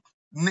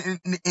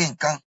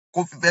nǹkan kó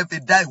fi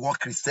dá ìwọ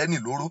Kìrìsìtẹ́nì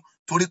lóró.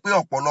 Torí pé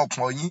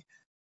ọ̀pọ̀lọpọ̀ yín,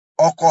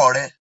 ọkọ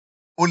rẹ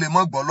ó lè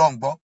mọ́ gbọ́ Ọlọ́run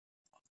gbọ́.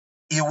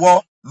 Ìwọ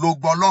ló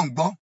gbọ́ Ọlọ́run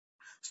gbọ́.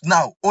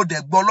 Now, ó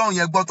dẹ̀ gbọ́ Ọlọ́run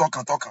yẹn gbọ́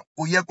tọkàntọkàn.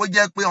 Kò yẹ kó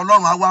jẹ́ pé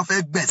Ọlọ́run á wá fẹ́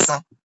gbẹ̀san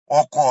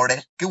ọkọ rẹ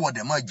kí wọ́n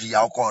dẹ̀ máa jìyà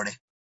ọkọ rẹ.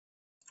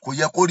 Kò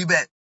yẹ kó rí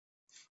bẹ́ẹ̀.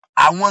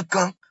 Àwọn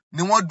kan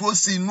ni wọ́n dúró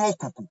sí inú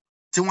òkùnkùn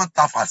tí wọ́n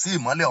tafà sí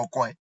ìmọ́lẹ̀ ọkọ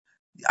ẹ̀.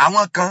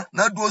 Àwọn kan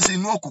náà dúró sí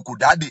inú òkùnkùn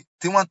dáde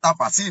tí wọ́n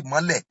tafà sí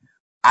ìmọ́lẹ̀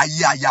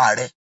ayé aya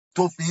rẹ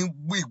tó fi ń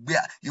gbé.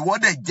 Ìwọ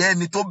dẹ̀ jẹ́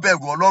ẹni tó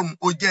bẹ̀rù Ọlọ́run,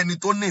 ó jẹ́ ẹni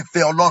tó ní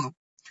ìfẹ́ Ọlọ́run.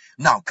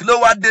 Now, kí ló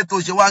wá dé tó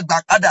ṣe wá gba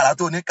kádàrá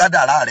tó ní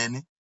kádàrá rẹ ní?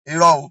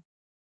 Irọ́ o.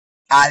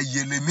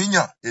 Ààyè lèmi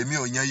yàn, èmi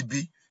ò yan ibi.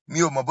 Mi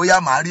ò mọ̀ bóyá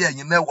màá rí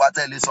ẹ̀yin mẹ́wàá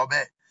tẹ́lẹ̀ sọ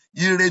bẹ́ẹ̀.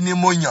 Ire ni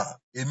mo yàn,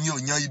 èmi ò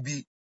yan ibi.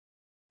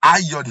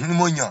 Ayọ̀ ni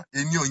mo yàn,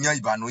 èmi ò yan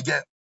ìbànújẹ́.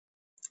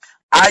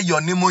 Ayọ̀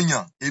ni mo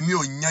yàn, èmi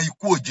ò yan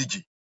ikú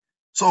òjijì.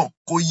 So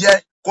kò yẹ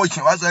kó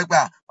ṣe wá sọ pé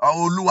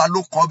Olúwa ló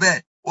kọ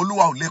bẹ́ẹ̀.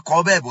 Olúwa ò lè kọ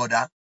bẹ́ẹ̀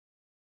bọ̀dá.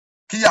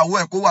 Kíyàwó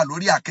ẹ̀ kó wà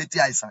lórí àkéte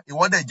àìsàn,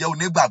 ìwọ dẹ̀ jẹ́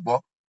onígbàgbọ́.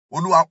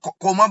 Olúwa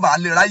kó má bàa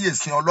lè ráyè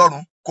sin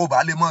Ọlọ́run, kó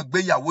bàa lè mọ́ gbé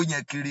ìyàwó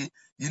yẹn kiri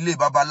ilé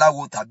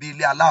babaláwo tàbí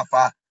ilé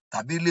aláàfáà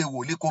tàbí ilé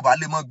wòlíì, kó bàa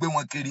lè mọ́ gbé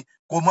wọn kiri,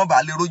 kó má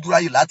bàa lè rójú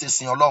ráyè láti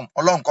sin Ọlọ́run.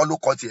 Ọlọ́run kọ́ ló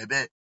kọ tiẹ̀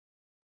bẹ́ẹ̀.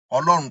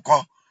 Ọlọ́run kọ́.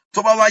 tó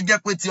bá wá jẹ́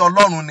pé ti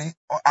Ọlọ́run ni,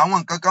 àwọn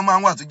nǹkan kan máa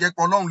ń wà tó jẹ́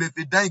pé Ọlọ́run lè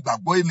fi dán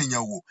ìgbàgbọ́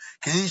ènìyàn wò,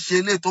 kì í ṣe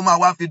ilé tó máa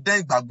wá fi dán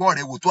ìgbàgbọ́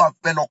rẹ wò tó wá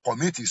fẹ́ lọ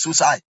commit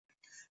suicide.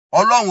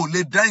 Ọlọ́run ò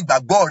lè dán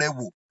ìgbàgbọ́ rẹ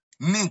wò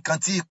ní nǹkan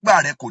tí ipá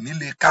rẹ kò ní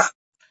lè ká.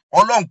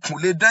 Ọlọ́run kò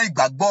lè dán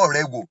ìgbàgbọ́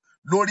rẹ wò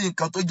lórí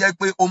nǹkan tó jẹ́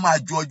pé ó máa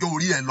ju ọjọ́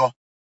orí ẹ lọ.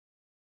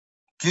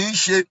 Kì í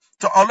ṣe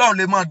Ọlọ́run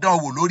lè máa dán ọ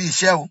wò lórí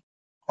iṣẹ́ o.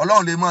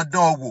 Ọlọ́run lè máa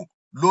dán ọ wò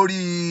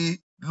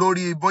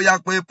lórí bóyá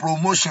pé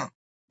promotion,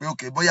 pé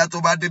okay, bóyá tó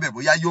bá débẹ̀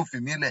bóyá yóò fi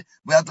mí lẹ̀,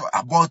 bóyá tó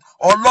àbọ̀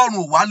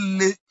Ọlọ́run wá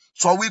lè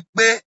sọ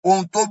wípé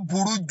ohun tó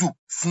burú jù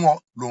fún ọ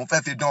lòun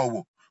fẹ́ fi dán ọ wò.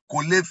 Kò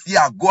lè fi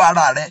àgọ́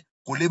ara rẹ,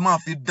 kò lè máa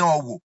fi dán ọ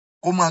wò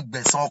kó máa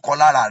gbẹ̀san ọkọ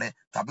lára rẹ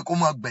tàbí kó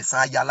máa gbẹ̀san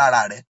aya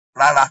lára rẹ.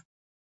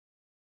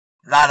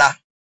 Rárá.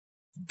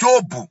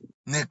 Jóòbù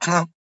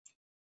nìkan,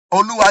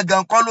 Olúwa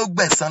gan kọ́ ló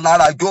gbẹ̀san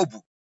lára Jóòbù.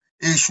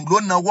 Èṣù ló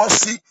nawọ́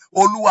sí,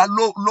 Olúwa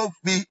ló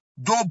fi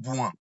Jóòbù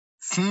hàn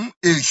fún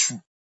èṣù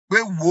pé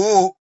wò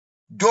ó,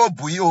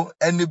 Jóòbù yìí o,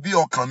 ẹni bí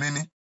ọkàn mi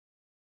ni,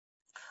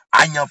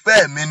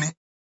 àyànfẹ́ mi ni,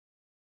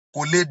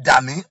 kò lè dà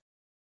mí,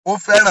 ó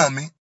fẹ́ràn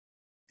mi.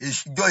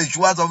 Èṣù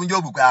wá sọ fún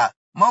Jóòbù pé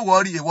má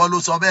wọ́rí, ìwọ ló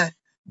sọ bẹ́ẹ̀,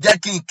 jẹ́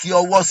kí n kí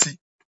ọwọ́ sí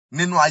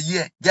nínú ayé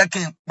ẹ̀, jẹ́ kí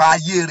n pa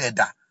ayé rẹ̀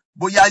dà,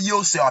 bóyá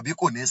yóò ṣe ọ àbí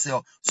kò ní ṣe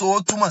ọ. So ó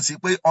túmọ̀ sí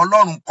pé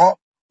Ọlọ́run kọ́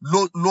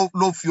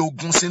ló fi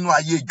ogun sínú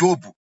ayé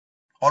Jóòbù.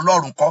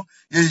 Ọlọ́run kọ́,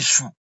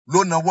 èṣù ló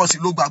nawọ́ sí,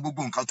 ló gba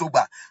gbogbo nǹkan tó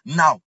gbà.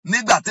 Now,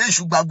 nígbà tí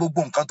èṣù gba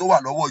gbogbo nǹkan tó wà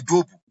lọ́wọ́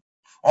Jóòbù,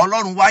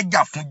 Ọlọ́run wá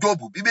jà fún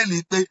Jóòbù. Bíbélì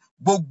pé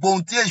gbogbo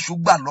ohun tí èṣù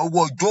gbà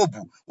lọ́wọ́ Jóòbù,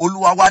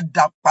 Olúwa wá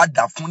dá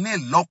padà fún ní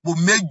ìlọ́po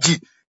méjì,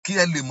 kí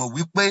ẹ lè mọ̀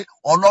wípé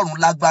Ọlọ́run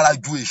lágbára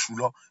ju èṣù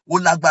lọ, ó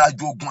lágbára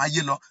ju ogun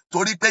ayé lọ.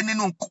 Torí pé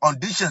nínú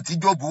condition tí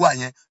Jóòbù wà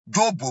yẹn,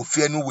 Jóòbù ò fi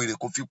ẹnu wèrè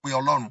kó fi pe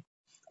Ọlọ́run.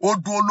 Ó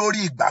dúró lórí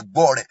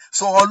ìgbàgbọ́ rẹ̀.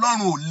 So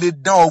Ọlọ́run ò lè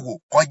dán ọ wò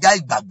kọjá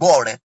ìgbàgbọ́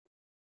rẹ̀.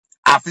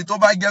 Àfi tó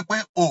bá jẹ́ pé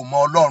o mọ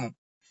Ọlọ́run,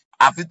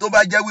 àfi tó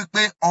bá jẹ́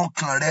wípé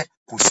ọkàn rẹ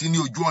kò sí ní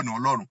ojú ọ̀nà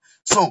Ọlọ́run.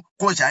 So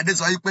kò ṣàdédé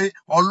sọ wípé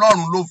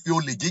Ọlọ́run ló fi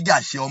olè jíjà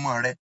ṣe ọmọ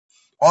rẹ.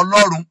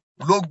 Ọlọ́run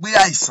ló gbé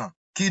àìsàn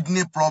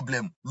kidney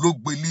problem ló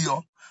gbé lé ọ.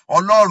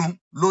 Ọlọ́run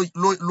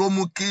ló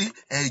mú kí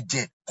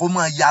ẹ̀jẹ̀ kó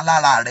máa ya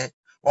lára rẹ.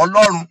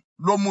 Ọlọ́run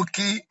ló mú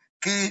kí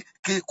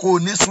kó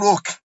ní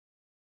stroke.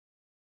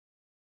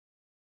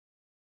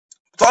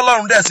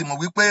 Tọ́lọ́run dẹ̀ sì mọ̀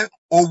wípé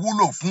o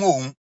wúlò fún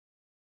òun.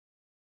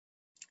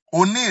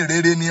 Oní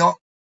ìrere ni ọ́,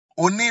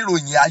 oní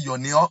ìròyìn ayọ̀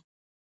ni ọ́,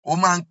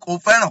 o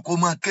fẹ́ràn kó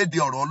máa kéde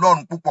ọ̀rọ̀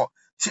Ọlọ́run púpọ̀.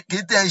 Kì í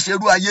tẹ́ ń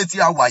ṣerú ayé tí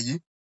a wà yìí,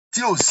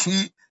 tí ò sí,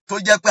 tó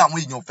jẹ́ pé àwọn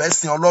èèyàn fẹ́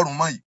sin Ọlọ́run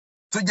mọ́ yìí,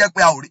 tó jẹ́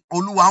pé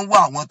Olúwa ń wá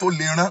àwọn tó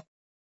lè rán.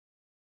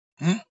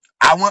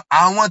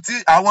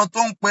 Àwọn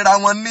tó ń pera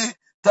wọn ní,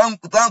 tó ń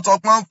sọ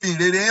pé wọ́n fi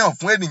ìrere hàn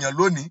fún ènìyàn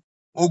lónìí,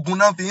 ogun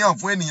náà fi hàn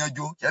fún ènìyàn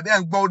jò. Ṣebí ẹ̀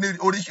ń gbọ́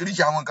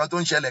oríṣiríṣi àwọn nǹkan tó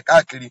ń ṣẹlẹ̀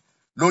káàkiri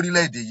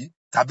lórílẹ̀-èdè yìí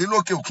tàbí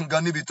lókè òkun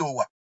gan níbi tó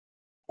wà.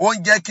 Ó ń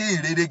jẹ́ kí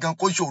ìrere gan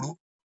kó ṣòro.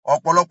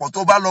 Ọ̀pọ̀lọpọ̀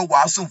tó bá lọ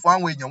wàásù fún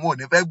àwọn èèyàn, wọn ò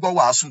ní fẹ́ gbọ́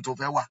wàásù tó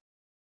fẹ́ wà.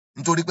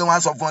 Nítorí pé wọ́n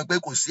á sọ fún wọn pé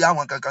kò sí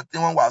àwọn kankan tí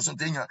wọ́n wàásù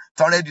téèyàn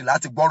tán rẹ́dì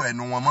láti gbọ́rọ̀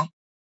ẹnu wọn mọ́.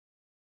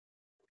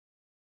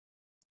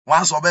 Wọ́n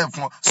á sọ bẹ́ẹ̀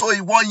fún ọ. So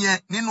ìwọ yẹn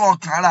nínú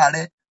ọkàn ara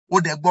rẹ, o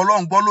dẹ̀ gbọ́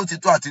Ọlọ́run gbọ́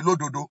lótìtọ́ àti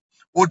lódodo,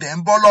 o dẹ̀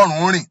ń bọ́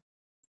Ọlọ́run rìn.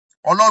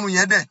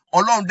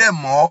 Ọlọ́run dẹ̀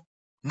mọ̀ ọ́.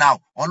 Now,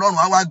 Ọlọ́run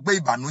á wá gbé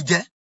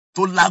ìbànújẹ́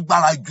tó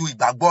lágbára ju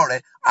ìgbàgbọ́ rẹ,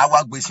 á wá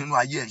gbé sínú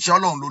ayé ẹ̀. Ṣé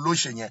Ọlọ́run ló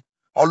ṣe yẹn?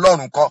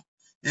 Ọlọ́run kọ́.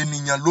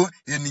 Ènìyàn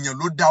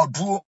ló dá ọ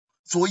dúró.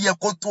 So ó yẹ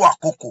kó tó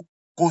àkókò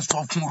kó sọ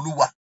fún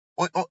Olúwa.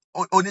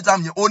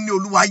 Onítàmì yẹn, ó ní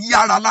Olúwa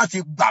yára láti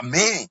gbà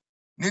mí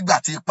nígbà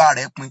tí ipá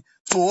rẹ̀ pin.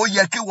 So ó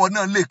yẹ kí ìwọ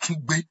náà lè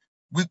kígbe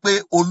wípé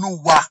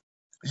Olúwa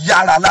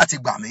yára láti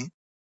gbà mí.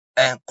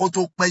 Kó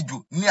tó pẹ́ jù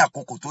ní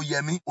àkókò tó yẹ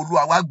mí,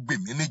 Olúwa wá gbè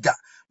mí níjà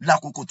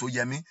lákòókò tó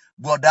yẹ mí.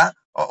 Bọ̀dá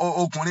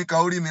ọkùnrin kan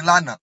ó rí mi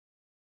lánàá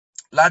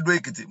Ládó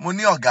Èkìtì. Mo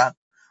ní ọ̀gá,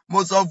 mo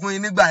sọ fún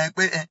yín nígbà yẹn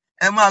pé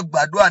ẹ máa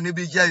gbàdúrà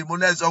níbi iṣẹ́ yìí. Mo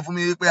lẹ́ sọ fún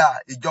mi wípé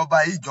ìjọba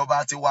yìí ìjọba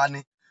ti wá ní.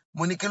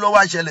 Mo ní kí ló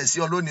wá ṣẹlẹ̀ sí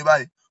ọ lónìí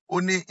báyìí? Ó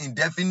ní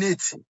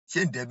indefinite. Ṣé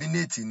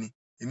indefinite ni?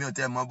 Èmi ò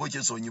tẹ́ mọ bó ṣe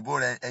sọ òyìnbó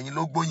rẹ̀, ẹ̀yin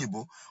ló gbóyìnbó.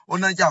 Ó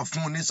náà jà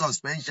fún un ní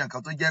suspension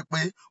kan tó jẹ́ pé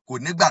kò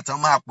nígbà tán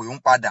máa pè ń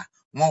padà.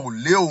 Wọn ò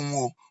lé òun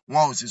o,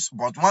 wọn ò sì,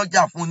 but wọ́n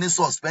jà fún un ní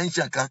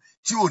suspension kan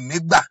tí ò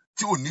nígbà,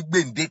 tí ò ní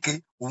gbèǹdéke,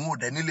 òun ò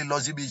dẹ̀ nílé lọ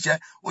síbi iṣẹ́.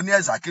 Ó ní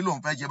ẹ̀sà kí lòun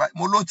fẹ́ ṣe báyìí.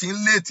 Mo ló ti ń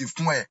léètì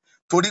fún ẹ,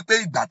 torí pé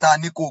ìgbà tá a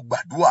ní kó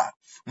gbàdúrà,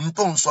 n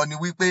tó ń sọ ni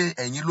wípé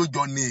ẹ̀yin ló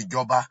jọ ní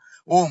ìjọba.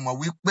 Ó mọ̀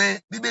wípé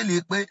Bíbélì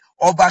pé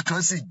ọba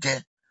kan sì jẹ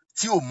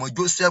tí ò mọ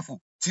Jósẹ́fù,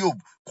 tí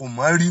kò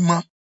mọ̀ rí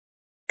mọ́.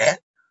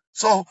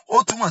 So ó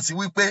túmọ̀ sí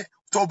wípé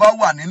tó bá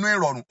wà nínú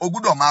ìrọ̀rùn, o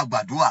gbúdọ̀ máa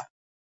gbàdúrà.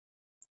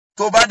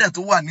 Tó bá dẹ̀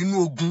tó wà nínú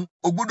ogun,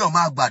 o gbúdọ̀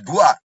máa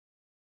gbàdúrà.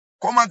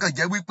 Kó má kàn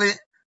jẹ́ wípé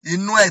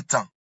inú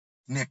ẹ̀tàn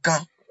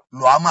nìkan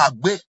ló á máa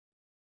gbé.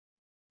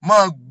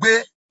 Máa gbé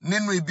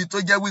nínú ibi tó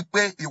jẹ́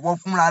wípé ìwọ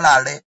fúnra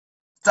rẹ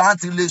tá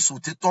ti lè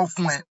sòtítọ́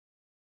fún ẹ.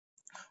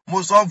 Mo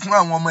sọ fún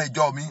àwọn ọmọ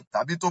ìjọ mi,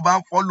 tàbí tó bá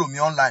ń follow mi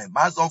online,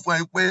 máa sọ fún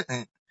ẹ pé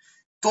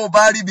tó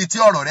bá rí ibi tí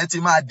ọ̀rọ̀ rẹ ti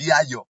máa di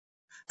ayọ̀,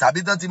 tàbí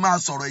tán ti máa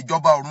sọ̀rọ̀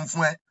ìjọba ọ̀run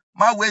fún ẹ,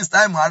 má waste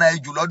time ara ẹ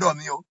jù lọ́dọ̀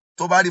mi o.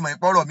 Tó bá rí mọ̀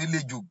ìpọ́rọ̀ mi le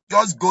jù,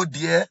 just go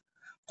there,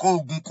 kó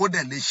ogun kó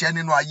dẹ̀ lè ṣẹ́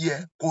nínú ayé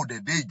ẹ kó dẹ̀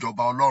dé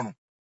ìjọba Ọlọ́run.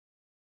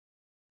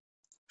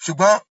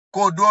 Ṣùgbọ́n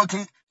kó dúró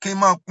kí n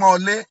máa pọ́n ọ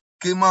lé,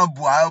 kí n máa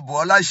bù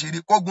ọ́ láṣìírí,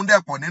 kógun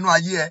dẹ̀ pọ̀ nínú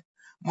ayé ẹ.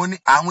 Mo ní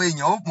àwọn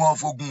èèyàn ó mọ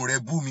fogun rẹ̀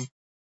bú mi.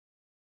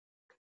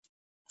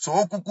 So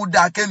ó kúkú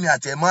dáa kémi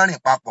àti ẹ̀ mọ́ rìn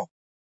papọ̀.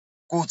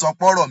 Kó sọ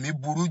pọ́rọ̀ mi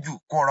burú jù,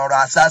 kó rọra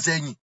sá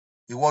sẹ́yìn.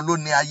 Ìwọ ló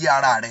ní ayé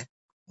ara rẹ.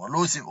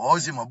 Ó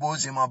sì mọ̀ bó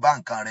ṣe mọ bá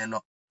nǹkan rẹ lọ.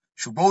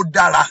 Ṣùgbọ́n ó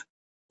dára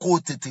kó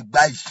tètè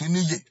gba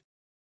ìṣíníyè.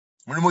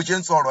 Mo ní mo ṣe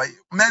ń sọ̀rọ̀ yìí,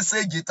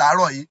 mẹ́sẹ̀gì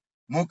tàárọ̀ yìí,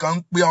 mo kàn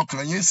ń pe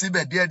ọkàn yín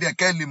síbẹ̀ díẹ̀díẹ̀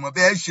kẹ́ lè mọ̀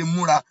bẹ́ẹ̀ ṣe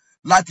múra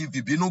láti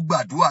fìbínú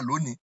gbàdúrà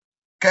lónìí.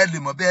 Kẹ́ lè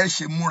mọ̀ bẹ́ẹ̀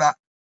ṣe múra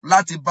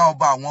láti bá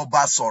ọba àwọn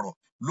ọba sọ̀rọ̀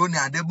lónìí.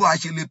 Àdébò a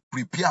ṣe lè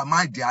prepare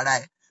mind ara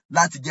ẹ̀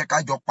láti jẹ́ ká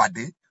jọ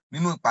pàdé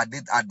nínú ìpàdé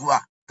àdúrà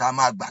tá a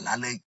máa gbà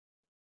lálẹ́ yìí.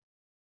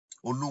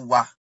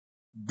 Olúwa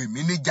gbè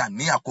mí níjà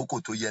ní àkókò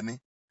tó yẹ mí.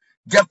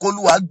 Jẹ́ kó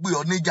Olúwa gbè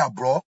ọ́ níjà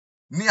bro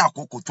ní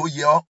àkókò tó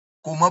yẹ ọ́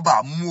kó má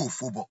bàa mú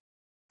òfo bọ̀.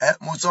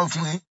 Mo sọ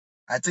fún yín,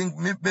 I think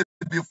maybe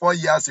 4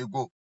 years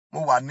ago, mo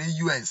wà ní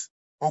US,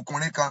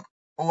 ọkùnrin kan,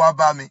 ó wá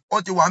bá mi.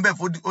 Ó ti wà ń bẹ̀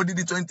fún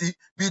odidi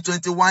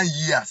 21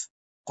 years.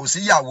 Kò sí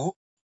ìyàwó,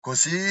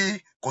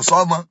 kò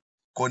sọ́mọ,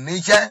 kò ní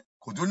iṣẹ́,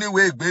 kò tún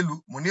níwèé ìgbélú.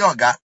 Mo ní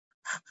ọ̀gá,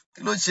 kí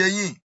ló ṣe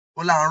yín?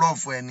 Ó là ń rọ̀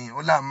fún ẹni, ó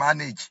là ń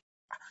manage.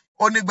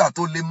 Ó nígbà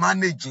tó lè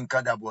manage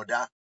nǹkan dàbọ̀dá,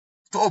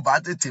 tó bá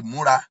tètè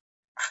múra.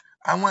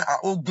 Àwọn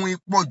ogun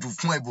pọ̀ jù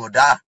fún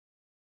ẹbọ̀dá.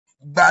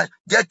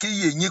 Jẹ́ kí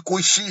iye yín kó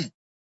ṣí.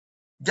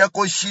 Jẹ́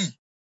kó ṣí.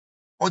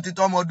 Ó ti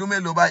tó ọmọ ọdún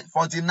mélòó báyìí?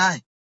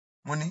 49.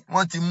 Mo ní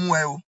wọ́n ti mú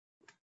ẹ o.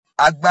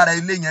 Agbára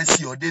ilé yẹn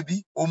sì ọ́ débí,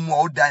 ó mú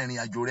ọ da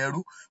ìrìn àjò rẹ rú.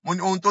 Mo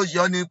ní ohun tó ṣe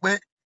ọ́ ni pé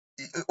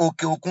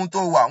òkè òkun tó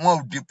wà, wọn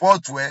ò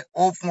deport ẹ,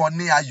 ó fún ọ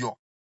ní ayọ̀.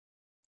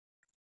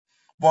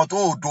 But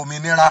ó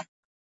dòmìnira.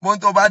 Mo ní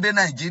tó bá dé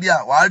Nàìjíríà,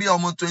 wàá rí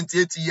ọmọ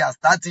 28 years,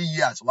 30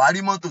 years, wàá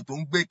rí mọ́tò tó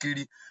ń gbé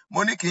kiri. Mo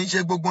ní kì í ṣe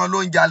gbogbo wọn ló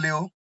ń jalè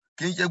o.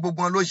 Kì í ṣe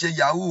gbogbo wọn ló ṣe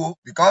yahoo o.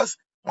 Because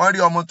wọ́n rí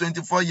ọmọ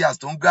 24 years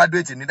tó ń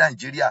graduate ní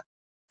Nàìjíríà.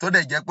 Tó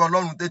dẹ̀ jẹ́ pé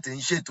Ọlọ́run tètè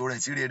ń ṣètò rẹ̀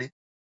sí rere.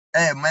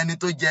 Mọ ẹni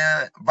tó jẹ́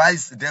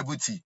vice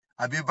deputy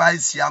àbí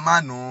vice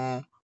chairman,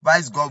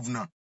 vice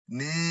governor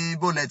ní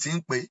bólẹ̀ tí ń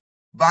pè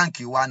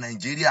báǹkì wa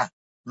Nàìjíríà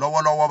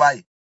lọ́wọ́lọ́wọ́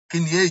báyìí. Kí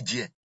ni èjì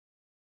ẹ̀?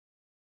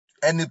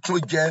 Ẹni tó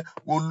jẹ́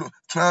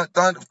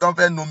tán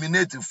fẹ́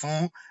nominate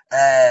fún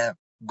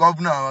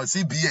governor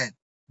CBN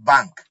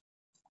bank.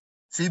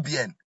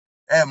 CBN.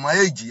 Mọ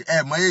èjì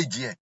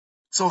ẹ̀.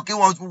 So kí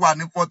wọ́n wà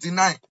ní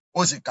 49,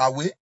 ó sì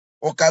kàwé,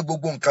 ó ka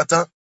gbogbo nǹkan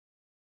tán.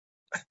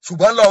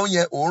 Ṣùgbọ́n lọ́hùn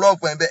yẹn òórọ̀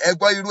fún ẹ̀bẹ̀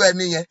ẹgbọ́ irú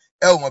ẹni yẹn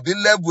ò mọ̀ bí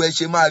lẹ́bù ẹ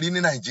ṣe máa rí ní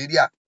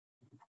Nàìjíríà.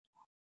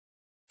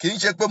 Kì í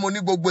ṣe pé mo ní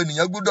gbogbo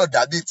ènìyàn gbọ́dọ̀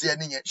dàbí ti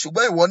ẹni yẹn,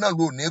 ṣùgbọ́n ìwọ náà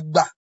ló ní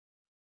gbà.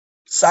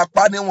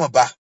 Sapá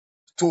níwọ̀nba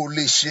tó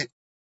lè ṣe.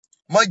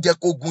 Má jẹ́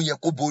kó gun yẹn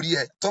kó borí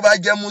ẹ. Tó bá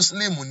jẹ́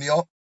Muslim ni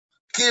ọ́,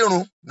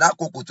 kírun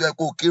lákòókò tó yẹ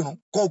kó kírun,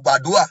 kó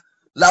gbàdúrà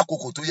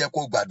lákòókò tó yẹ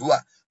kó gbàdúrà,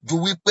 ju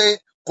wípé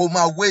kó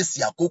máa wéèsì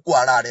àkókò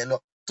ara rẹ lọ.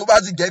 Tó bá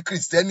sì jẹ́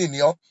Kristẹni ni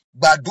ọ́,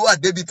 gbàdúrà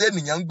débi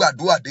tẹ́nìyàn ń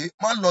gbàdúrà dé.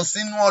 Má lọ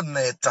sínú ọ̀nà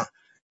ẹ̀tàn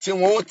tí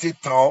wọ́n ó ti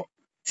tàn ọ́,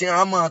 tí wọ́n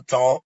á máa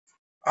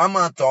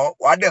tàn ọ́,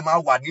 wàá dẹ̀ máa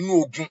wà nínú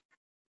ogun.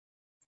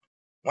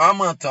 Wọ́n á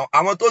máa tàn.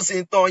 Àwọn tó sì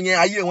ń tàn yẹn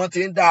ayé wọn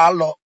ti ń dá a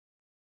lọ.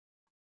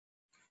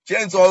 Ṣé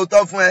ń sọ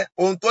òótọ́ fún ẹ?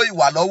 Ohun tó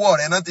ìwà lọ́wọ́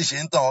rẹ náà ti ṣe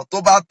ń tàn ọ́. Tó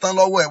bá tán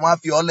lọ́wọ́ ẹ, wọ́n á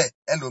fi ọ́ lẹ̀.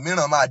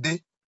 Ẹlòmíràn máa dé.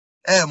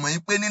 Mọ̀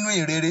yín pé nínú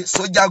ìrere,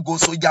 sójà go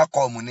sójà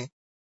kọ̀ọ̀mù ni.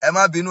 Ẹ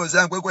má bínú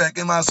sẹ́yìn pé kò yẹ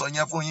kí n máa sọ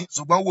yẹn fún yín.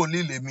 Ṣùgbọ́n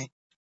wòlíì lèmi.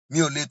 Mi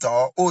ò lè tàn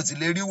ọ́. O sì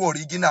lè rí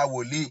original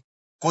wòlíì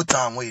kó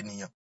tan àwọn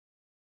ènìyàn.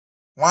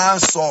 Wọ́n á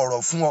sọ ọ̀rọ̀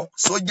fún ọ.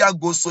 Sójà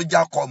go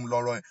sójà kọ̀ọ̀mù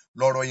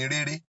lọ̀rọ̀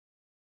ìrere.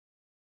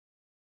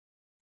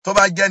 Tó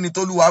bá jẹ́ ni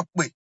t'Olúwa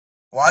pè,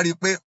 wàá rí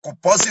pé kò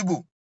possible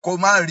kó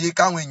má rí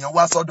káwọn èèyàn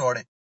wá sọ́dọ̀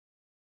rẹ̀.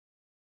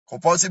 Kò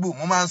possible.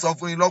 Mo máa ń sọ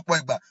fún yín lọ́pọ̀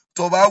ìgbà.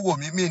 Tó bá wò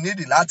mí, mi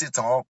nídìí láti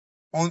tàn ọ́.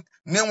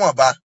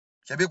 Níwọ̀nba.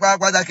 Ṣebí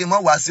pátápátá kí n má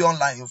wá sí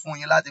online fún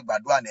yín láti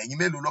gbàdúrà ní. Ẹ̀yin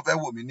mélòó ló fẹ́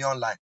wò mí ní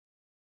online?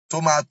 Tó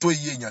máa tó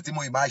iye èèyàn tí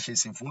mo máa ṣe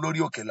ìsìn fún lórí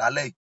òkè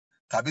lálẹ́ yìí.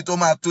 Tàbí tó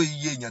máa tó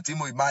iye èèyàn tí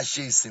mo máa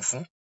ṣe ìsìn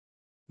fún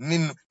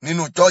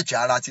nínú chọ́ọ̀chì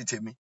ara ti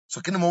tèmi. So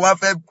kí ni mo wá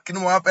fẹ́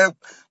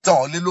tàn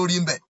ọ́ lé lórí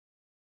ń bẹ̀?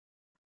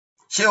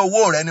 Ṣé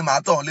owó rẹ ni màá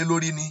tàn ọ́ lé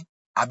lórí ni?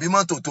 Àbí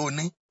mọ́tò tó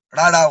ní?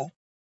 Rárá o.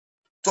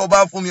 Tó bá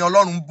fún mi,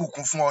 Ọlọ́run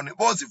bùkún fún ọ ni.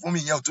 Bó sì fún mi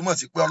ìyẹn ò túmọ̀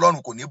sí pé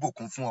Ọlọ́run kò ní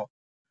bùkún fún ọ.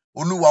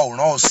 Olúwa ò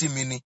rán ọ sí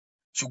mi ni.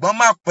 Ṣùgbọ́n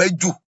má pẹ́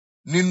jù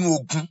nínú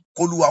ogun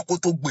k'Olúwa kó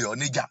tó gbè ọ́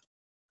níjà.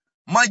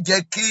 Má jẹ́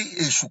kí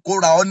èṣù kó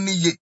ra ọ́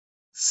níyè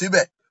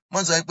síbẹ̀. Má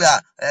sọ pé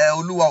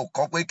Olúwa ò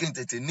kọ́ pé kí n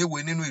tètè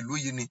níwèé nínú ìlú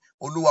yìí ni.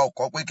 Olúwa ò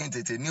kọ́ pé kí n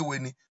tètè níwèé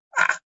ni.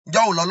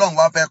 Ǹjọ́ wo lọ́lọ́run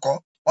wá fẹ́ kọ́?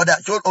 Ọ̀dà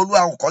ṣé Olúwa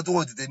ò kọ́ tó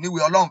tètè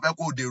níwèé, Ọlọ́run fẹ́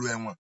kó dèrò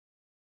ẹ̀wọ̀n.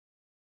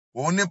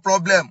 Òun ní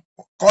problem.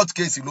 Court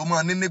case ló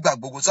máa ní nígbà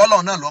gbogbo.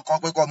 Sọ́lọ́run náà ló kọ́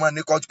pé kó máa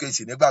ní court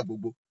case nígbà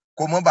gbogbo.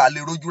 Kó mọ́ bàa lè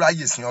rójú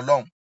ráyè sin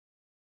Ọlọ́run.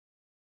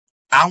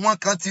 Àwọn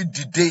kan ti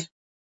dìde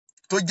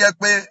tó jẹ́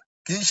pé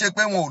kì í ṣe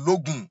pé wọn ò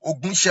lógun,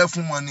 ogun ṣẹ́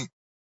fún wọn ni.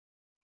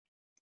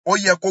 Ó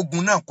yẹ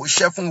kógun náà kó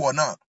ṣẹ́ fún wọn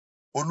náà.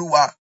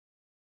 Olúwa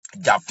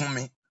jà fún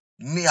mi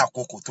ní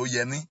àkókò tó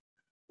yẹ mí.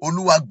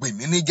 Olúwa gbè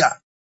mí níjà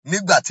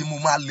nígbà tí mo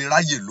máa lè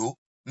ráyè lò.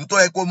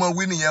 nítorí kó mọ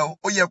wí nìyẹn o.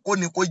 Ó yẹ kó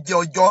ní kó jẹ́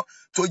ọjọ́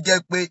tó jẹ́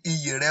pé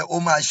iyì rẹ ó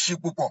máa ṣí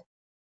púpọ̀.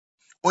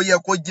 Ó yẹ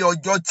kó jẹ́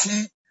ọjọ́ tí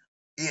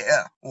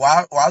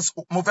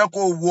mo fẹ́ kó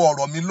wo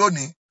ọ̀rọ̀ mi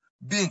lónìí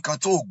bí nǹkan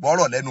tó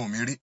gbọ́rọ̀ lẹ́nu mi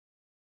rí.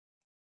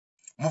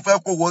 Mo fẹ́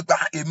kó wo pé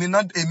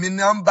èmi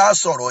náà ń bá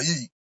sọ̀rọ̀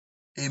yìí.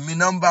 Èmi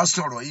náà ń bá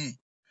sọ̀rọ̀ yìí.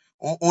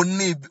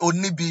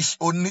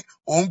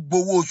 Ó ń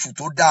gbowó oṣù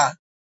tó dáa,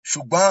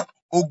 ṣùgbọ́n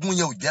ogun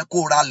yẹn ò jẹ́ kó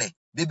ralẹ̀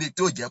débi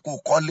tí ò jẹ́ kó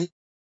kọ́lé.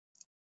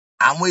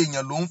 Àwọn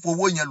èèyàn ló ń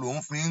fowó yẹn ló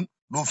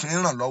fi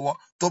ń ràn lọ́wọ́.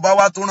 Tó bá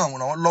wá tó ràn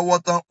wọ́n lọ́wọ́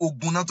tán,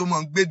 ogun náà tó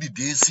máa ń gbé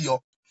dìde sí ọ.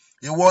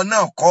 Ìwọ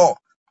náà kọ́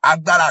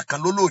agbára kan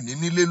ló lò ní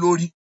nílé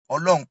lórí.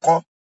 Ọlọ́run kọ́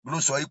ló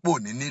sọ ipò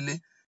ní nílé.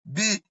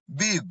 Bí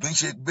ìgbín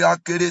ṣe gbé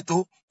kéré tó,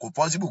 kò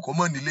possible kó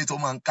mọ̀ nílé tó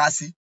máa ń ká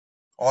sí.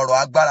 Ọ̀rọ̀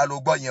agbára ló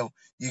gbọ́ yẹn o.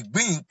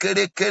 Ìgbín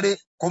kéré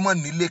kó mọ̀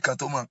nílé kan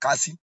tó máa ń ká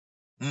sí.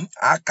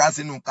 Á ká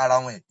sínú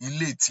karahun ẹ̀,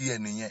 ilé tí ẹ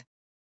nìyẹn.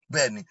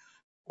 Bẹ́ẹ̀ ni,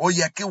 ó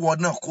yẹ kí ìwọ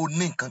náà kó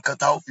ní nǹkan kan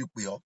tá ó fi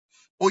pè ọ́.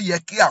 Ó yẹ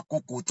kí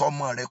àkókò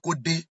tọmọ rẹ kó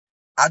dé.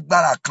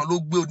 Agbára kan ló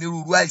gbé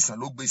onírúurú àìsàn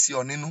ló gbé sí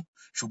ọ nínú.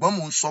 Ṣùgbọ́n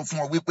mò ń sọ fún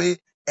ọ wípé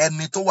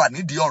ẹni tó wà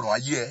nídìí ọ̀rọ̀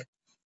ayé ẹ,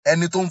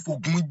 ẹni tó ń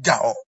fogun jà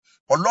ọ́,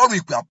 Ọlọ́run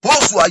ìpè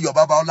àpọ́sù Ayọ̀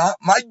Babalọlá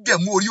máa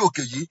jẹ̀mú orí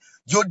òkè yìí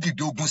yóò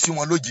dìde ogun sí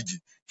wọn lójijì.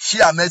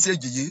 Share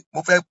message yìí, mo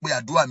fẹ́ pe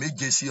àdúrà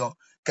méje sí ọ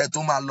kẹ́ tó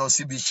máa lọ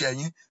síbi iṣẹ́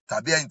yín,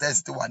 tàbí ẹ̀yin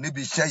tẹ́sí ti wà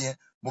níbi iṣẹ́ yẹn.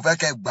 Mo fẹ́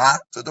kẹ́ gbà á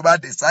tó bá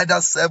decide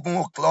 7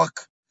 o'clock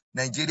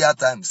Nigeria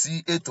time sí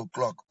 8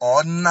 o'clock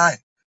or 9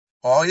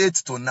 or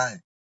 8 to 9.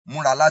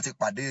 Múra láti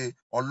pàdé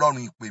Ọlọ́run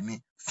ìpè mi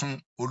fún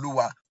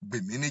Olúwa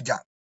gbèmí níjà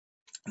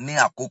ní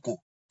àkókò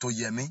tó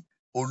yẹ mí.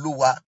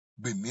 Olúwa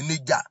gbèmí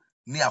níjà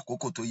ní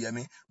àkókò tó yẹ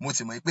mí. Mo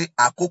sì mọ̀ pé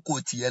àkókò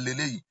tiẹ̀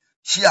leléyìí.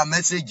 Share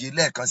message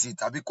lẹ́ẹ̀kan sí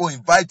tàbí kó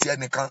invite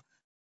ẹnìkan.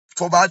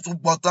 Tó bá tún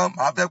gbọ́ tán,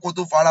 màá fẹ́ kó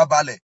tó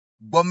farabalẹ̀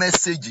gbọ́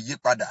message yìí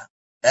padà.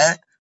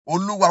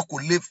 Olúwa kò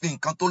lè fi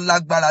nǹkan tó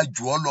lágbára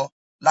jù ọ́ lọ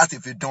láti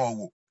fi dán ọ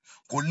wò.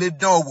 Kò lè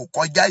dán ọ wò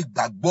kọjá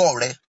ìgbàgbọ́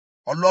rẹ.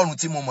 Ọlọ́run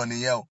tí mo mọ̀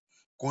nìyẹn o.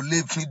 Kò lè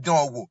fi dán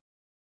ọ wò.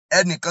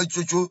 Ẹnìkan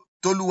ṣoṣo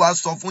t'Olúwa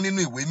sọ fún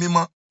nínú ìwé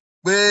mímọ́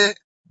pé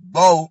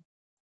gbọ́ o,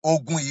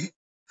 ogun yìí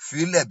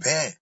fílẹ̀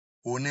bẹ́ẹ̀.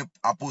 Òun ni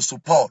Apostle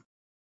Paul.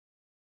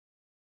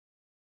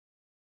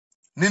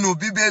 Nínú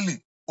Bíbélì,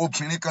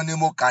 obìnrin kan ni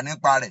mo kà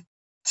nípa rẹ̀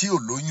tí ò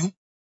lóyún,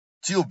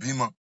 tí ò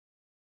bímọ.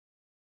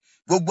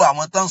 Gbogbo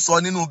àwọn tán sọ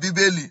nínú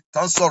Bíbélì,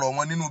 tán sọ̀rọ̀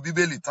wọn nínú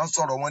Bíbélì, tán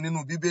sọ̀rọ̀ wọn nínú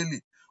Bíbélì,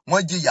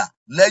 wọ́n jìyà.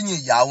 Lẹ́yìn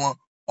ìyà wọn,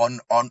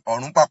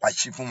 ọ̀run pàpà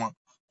ṣí fún wọn,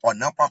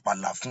 ọ̀nà pàpà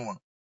là fún wọn.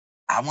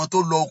 Àwọn tó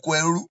lọ oko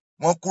ẹrú,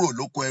 wọ́n kúrò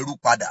lóko ẹrú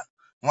padà.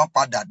 Wọ́n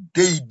padà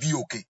dé ibi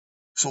òkè.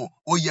 So,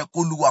 ó yẹ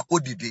k'Olúwa kó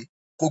dìde,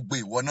 kó gbé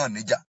ìwọ náà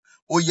níjà.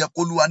 Ó yẹ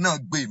k'Olúwa náà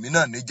gbé èmi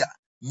náà níjà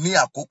ní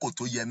àkókò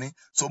tó yẹ mí.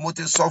 So, mo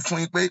ti sọ fún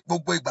yín pé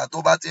gbogbo ìgbà tó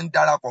bá ti ń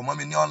darapọ̀ mọ́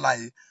mi ní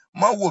online,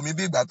 má wò mí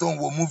bí ìgbà tó ń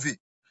wo movie.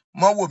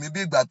 Má wò mí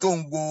bí ìgbà tó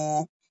ń wo,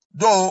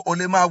 o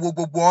lè máa wo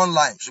gbogbo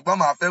online, ṣùgbọ́n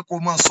màá fẹ́ kó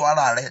mọ̀ sọ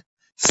ara rẹ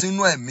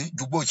sínú ẹ̀mí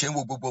ju bó ṣe ń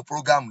wo gbogbo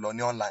program lọ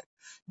ní online,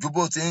 ju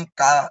bó ti ń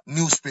ka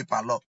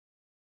newspaper lọ.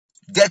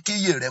 Jẹ́ kí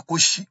iyè rẹ kó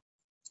ṣí.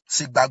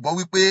 Sì gbàgbọ́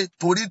wípé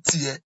torí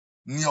tiẹ̀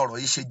ni ọ̀rọ̀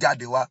yìí ṣe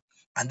jáde wá.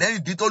 And then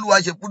ìdí t'Olúwa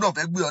ṣe gbọ́dọ̀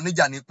fẹ́ gbé ọ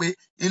níjà ni pé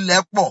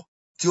ilẹ̀ pọ̀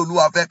tí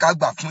Olúwa fẹ́ ká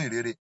gbà fún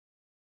ìrere.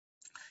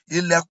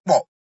 Ilẹ̀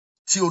pọ̀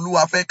tí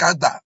Olúwa fẹ́ ká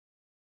gbà.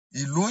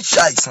 Ìlú ń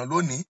ṣàìsàn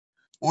lónìí.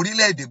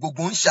 Orílẹ̀-èdè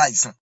gbogbo ń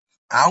ṣàìsàn.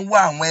 À ń wá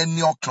àwọn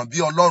ẹni ọkàn bí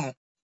Ọlọ́run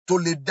tó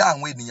lè dá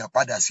àwọn ènìyàn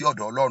padà sí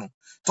ọ̀dọ̀ Ọlọ́run.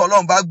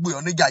 T'Ọlọ́run bá gbé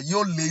ọ níjà,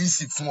 yóò lè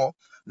easy fún ọ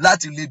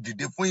láti lè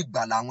dìde fún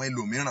ìgbàlà àwọn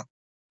ẹlòmíràn.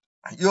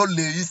 Yóò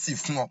lè easy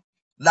fún ọ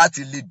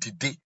láti lè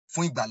dìde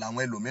fún ìgbàlà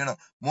àwọn ẹlòmíràn.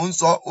 Mo ń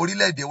sọ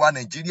orílẹ̀-èdè wa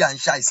Nàìjíríà ń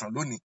ṣàìsàn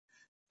lónìí.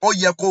 Ó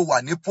yẹ kó wà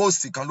ní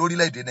post kan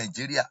lórílẹ̀-èdè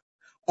Nàìjíríà.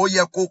 Ó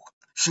yẹ kó,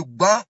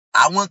 ṣùgbọ́n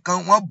àwọn kan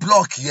wọ́n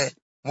block yẹ,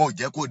 wọn ò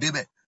jẹ́ kó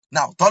débẹ̀.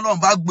 Now, t'Ọlọ́run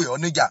bá gbé ọ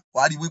níjà,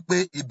 wàá rí wípé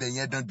ibẹ̀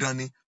yẹn dandan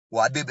ni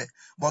wàá débẹ̀.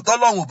 But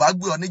t'Ọlọ́run ò bá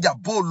gbé ọ níjà,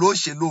 bó ló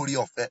ṣe lóore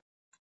ọ̀fẹ́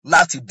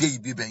láti dé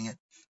ibi bẹ̀ yẹn.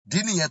 Dí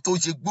nìyẹn tó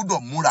ṣe gbọ́dọ̀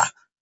múra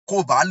kó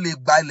bá lè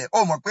gba ilẹ̀. Ó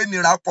mọ̀ pé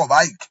ìnira pọ̀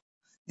báyìí.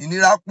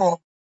 Ìnira pọ̀,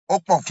 ó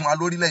pọ̀ fún wa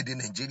lórílẹ̀-èdè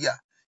Nàìjíríà.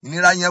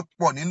 Ìnira yẹn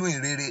pọ̀ nínú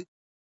ìrere.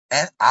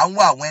 À ń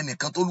wá àwọn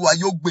ẹnìkan t'Olúwa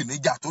yóò gbé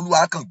níjà, t'Olúwa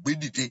kàn gbé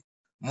dìde.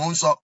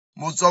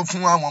 Mo sọ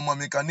fún àwọn ọmọ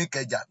mi kan ní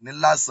Ìkẹjà ní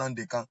last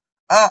Sunday kan.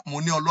 Mo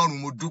ní Ọlọ́run,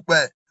 mo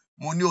dúpẹ́.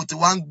 Mo ní o ti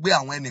wá ń gbé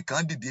àwọn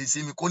ẹnìkan dìde sí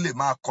mi kó lè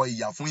máa kọ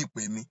ìyà fún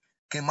ìpè mi,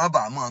 kí n má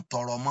bàa máa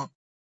tọrọ mọ́.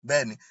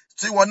 Bẹ́ẹ̀ ni,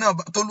 tí ìwọ náà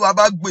t'Olúwa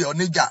bá gbé ọ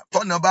níjà,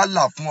 tọ́nà bá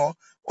là fún ọ,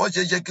 ó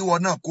ṣeé ṣe kí ìwọ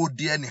náà kó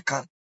di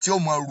ẹnìkan tí ó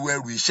mọ ru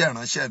ẹrù iṣẹ́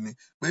ìránṣẹ́ mi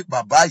pé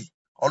bàbá yìí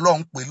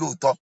Ọlọ́run pè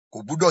lóòótọ́, kò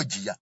gbúdọ̀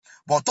jìyà.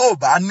 Bọ̀ tó ò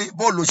bá ní,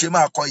 bó ló ṣe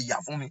máa kọ ìyà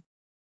fún mi?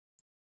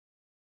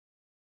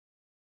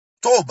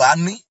 Tó ò bá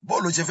ní, bó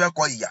ló ṣe fẹ́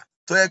kọ ìyà?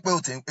 Tó yẹ pé o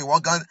ti ń pè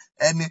wọ́n gan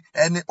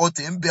o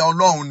ti ń bẹ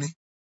Ọlọ́run ni.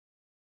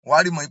 Wà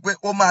á rí mọ̀ pé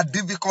ó máa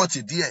difficult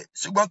díẹ̀.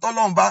 Ṣùgbọ́n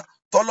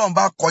t'Ọlọ́run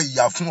bá kọ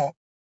ìyà fún ọ,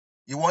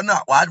 ìwọ náà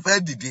wàá fẹ́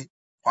dìde.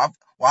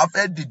 Wàá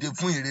fẹ́ dìde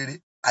fún ìrere.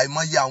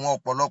 Àìmọye àwọn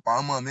ọ̀pọ̀lọpọ̀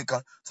àwọn ọmọ mi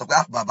kan sọ pé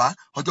bàbá,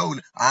 ọjọ́ wo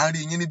à ń rí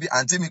yín níbi,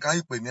 àǹtí mi kan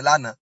ìpè mí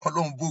lánàá.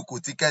 Ọlọ́run búùkù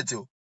tíkẹ́ẹ̀tì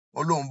o.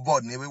 Ọlọ́run bọ̀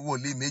ní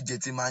wòlíì méje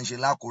tí máa ń ṣe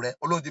l'Ákúrẹ́.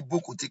 Ọlọ́run ti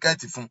búùkù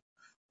tíkẹ́ẹ̀tì fún.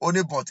 Ó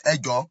ní but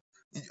ẹjọ́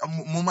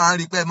mo máa ń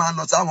rí pé ẹ máa ń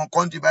lọ sáwọn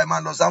kọ́ńtì báyìí,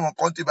 máa ń lọ sáwọn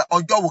kọ́ńtì báyìí.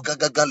 Ọjọ́ wo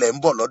gangan lẹ̀ ń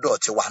bọ̀ lọ́dọ̀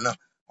tiwa náà?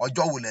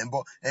 Ọjọ́ wo lẹ̀ ń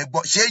bọ̀? Ẹ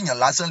gbọ́, ṣé èèyàn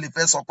lásán lè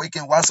fẹ́ sọ pé kí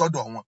n wá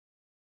sọ́dọ̀ wọn?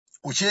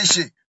 Kò ṣeé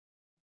ṣe.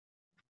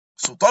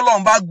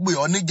 Tọ́lọ́run bá gbè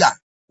ọ́ níjà,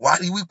 wàá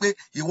rí wípé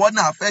ìwọ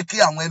náà fẹ́ kí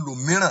àwọn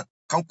ẹlòmíràn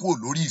kan kúrò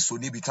lórí ìṣó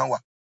níbi tán wà.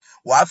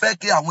 Wàá fẹ́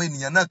kí àwọn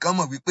ènìyàn náà kan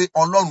mọ̀ wípé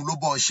Ọlọ́run ló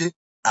bọ́ ọ ṣe,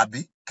 àbí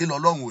kí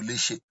lọ́lọ́run ò lè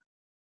ṣe.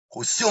 Kò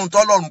sí ohun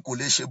tọ́lọ́run kò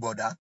lè ṣe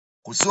bọ̀dá,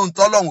 kò sí ohun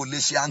tọ́lọ́run ò lè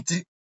ṣe àǹtí.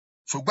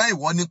 Ṣùgbọ́n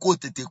ìwọ ní kó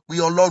tètè pé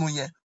Ọlọ́run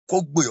yẹn kó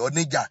gbè ọ́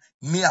níjà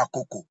ní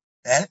àkókò,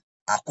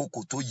 àkókò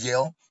tó yẹ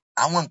ọ́.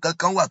 Àwọn nǹkan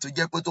kan wà tó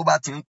jẹ́ pé tó bá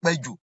ti ń pẹ́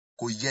jù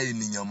kò yẹ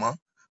ènìyàn mọ́.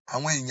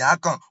 Àwọn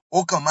èèyàn ó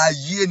kàn máa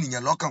yí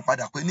ènìyàn lọ́kàn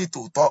padà pé ní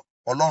tòótọ́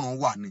Ọlọ́run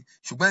wà ní.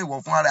 Ṣùgbọ́n ìwọ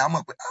fún ara ẹ̀ á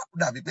mọ̀ pé ó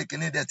dàbí pé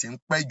kíní dẹ̀ ti ń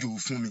pẹ́ jù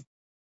fún mi.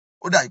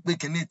 Ó dàbí pé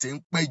kíní ti ń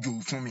pẹ́ jù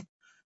fún mi.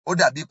 Ó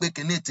dàbí pé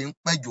kíní ti ń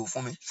pẹ́ jù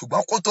fún mi.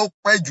 Ṣùgbọ́n kó tó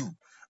pẹ́ jù,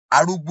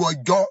 arúgbó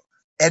ọjọ́,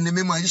 ẹni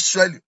mímọ́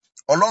Ísírẹ́lì,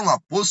 Ọlọ́run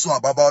àpọ́sù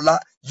àbábáọlá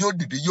yóò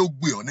dìde, yóò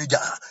gbè ọ́ níjà.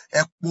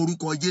 Ẹ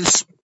porúkọ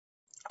Jésù.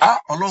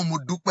 Ọlọ́run mo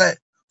dúpẹ́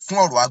fún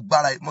ọ̀rọ̀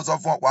agbára yìí. Mo sọ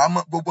fún ọ, wàá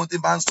mọ̀ gbogbo tí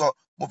bá ń sọ,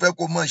 mo fẹ́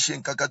kó mọ̀ ṣe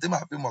nǹkan kan tí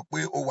màá fi mọ̀ pé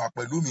o wà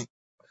pẹ̀lú mi.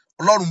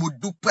 Ọlọ́run mo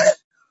dúpẹ́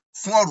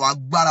fún ọ̀rọ̀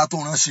agbára tó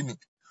rán sí mi.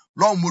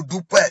 Ọlọ́run mo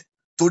dúpẹ́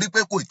torí pé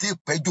kò tí ì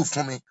pẹ́ jù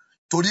fún mi,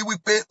 torí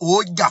wípé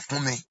ó jà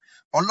fún mi.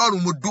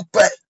 Ọlọ́run mo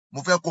dúpẹ́, mo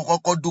fẹ́ kó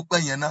kọ́kọ́ dúpẹ́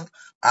yẹn náà.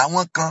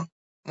 Àwọn kan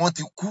wọ́n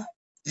ti kú,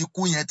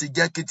 ikú yẹn ti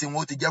jẹ́ kí tiwọn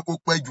ó ti jẹ́ kó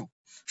pẹ́ jù.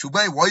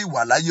 Ṣùgbọ́n ìwọ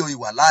ìwà láyé,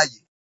 ìwà láàyè,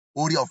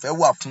 orí ọ̀fẹ́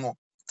wà fún ọ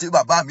tí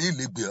bàbá mi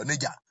lè gbè ọ́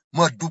níjà.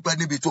 Mọ̀ dúpẹ́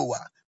níbi tó wà,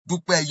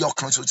 dúpẹ́ ẹyọ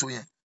kan ṣoṣo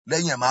yẹn.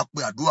 Lẹ́yìn ẹ̀ máa pe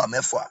àdúrà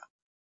 6.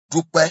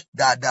 Dúpẹ́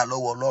dáadáa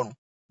lọ́wọ́ Ọlọ́run.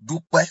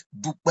 Dúpẹ́,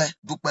 dúpẹ́,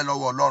 dúpẹ́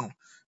lọ́wọ́ Ọlọ́run.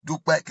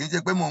 Dúpẹ́, kì í ṣe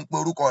pé mò ń pe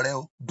orúkọ rẹ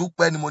o.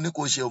 Dúpẹ́ ni mo ní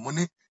kó ṣe o. Mo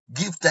ní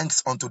give thanks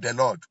unto the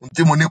Lord. Ohun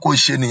tí mo ní kó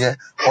ṣe nìyẹn.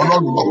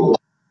 Ọlọ́run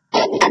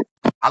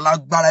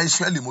alágbára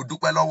Ísírẹ́lì, mo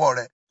dúpẹ́ lọ́wọ́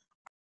rẹ.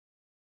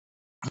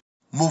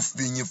 Mo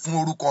fìyìn fún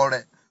orúkọ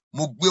rẹ.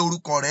 Mo gbé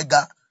orúkọ rẹ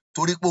ga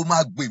torí pé o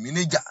máa gbè mí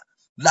níjà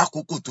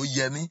lákòókò tó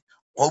yẹ mí.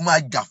 O máa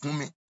jà fún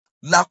mi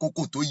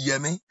lákòókò tó yẹ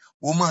mí.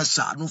 O máa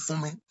ṣàánú fún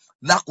mi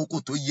lákòókò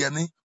tó yẹ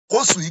mí.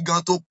 Kóṣù yìí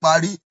gan tó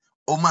parí,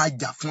 o máa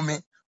jà fún mi.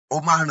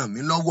 O máa ràn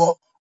mí lọ́wọ́.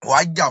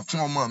 Wàá jà fún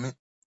ọmọ mi.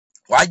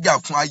 Wàá jà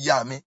fún aya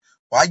mi.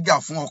 Wàá jà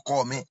fún ọkọ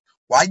mi.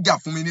 Wàá jà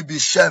fún mi níbi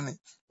iṣẹ́ mi.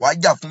 Wàá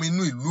jà fún mi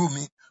nínú ìlú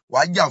mi.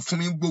 Wàá jà fún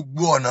mi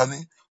gbogbo ọ̀nà mi.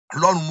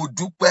 Ọlọ́run mo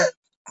dúpẹ́.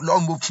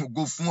 Ọlọ́run mo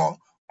fògo fún ọ.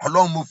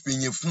 Ọlọ́run mo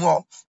fìyìn fún ọ.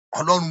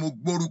 Ọlọ́run mo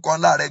gbórúkọ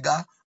ńlá rẹ ga.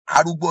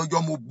 Arúgbó ọjọ́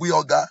mo gbé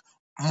ọ ga.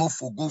 Mo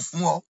fògo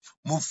fún ọ.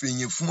 Mo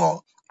fìyìn fún ọ.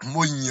 Mo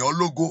yìn ọ́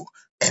lógo.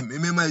 Ẹ̀mí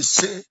mímọ́ ẹ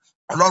ṣé.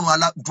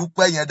 Ọlọ́run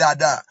dúpẹ́ yẹn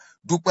dáadáa.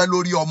 Dúpẹ́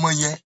lórí ọmọ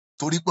yẹn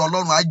torí pé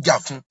Ọlọ́run á jà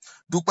fún.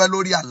 Dúpẹ́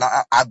lórí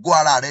àgọ́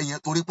ara rẹ yẹn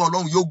torí pé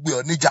Ọlọ́run yóò gbé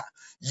ọ níjà.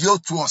 Yóò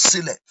tú ọ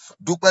sílẹ̀.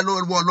 Dúpẹ́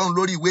lórí Ọlọ́run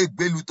lórí ìwé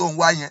ìgbélu tó ń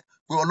wá yẹn.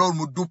 Pé Ọlọ́run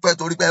mo dúpẹ́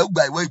torí pé ó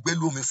gba ìwé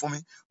ìgbélu mi fún mi.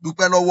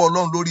 Dúpẹ́ lọ́wọ́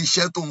Ọlọ́run lórí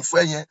iṣẹ́ tó ń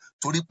fẹ́ yẹn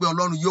torí pé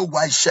Ọlọ́run yóò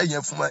wá iṣẹ́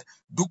yẹn fún ẹ.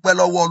 Dúpẹ́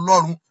lọ́wọ́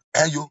Ọlọ́run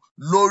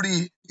lórí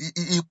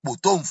ipò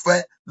tó ń fẹ́,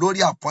 lórí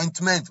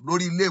appointment,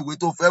 lórí iléèwé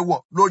tó fẹ́ wọ̀,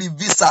 lórí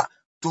visa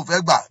tó fẹ́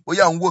gbà.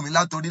 Bóyá ń wò mí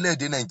láti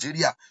orílẹ̀-èdè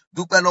Nàìjíríà.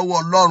 Dúpẹ́ lọ́wọ́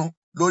Ọlọ́run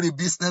lórí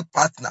business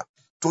partner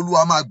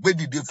tólúwa máa gbé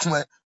dìde fún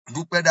ẹ.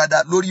 Dúpẹ́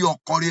dáadáa lórí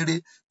ọkọ rere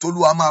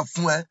tólúwa máa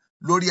fún ẹ,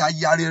 lórí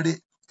aya rere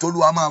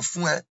tólúwa máa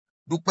fún ẹ.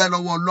 Dúpẹ́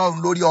lọ́wọ́ Ọlọ́run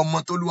lórí ọmọ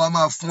tólúwa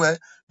máa fún ẹ.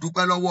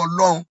 Dúpẹ́ lọ́wọ́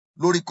Ọlọ́run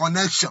lórí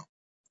connection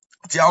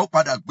tí a ó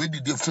padà gbé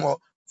dìde fún ọ.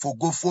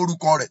 Fògo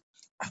fórúkọ rẹ̀,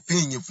 fi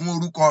ìyìn fún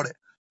orúkọ rẹ̀,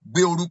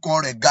 gbé orúkọ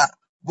rẹ̀ ga.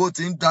 Bó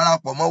ti ń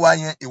darapọ̀ mọ́ wa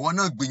yẹn, ìwọ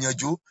náà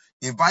gbìyànjú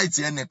invite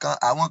ẹnìkan.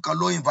 Àwọn kan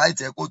ló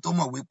invite ẹ kó tó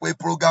mọ̀ wípé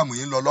program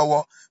yìí ń lọ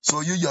lọ́wọ́. So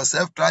you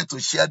yourself try to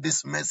share this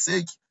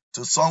message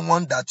to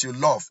someone that you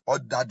love or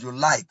that you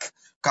like.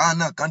 Káwọn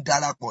náà kan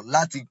darapọ̀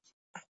láti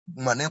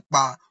mọ̀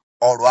nípa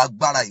ọ̀rọ̀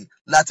agbára yìí,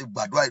 láti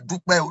gbàdúrà yìí.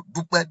 Dúpẹ́,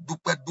 dúpẹ́,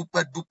 dúpẹ́,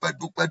 dúpẹ́, dúpẹ́,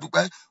 dúpẹ́,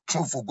 dúpẹ́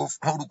fún fògo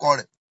fún orúkọ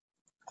rẹ̀.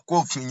 Kó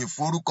fìyìn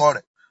fún orúkọ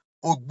rẹ̀.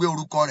 Kó gbé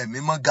orúkọ rẹ̀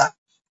mímọ́ ga.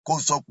 Kó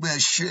sọ pé ẹ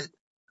ṣé.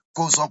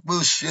 Kó sọ pé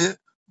ó ṣé.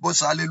 Bó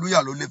ṣe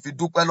hallelujah ló lè fi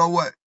dúpẹ́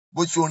lọ́wọ́ ẹ̀.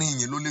 Bó ṣe orin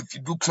ìyìn ló lè fi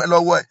dúpẹ́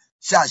lọ́wọ́ ẹ̀.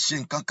 Ṣé àṣe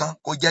nǹkan kan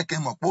kó jẹ́ kí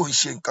n mọ̀ pé ò ń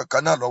ṣe nǹkan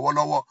kan náà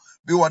lọ́wọ́lọ́wọ́.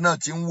 Bí wọn náà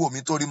ti ń wò mí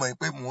torí mọ̀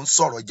pé mò ń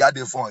sọ̀rọ̀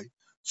jáde fún ọ.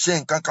 Ṣé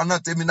nǹkan kan náà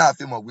tèmi náà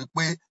fi mọ̀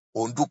wípé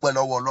ò ń dúpẹ́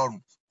lọ́wọ́ Ọlọ́run.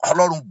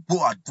 Ọlọ́run gbọ́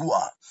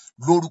àdúrà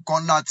lórúkọ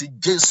ńlá ti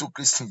Jésù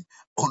Kristi.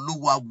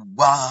 Olúwa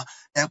wá,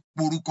 ẹ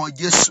porúkọ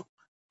Jésù.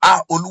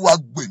 Olúwa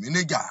gbè mí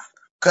níjà.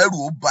 Kẹ́rù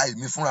ó bà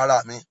èmi fúnra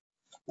mi.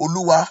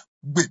 Olúwa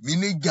gbè mí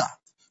níjà.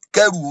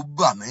 Kẹ́rù ó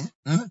bà mí.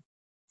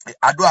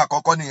 Àdúrà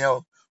àkọ́kọ́ nìyẹn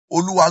o.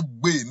 Olúwa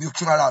gbè mí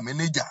fúnra mi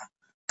níjà.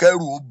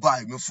 Kẹ́rù ó bà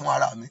èmi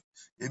fúnra mi.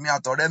 Èmi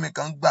àtọ̀rẹ́ mi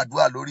kan ń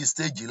gbàdúrà lórí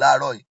stage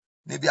láàárọ̀ yìí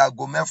níbi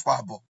aago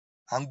 6:00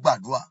 à ń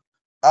gbàdúrà.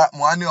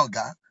 Mo á ní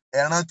ọ̀gá,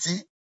 ẹ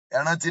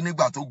rántí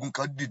nígbà tó gun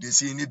kan dìde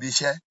sí i níbi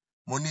iṣẹ́.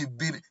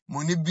 Mo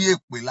ní bí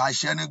èpè la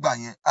ṣẹ́ nígbà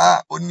yẹn.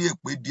 Ó ní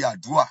èpè di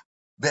àdúrà.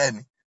 Bẹ́ẹ̀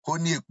ni, ó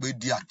ní èpè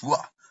di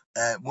àdúrà.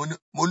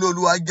 Mo lé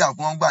Olúwa jà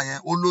fún ọgbà yẹn.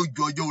 Ó ló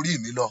ju ọjọ́ orí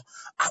mi lọ.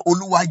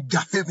 Olúwa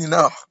jà fẹ́mi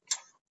náà.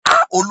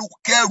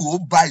 Kẹ́rù ó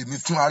bà èmi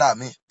fún ara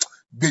mi.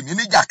 Gbè mí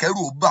níjà,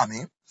 kẹ́rù ó bà mí.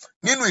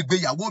 Nínú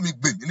ìgbéyàwó mi,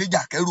 gbè mí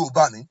níjà, kẹ́rù ó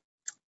bà mí.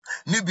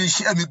 níbi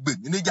iṣẹ́ mi gbè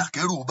mí níjà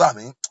kẹ́rù ó bà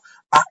mí.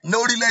 Ní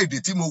orílẹ̀-èdè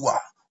tí mo wà,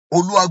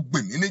 Olúwa gbè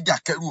mí níjà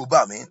kẹ́rù ó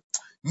bà mí.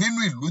 Nínú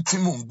ìlú tí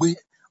mò ń gbé,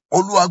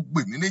 Olúwa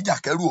gbè mí níjà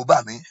kẹ́rù ó bà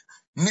mí.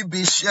 Níbi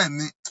iṣẹ́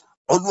mi,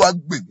 Olúwa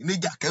gbè mí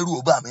níjà kẹ́rù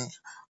ó bà mí.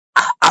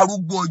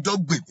 Arúgbó ọjọ́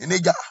gbè mí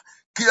níjà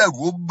kí ẹ̀rù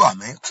ó bà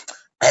mí.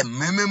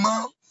 Ẹ̀mí mímọ́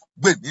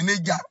gbè mí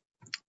níjà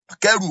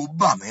kẹ́rù ó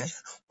bà mí.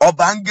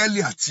 Ọba áńgẹ́lì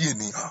àti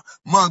ènìyàn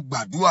máa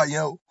gbàdúrà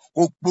yẹn o.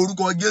 Kò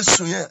porúkọ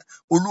Jésù yẹn.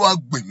 Olúwa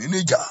gbè mí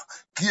níjà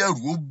kí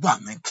ẹ̀rù ó bà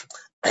mí.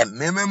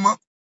 Ẹ̀mí mímọ́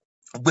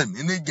gbè mí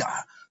níjà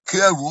kí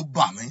ẹ̀rù ó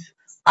bà mí.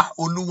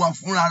 Olúwa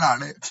fúnra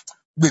rẹ̀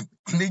gbè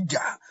mí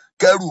níjà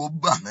kẹ́rù ó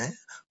bà mí.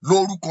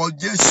 Lórúkọ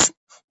Jésù,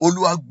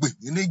 Olúwa gbè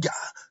mí níjà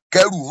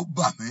kẹ́rù ó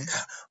bà mí.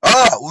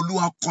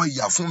 Olúwa kọ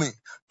ìyà fún mi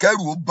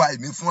kẹ́rù ó bà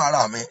èmi fún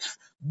ara mi.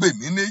 Gbè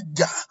mí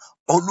níjà.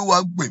 Olúwa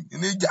gbè mí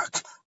níjà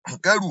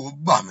kẹ́rù ó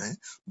bà mí.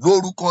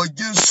 Lórúkọ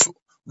Jésù,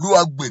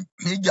 Olúwa gbè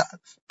mí níjà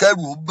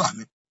kẹ́rù ó bà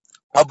mí.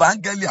 Ọba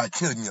áńgẹ́lì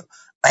àti ènìyàn,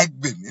 ẹ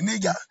gbè mí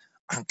níjà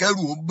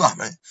kẹ́rù ó bà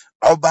mí.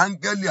 Ọba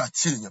áńgẹ́lì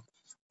àti ènìyàn,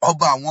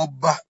 ọba àwọn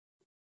ọba,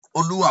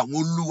 Olúwa àwọn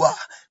olúwa,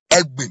 ẹ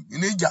gbè mí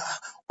níjà.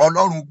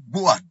 Ọlọ́run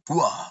gbọ́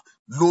àdúrà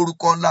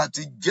lórúkọ ńlá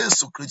ti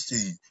Jésù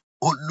Kristi.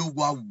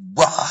 Olúwa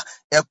wá,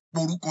 ẹ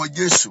porúkọ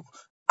Jésù.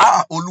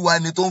 Olúwa,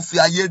 ẹni tó ń fi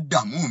ayé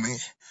dààmú mi,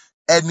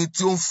 ẹni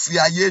tí ó ń fi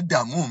ayé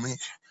dààmú mi,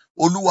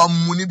 Olúwa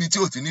mú níbi tí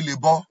ò ti ní lè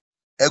bọ́.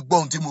 Ẹ gbọ́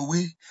ohun tí mo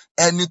wí.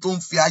 Ẹni tó ń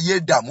fi ayé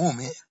dààmú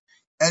mi,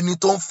 ẹni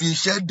tó ń fi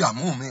iṣẹ́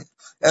dààmú mi,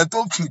 ẹni tó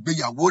ń fi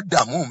ìgbéyàwó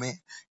dààmú mi,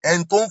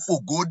 ẹni tó ń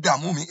fògo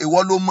dààmú mi, ìwọ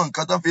ló mọ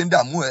nǹkan tó fi ń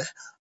dààmú ẹ.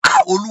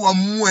 Olúwa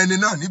mú ẹni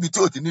náà níbi tí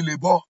ò ti ní lè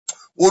bọ́.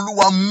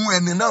 Olúwa mú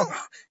ẹni náà,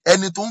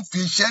 ẹni tó ń fi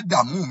iṣẹ́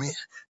dààmú mi,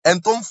 ẹni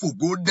tó ń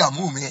fògo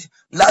dààmú mi,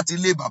 láti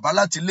ilé bàbá,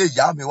 láti ilé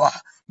ìyá mi wá,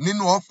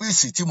 nínú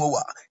ọ́fíìsì tí mo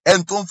wà,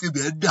 ẹni tó ń fi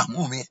bẹ́ẹ̀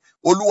dààmú mi.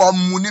 Olúwa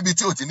mú níbi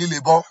tí ò ti ní lè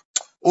bọ́.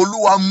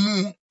 Olúwa mú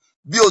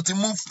bí o ti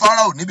mú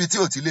Fáráò níbi tí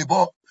ò ti lè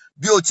bọ́,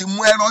 bí o ti mú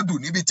Hẹ́rọ́dù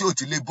níbi tí ò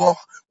ti lè bọ́.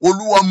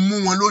 Olúwa mú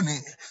wọn lónìí.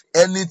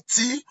 Ẹni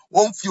tí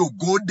ó ń fi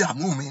ògo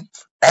dààmú mi,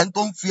 ẹni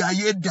tó ń fi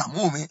ayé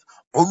dààmú mi,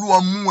 Olúwa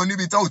mú wọn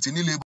níbi tí ò ti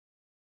ní lè bọ́.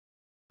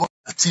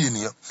 Àti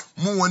ènìyàn,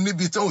 mú wọn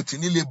níbi tí ò ti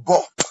ní lè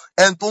bọ́.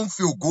 Ẹni tó ń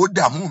fi ògo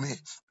dààmú mi,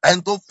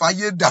 ẹni tó ń fi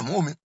ayé dààmú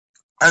mi,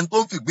 ẹni tó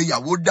ń fi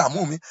ìgbéyàwó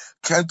dààmú mi,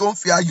 ẹni tó ń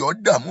fi ayọ̀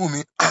dààmú mi,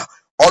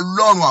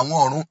 Ọlọ́run àwọn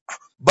ọ̀run,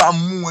 bá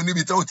mú wọn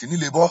níbi tí ò ti ní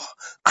lè bọ́.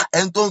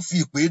 Ẹni tó ń fi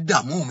ìpè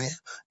dààmú mi,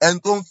 ẹni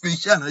tó ń fi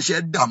iṣẹ́ ìránṣẹ́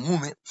dààmú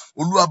mi,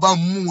 Olúwa bá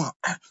mú wọn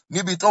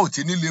níbi tí ò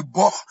ti ní lè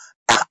bọ́.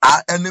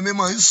 Ẹni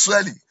mímọ́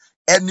Ísírẹ́lì,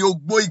 ẹni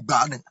ogbó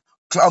ìgbàanì,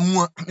 ká mú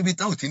wọn níbi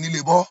tí ò ti ní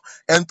lè bọ́.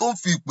 Ẹni tó ń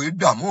fi ìpè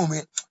dààmú mi,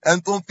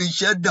 ẹni tó ń fi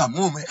iṣẹ́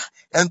dààmú mi,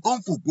 ẹni tó ń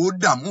fògo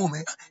dààmú mi,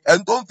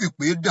 ẹni tó ń fi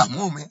ìpè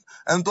dààmú mi,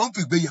 ẹni tó ń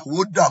fi ìgbéyàwó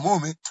dààmú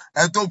mi,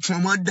 ẹni tó ń fi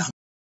ọmọ dààmú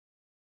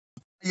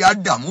ya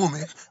dààmú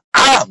mi.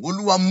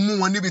 Olúwa mú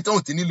wọn níbi tí ò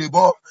ti ní lè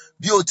bọ́.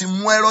 Bí o ti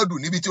mú Hẹ́rọ́dù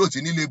níbi tí ò ti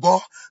ní lè bọ́,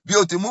 bí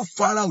o ti mú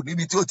Fáráò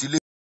níbi tí ò ti lè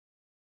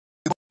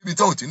bọ́, níbi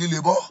tí ò ti ní lè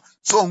bọ́.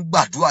 Ṣó ń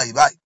gbàdúrà yìí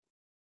báyìí?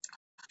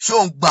 Ṣó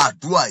ń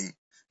gbàdúrà yìí?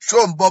 Ṣó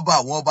ń bọ́ba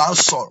àwọn ọba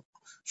sọ̀rọ̀?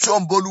 Ṣó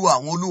ń bólúwa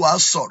àwọn olúwa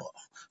sọ̀rọ̀?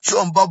 Ṣó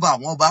ń bọ́ba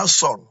àwọn ọba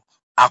sọ̀rọ̀?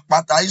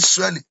 Àpáta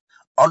Ísírẹ́lì,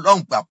 Ọlọ́run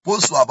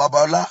gbàkóso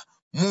àbábọ́lá,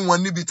 mú wọn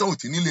níbi tí ò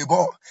ti ní lè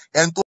bọ́.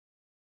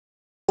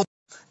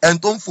 Ẹni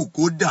tó ń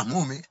fògo dààmú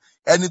mi,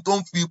 ẹni tó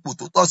ń fi ipò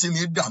tó tọ́ sí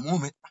mi dààmú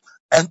mi,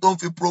 ẹni tó ń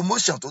fi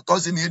promotion tó tọ́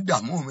sí mi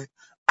dààmú mi,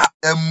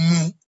 ẹ mú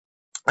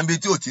níbi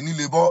tí ò ti ní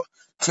lè bọ́.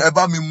 Ẹ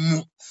bá mi mú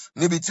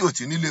níbi tí ò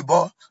ti ní lè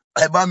bọ́.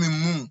 Ẹ bá mi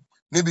mú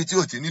níbi tí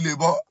ò ti ní lè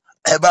bọ́.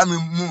 Ẹ bá mi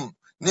mú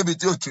níbi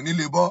tí ò ti ní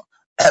lè bọ́.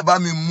 Ẹ bá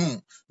mi mú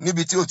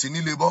níbi tí ò ti ní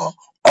lè bọ́.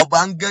 Ọba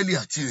áńgẹ́lì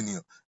àti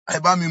ènìyàn, ẹ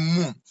bá mi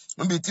mú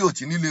níbi tí ò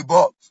ti ní lè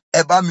bọ́.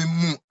 Ẹ bá mi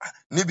mú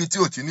níbi tí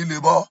ò ti ní lè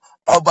bọ́.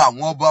 Ọba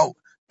àwọn ọba o,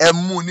 ẹ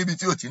mú níbi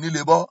tí ò ti ní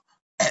lè bọ́.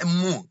 Ẹ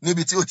mú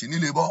níbi tí ò ti ní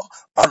lè bọ́.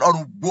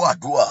 Ọlọ́run gbọ́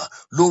àdúrà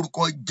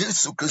lórúkọ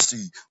Jésù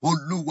Kristi.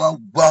 Olúwa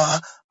wá.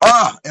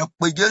 Ẹ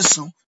pe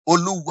Jésù.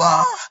 Olúwa,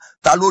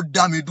 ta ló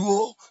dá mi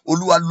dúró?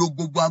 Olúwa lo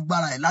gbogbo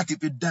agbára ẹ̀ láti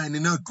fi dá ẹni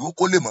náà dúró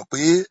kó lè mọ̀ pé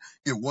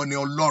ìwọ ni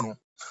Ọlọ́run.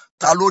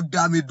 Ta ló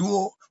dá mi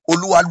dúró?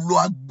 Olúwa lo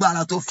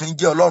agbára tó fi ń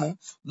jẹ́ Ọlọ́run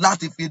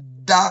láti fi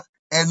dá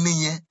ẹni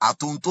yẹn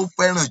àtohun tó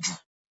fẹ́ràn jù.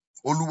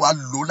 Olúwa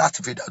lò láti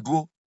fi dá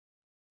dúró.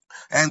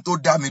 Ẹni tó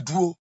dá mi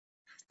dúró,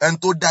 ẹni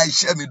tó dá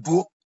iṣẹ́ mi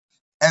dúró,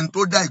 ẹni tó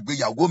dá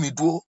ìgbéyàwó mi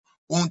dúró,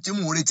 ohun tí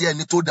mò ń retí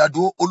ẹni tó dá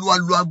dúró, Olúwa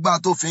lo agbára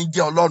tó fi ń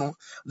jẹ́ Ọlọ́run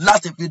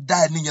láti fi dá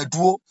ẹni yẹn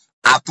dúró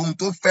àtohun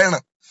tó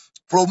fẹ́ràn.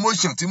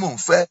 Promotion tí mò ń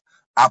fẹ́,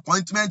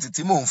 appointment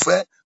tí mò ń fẹ́,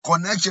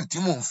 connection tí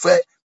mò ń fẹ́,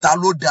 ta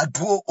ló dá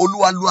dúró?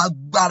 Olúwa lo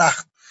agbára.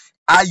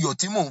 Ayọ̀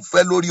tí mò ń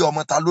fẹ́ lórí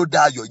ọmọ, ta ló dá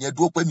ayọ̀ yẹn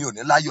dúró pé mi ò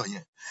ní láyọ̀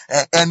yẹn?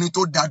 Ẹni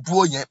tó dá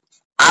dúró yẹn,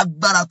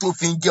 agbára tó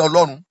fi ń jẹ́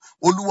Ọlọ́run,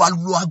 Olúwa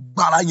lo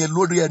agbára yẹn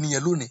lórí ẹni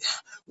yẹn lónìí.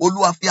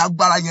 Olúwa fi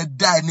agbára yẹn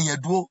dá ẹni yẹn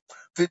dúró.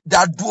 Fi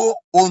dá dúró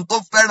ohun tó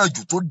fẹ́ràn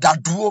jù, tó dá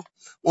dúró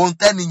ohun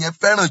tẹ́ni yẹn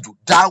fẹ́ràn jù,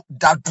 dá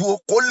dúró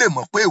kó lè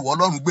mọ̀ pé ìwọ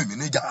Ọlọ́run gbè mí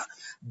níjà.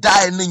 Dá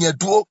ẹni yẹn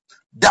dúró,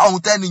 dá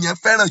ohun tẹ́ni yẹn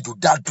fẹ́ràn jù,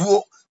 dá dúró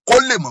kó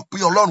lè mọ̀ pé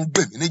Ọlọ́run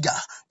gbè mí níjà,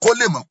 kó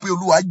lè mọ̀ pé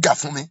Olúwa jà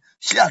fún mi.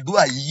 Ṣé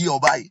àdúrà yìí yé ọ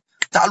báyìí?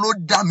 Ta ló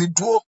dá mi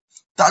dúró?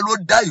 ta ló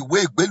dá ìwé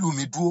ìgbélú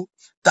mi dúró,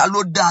 ta ló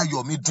dá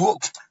ayọ̀ mi dúró,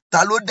 ta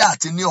ló dá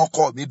àti ní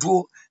ọkọ mi dúró,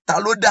 ta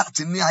ló dá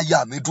àti ní aya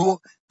mi dúró,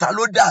 ta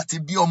ló dá àti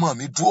bí ọmọ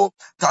mi dúró,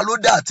 ta ló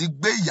dá àti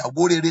gbé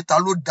ìyàwó rere, ta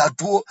ló dá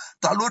dúró,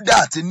 ta ló dá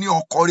àti ní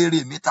ọkọ rere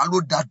mi, ta ló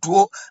dá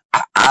dúró,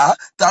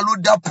 ta ló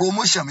dá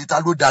promotion mi, ta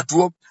ló dá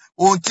dúró,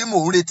 ohun tí mò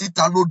ń retí,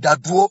 ta ló dá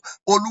dúró.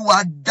 Olúwa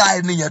dá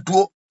ẹni yẹn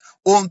dúró.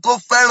 Ohun tó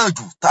fẹ́ràn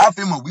jù tá a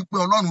fi mọ̀ wípé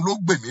Ọlọ́run ló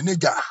gbè mí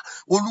níjà,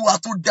 Olúwa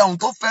tó dá ohun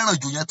tó fẹ́ràn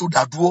jù yẹn tó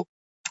dá dúró.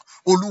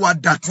 Olúwa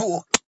dá dúró,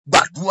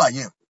 gbàdúrà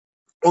yẹn.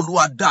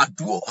 Olúwa dá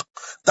dúró.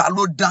 Ta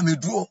ló dá mi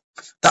dúró?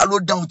 Ta ló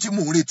dá ohun tí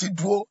mò ń retí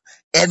dúró?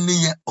 Ẹni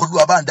yẹn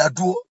Olúwa bá ń dá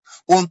dúró.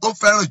 Ohun tó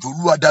fẹ́ràn jù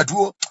Olúwa dá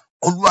dúró.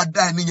 Olúwa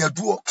dá ẹni yẹn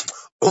dúró.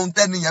 Ohun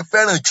tẹ́ni yẹn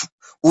fẹ́ràn jù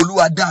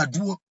Olúwa dá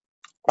dúró.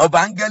 Ọba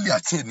áńgẹ́lì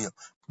àti ènìyàn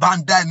bá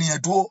ń dá ẹni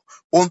yẹn dúró.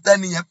 Ohun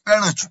tẹ́ni yẹn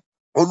fẹ́ràn jù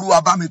Olúwa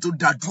bá mi tó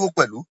dá dúró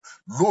pẹ̀lú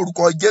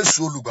lórúkọ Jésù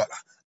olùgbàlà.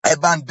 Ẹ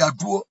bá ń dá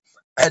dúró.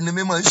 Ẹni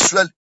mímọ́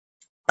Ísírẹ́lì,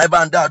 ẹ bá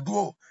ń dá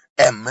dúró.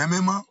 Ẹ̀mí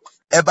mímọ́,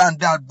 ẹ bá ń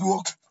dá dúró.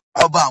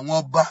 Ọba àwọn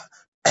ọba,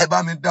 ẹ bá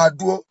mi dá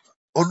dúró.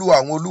 Olúwa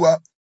àwọn olúwa,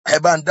 ẹ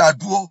bá ń dá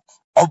dúró.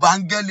 Ọba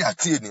áńgẹ́lì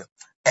àti ènìyàn,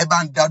 ẹ bá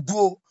ń dá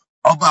dúró.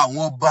 Ọba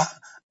àwọn ọba,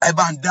 ẹ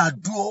bá ń dá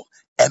dúró.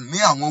 Ẹ̀mí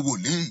àwọn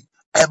wòlíì,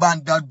 ẹ bá ń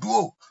dá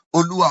dúró.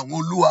 Olúwa àwọn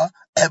olúwa,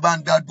 ẹ bá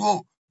ń dá dúró.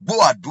 Gbọ́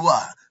àdúrà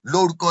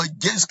lórúkọ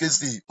Jésù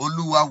Kristi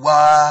Olúwa wa.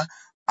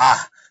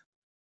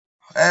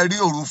 Ẹ rí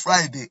òru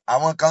Friday,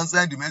 àwọn kan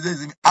send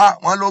message mi,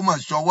 wọ́n ló mọ̀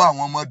ṣọwọ́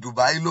àwọn ọmọ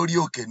Dubai lórí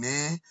òkè ní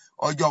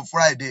ọjọ́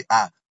Friday.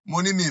 Mo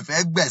ní mi fẹ́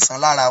gbẹ̀san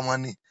lára wọn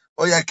ni.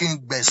 Ó yẹ kí n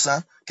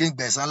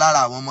gbẹ̀san lára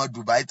àwọn ọmọ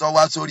Dubai tó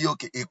wá sórí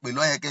òkè. Èpè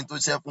ló yẹ kí n tó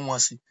ṣẹ́ fún wọn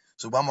sí.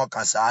 Ṣùgbọ́n mo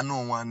kàn ṣàánú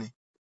wọn ni.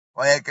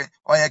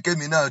 Ó yẹ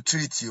kémi náà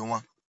treat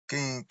wọn,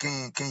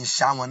 kí n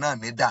ṣá wọn náà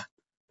nídà.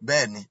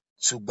 Bẹ́ẹ̀ ni,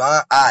 ṣùgbọ́n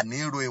a ní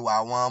ro ìwà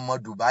àwọn ọmọ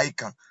Dubai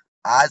kan.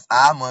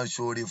 A mọ̀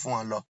ṣoore fún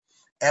wọn lọ.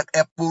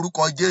 Ẹ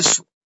porúkọ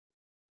Jésù.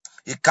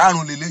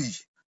 Ìkarùn leléyìí,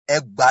 ẹ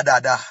gbà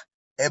dáadáa.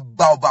 Ẹ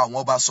bá ọba àwọn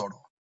ọba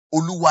sọ̀rọ̀.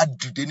 Olúwa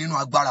dìde nínú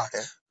agbára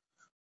rẹ̀.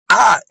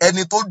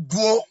 Ẹni tó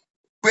dúró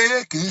pé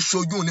kì í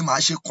ṣojú ni màá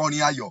ṣe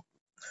kọrin ayọ̀.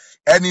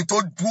 Ẹni tó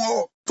dúró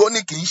tó ní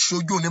kì í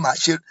ṣojú ni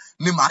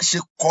màá ṣe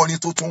kọrin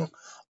tuntun.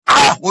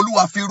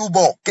 Olúwa fi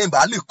rúbọ kí n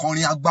bá lè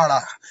kọrin agbára.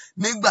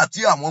 Nígbà tí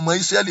àwọn ọmọ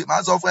Ísírẹ́lì,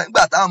 máa sọ fún ẹ,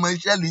 nígbà táwọn ọmọ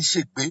Ísírẹ́lì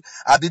ṣègbé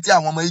àbí tí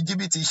àwọn ọmọ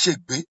Íjíbítì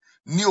ṣègbé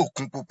ní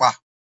Òkun Pupa.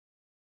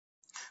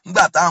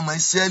 Nígbà táwọn ọmọ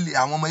Ísírẹ́lì,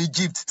 àwọn ọmọ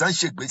Egypt tán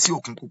ṣègbé sí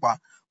Òkun Pupa,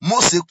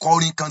 Mósè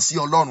kọrin kan sí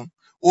Ọlọ́run.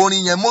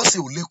 Orin yẹn Mósè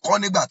ò lè kọ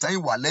nígbà tán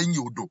ìwà lẹ́yìn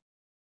odò.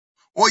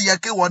 Ó yẹ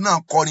kí ìwọ náà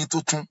kọrin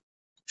tuntun,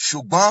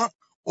 ṣùgbọ́n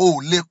o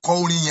ò lè kọ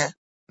orin yẹn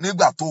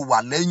nígbà tó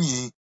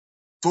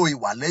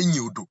ìwà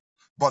lẹ́yìn odò.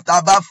 But tá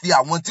a bá fi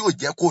àwọn tí ò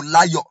jẹ́ kó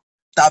láyọ̀,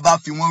 tá a bá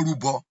fi wọ́n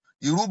rúbọ,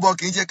 ìrúbọ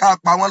kì í ṣe ká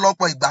pa wọ́n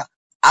lọ́pọ̀ ìgbà.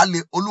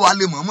 Olúwa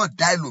lè mọ̀ọ́mọ̀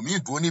dá ẹlòmíì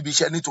dúró níbi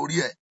iṣẹ́ nítorí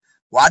ẹ̀.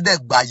 Wàá dẹ̀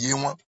gbàyè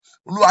wọn.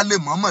 Olúwa lè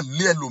mọ̀ọ́mọ̀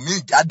lé ẹlòmíì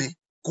jáde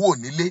kúrò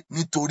nílé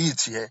nítorí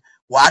tiẹ̀.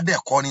 Wàá dẹ̀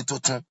kọrin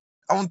tuntun.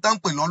 Àwọn tán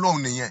pè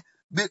lọ́lọ́run nìyẹn.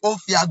 Bí ó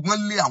fi agbọ́n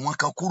lé àwọn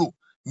kan kúrò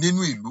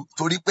nínú ìlú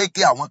torí pé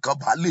kí àwọn kan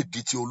bá lè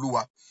di ti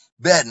Olúwa.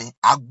 Bẹ́ẹ̀ ni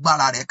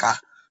agbára rẹ̀ ká,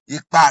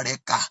 ipá rẹ̀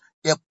ká.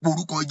 Ẹ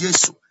porúkọ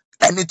Jésù.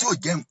 Ẹni tí ò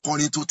jẹ́ n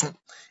kọrin tuntun,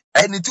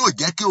 ẹni tí ò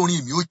jẹ́ kí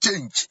orin mi ó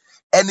change,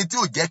 ẹni tí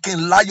ò jẹ́ kí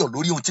n láyọ̀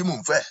lórí ohun tí mò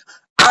ń fẹ́.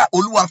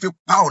 Olúwa fi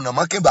pa ọ̀nà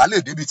mọ́ kí n bá lè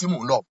débi tí mò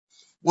ń lọ.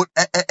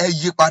 Ẹ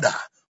yí padà.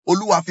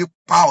 Olúwa fi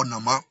pa ọ̀nà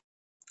mọ́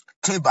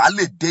kí n bá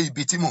lè dé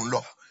ibi tí mò ń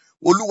lọ.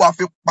 Olúwa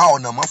fi pa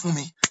ọ̀nà mọ́ fún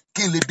mi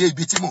kí n lè dé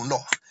ibi tí mò ń lọ.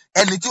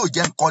 Ẹni tí ò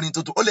jẹ́ n kọrin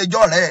tuntun, ó lè jẹ́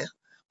ọ̀rẹ́ ẹ̀,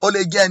 ó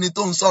lè jẹ́ ẹni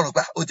tó ń sọ̀rọ̀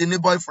pé o ti ní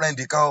boyfriend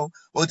kan o,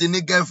 o ti ní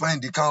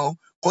girlfriend kan o,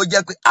 kó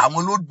jẹ́ pé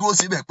àwọn ló dúró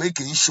síbẹ̀ pé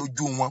kì í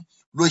ṣojú wọn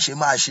ló ṣe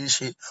máa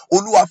ṣe.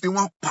 Olúwa fi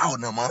wọ́n pa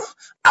ọ̀nà mọ́.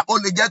 Ó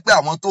lè jẹ́ pé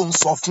àwọn tó ń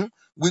sọ fún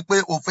wípé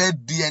o fẹ́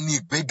di ẹni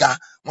ìgbéga,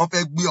 wọ́n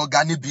fẹ́ gbé ọ̀gá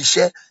níbi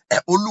iṣẹ́.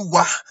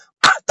 Olúwa,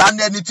 ta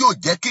ni ẹni tí ò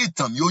jẹ́ kí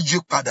ìtàn mi ó yí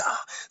padà?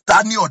 Ta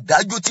ni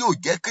ọ̀dájú tí ò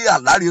jẹ́ kí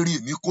àlárere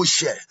mi kó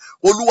ṣẹ?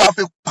 Olúwa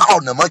fi pa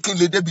ọ̀nà mọ́ kí n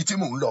lè dé ibi tí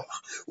mò ń lọ.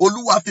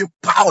 Olúwa fi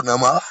pa ọ̀nà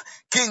mọ́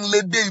kí n lè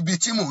dé ibi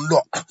tí mò ń lọ.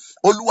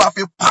 Olúwa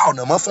fi pa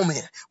ọ̀nà mọ́ fún mi.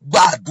 Gba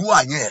àdúrà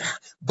yẹn,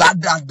 gbà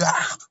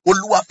dáadáa.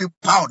 Olúwa fi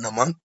pa ọ̀nà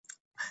mọ́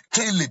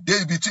kí n lè dé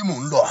ibi tí mò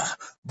ń lọ.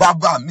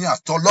 Bàbá mi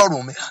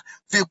àtọlọ́run mi,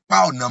 fi pa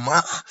ọ̀nà mọ́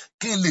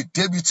kí n lè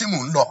dé ibi tí mò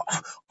ń lọ.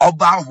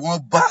 Ọba àwọn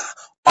ọba,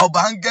 ọba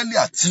áńgẹ́lì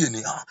àti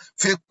ènìyàn,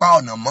 fi pa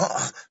ọ̀nà mọ́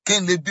kí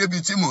n lè dé ibi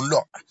tí mò ń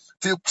lọ.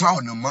 Fi pa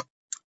ọ̀nà mọ́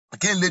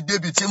kí n lè dé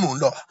ibi tí mò ń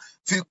lọ.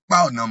 Fi pa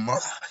ọ̀nà mọ́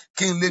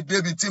kí n lè dé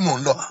ibi tí mò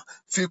ń lọ.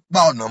 Fi pa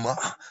ọ̀nà mọ́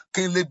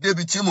kí n lè dé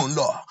ibi tí mò ń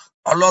lọ.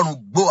 Ọlọ́run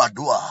gbọ́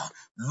àdúrà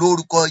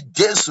lórúkọ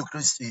Jésù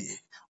Kristi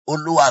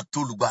Olúwa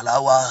àtolùgbàlà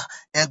wa.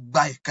 Ẹ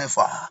gba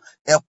ìkẹfà.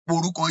 Ẹ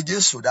porúkọ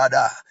Jésù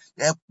dáadáa.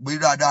 Ẹ pè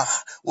dáadáa.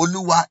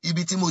 Olúwa,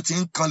 ibi tí mo ti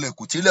ń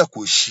kanlẹ̀kùn tí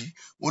ilẹ̀kùn ṣí.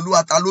 Olúwa,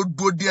 ta ló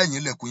dúró dé ẹ̀yìn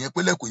ilẹ̀kùn yẹn pé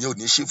ilẹ̀kùn yẹn ò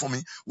ní ṣí fún mi?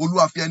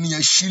 Olúwa, fi ẹni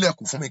yẹn ṣí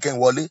ilẹ̀kùn fún mi kí n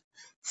wọlé.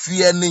 Fi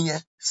ẹni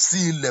yẹn sí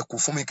ilẹ̀kùn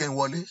fún mi kí n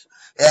wọlé.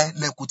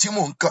 Lẹ̀kùn tí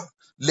mò ń kàn,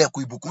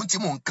 lẹ̀kùn ìbùkún tí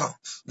mò ń kàn,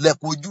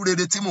 lẹ̀kùn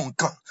ojúrere tí mò ń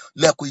kàn,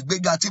 lẹ̀kùn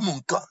ìgbéga tí mò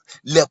ń kàn,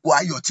 lẹ̀kùn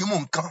ayọ̀ tí mò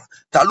ń kàn.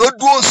 Ta ló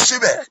dúró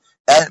síbẹ̀?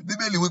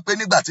 Bíbélì wípé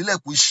nígbà tí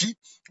lẹ̀kùn ṣí,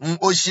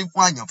 ó ṣí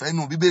fún àyànfẹ́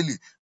nínú Bíbélì.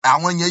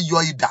 àwọn yẹn yọ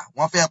idà,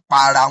 wọ́n fẹ́ pa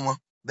ara wọn.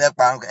 Bẹ́ẹ̀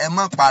pa ẹ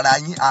má para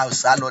yín,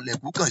 àṣà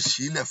lọlẹ̀kùn kàn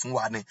sí ilẹ̀ fún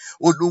wa ni.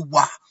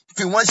 Olúwa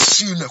fi wọ́n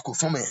ṣí ilẹ̀kùn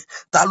fún mi.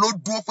 Ta ló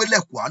dúró pé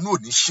lẹ̀kùn àánú ò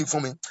ní ṣí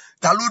fún mi?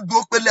 Ta ló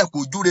dúró pé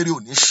lẹ̀kùn ojú rere ò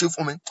ní ṣí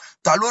fún mi?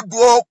 Ta ló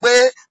dúró pé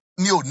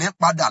mi ò ní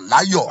padà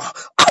láyọ̀?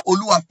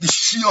 Olúwa fi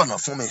ṣí ọ̀nà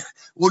fún mi.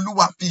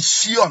 Olúwa fi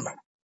ṣí ọ̀nà.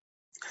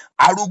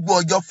 Arúgbó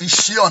ọjọ́ fi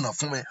ṣí ọ̀nà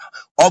fún mi.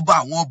 Ọba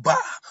àwọn ọba,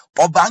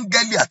 ọba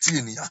áńgẹ́lì àti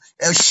ènìyàn,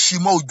 ẹ ṣí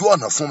mọ́ ojú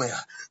ọ̀nà fún mi.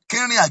 Kí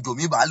ìrìn àjò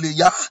mi bá lè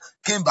yá,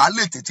 kí n bá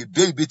lè tètè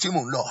dé ibi tí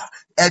mò ń lọ.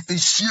 Ẹ fi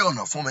ṣí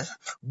ọ̀nà fún mi.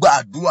 Gba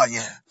àdúrà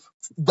yẹn.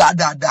 Gbá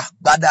dáadáa,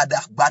 gbá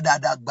dáadáa, gbá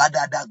dáadáa, gbá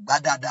dáadáa, gbá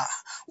dáadáa.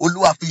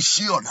 Olúwa fi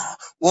ṣí ọ̀nà.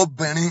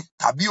 Obìnrin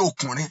tàbí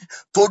ọkùnrin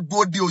tó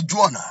dúró dé ojú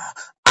ọ̀nà.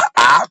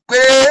 Pé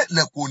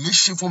lẹ̀kùn ò ní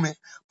ṣí fún mi,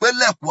 pé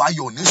lẹ̀kùn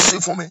ayọ̀ ò ní ṣí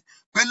fún mi,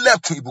 pé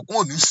lẹ̀kùn ìbùkún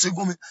ò ní ṣí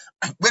fún mi,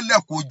 pé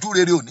lẹ̀kùn ojú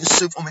rere ò ní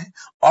ṣí fún mi.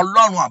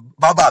 Ọlọ́run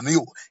bàbá mi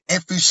o, ẹ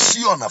fi ṣí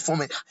ọ̀nà fún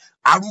mi.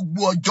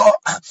 Arúgbó ọjọ́,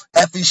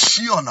 ẹ fi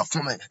ṣí ọ̀nà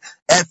fún mi.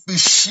 Ẹ fi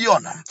ṣí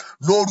ọ̀nà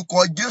lórúkọ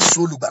Jésù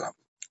olùgbàlà.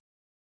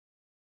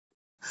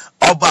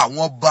 Ọba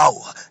àwọn ọba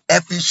o, ẹ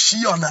fi ṣí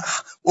ọ̀nà.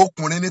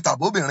 Ọkùnrin ni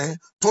tàbí obìnrin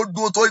tó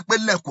dúró tó pé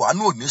lẹ̀kùn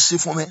àánú ò ní ṣí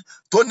fún mi,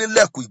 tó ní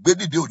lẹ̀kùn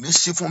ìgbédìde ò ní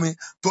ṣí fún mi,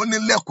 tó ní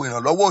lẹ̀kùn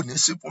ìrànlọ́wọ́ ò ní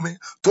ṣí fún mi,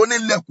 tó ní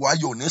lẹ̀kùn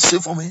ayọ̀ ò ní ṣí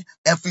fún mi.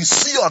 Ẹ fi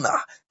ṣí ọ̀nà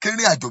kí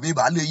ìrìn àjò mi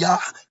bá lè yá,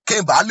 kí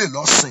n bá lè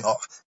lọ sìn ọ́.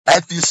 Ẹ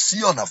fi ṣí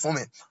ọ̀nà fún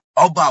mi.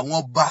 Ọba àwọn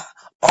ọba,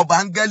 ọba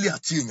áńgẹ́lì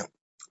àti èèyàn,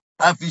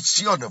 ẹ fi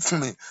ṣí ọ̀nà fún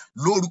mi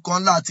lórúkọ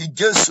ńlá àti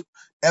Jésù.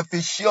 Ẹ fi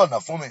ṣí ọ̀nà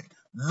fún mi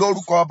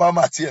lórúkọ ọba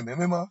àti ẹ̀mí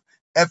mímọ́.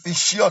 Ẹ fi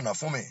ṣí ọ̀nà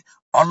fún mi.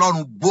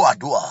 Ọlọ́run gbọ́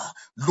àdúrà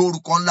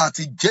lórúkọ ńlá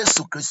àti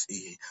Jésù Kristi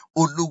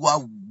Olúwa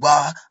wa.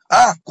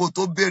 Kó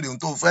tó béèrè ohun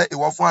tó fẹ́,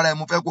 ìwọ fún ara ẹ,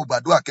 mo fẹ́ kó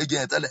gbàdúrà kejì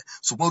yẹn tẹ́lẹ̀,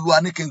 ṣùgbọ́n Olúwa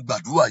ní kí n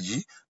gbàdúrà yìí.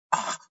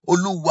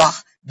 Olúwa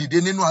dìde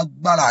nínú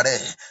agbára rẹ.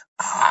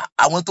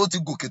 Àwọn tó ti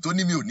gòkè tó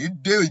ní mi ò ní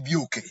dé ibi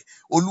òkè,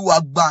 Olúwa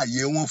gba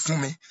àyè wọn fún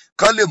mi,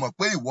 kán lè mọ̀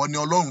pé ìwọ ni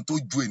Ọlọ́run tó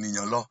ju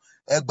ènìyàn lọ.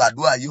 Ẹ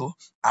gbàdúrà yìí o.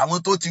 Àwọn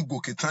tó ti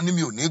gòkè tán ní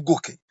mi ò ní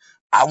gòkè,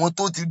 àwọn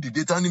tó ti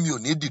dìde tán ní mi ò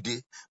ní dìde,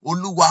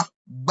 Olúwa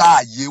gba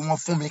àyè wọn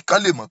fún mi,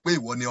 kán lè mọ̀ pé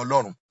ìwọ ni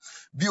Ọlọ́run.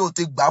 Bí o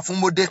ti gbà fún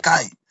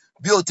Módékáì,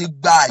 bí o ti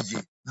gba àyè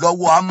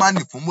lọ́wọ́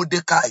Ámánì fún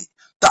Módékáì,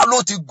 ta ló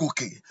ti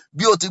gòkè?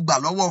 Bí o ti gbà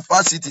lọ́wọ́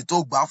fásitì tó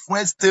gbà fún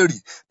Ẹ́sítérì,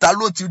 ta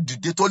ló ti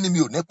dìde tó ní mi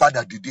ò ní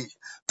padà dìde?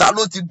 Ta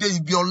ló ti dé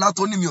ibi ọlá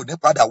tó ní mi ò ní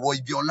padà wọ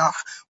ibi ọlá?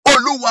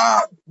 Olúwa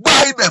gbá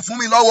ibẹ̀ fún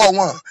mi lọ́wọ́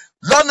wọn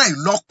lọ́nà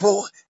ìlọ́po.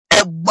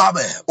 Ẹ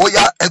gbàbẹ̀, ó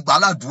yá, ẹ gbà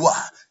ládùúà.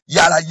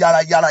 Yára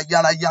yára yára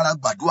yára yára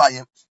gbàdúrà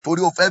yẹn,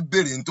 torí o fẹ́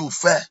béèrè ní tó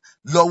fẹ́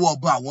lọ́wọ́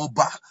ọba àwọn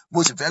ọba. Mo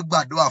sì fẹ́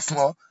gbàdúrà fún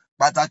ọ.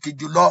 Pàtàkì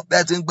jùlọ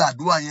bẹ́ẹ̀ ti ń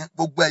gbàdúrà yẹn,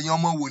 gbogbo ẹ̀yin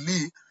ọmọ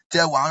wòlíì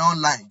tẹ́ wà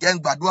online, jẹ́ ń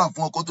gbàdúrà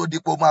fún ọ kó tó di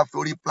pé o máa fi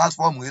orí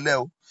platform ilẹ̀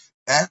o.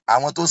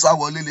 Àwọn tó sá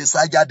wọlé lè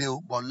sá jáde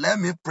o. But let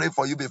me pray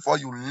for you before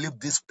you leave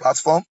this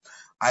platform.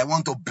 I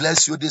want to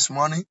bless you this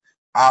morning.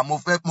 Mo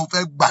fẹ́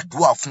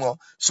gbàdúrà fún ọ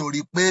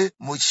sórí pé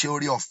mo ṣe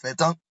orí ọ̀fẹ́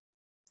tán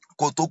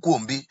kó tó kú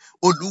òǹbí.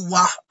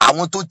 Olúwa,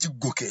 àwọn tó ti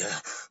gòkè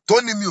tó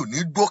ní mi ò ní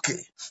dókè,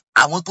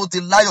 àwọn tó ti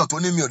láyọ̀ tó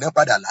ní mi ò ní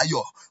padà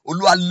láyọ̀,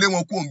 Olúwa lé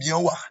wọn kú òǹbí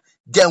yẹn wà,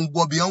 jẹ́ ń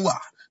wọ bí yẹn wà,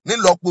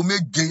 nílọ́po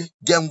méje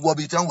jẹ́ ń wọ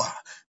bí yẹn wà.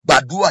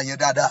 Gbàdúrà yẹn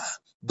dáadáa,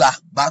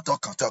 gbà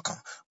tọkàntọkàn.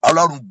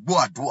 Ọlọ́run gbọ́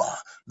àdúrà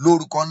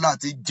lórúkọ ńlá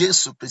àti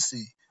Jésù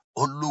Kristi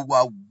Olúwa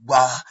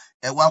wa.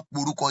 Ẹ wá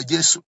porúkọ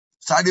Jésù,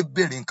 sáré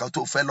béèrè nǹkan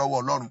tó fẹ́ lọ́wọ́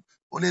Ọlọ́run.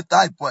 O lè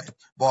type ẹ̀,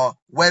 but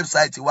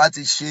website wa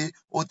ti ṣe,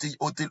 o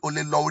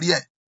lè lọ orí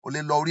ẹ̀,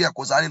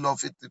 kó sáré lọ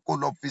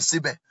fi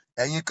síbẹ̀.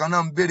 Ẹ̀yin kan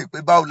náà ń béèrè pé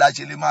báwo la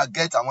ṣe lè máa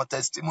get àwọn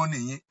testimony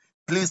yín.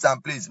 Please and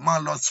please, máa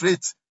lọ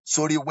straight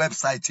sórí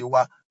website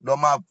wa, lọ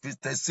máa fi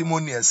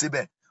testimony ẹ̀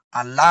síbẹ̀.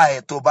 Àlá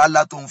ẹ̀ tó bá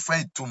lá tó ń fẹ́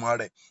ìtumọ̀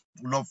rẹ̀,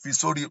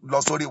 lọ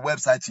sórí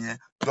website yẹn,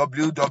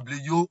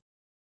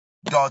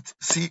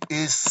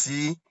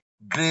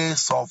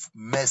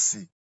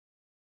 www.cacgraceofmercy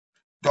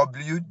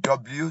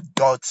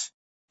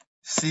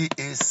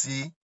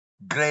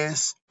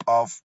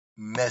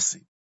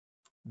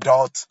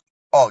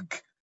www.cacgraceofmercy.org.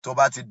 Tó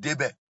bá ti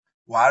débẹ̀,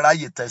 wàá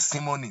ráyè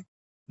testimony.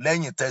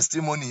 Lẹ́yìn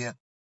testimony yẹn,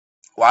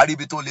 wàá rí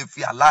ibi tó lè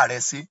fi àlá rẹ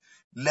sí.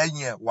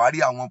 Lẹ́yìn ẹ̀, wàá rí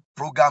àwọn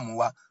program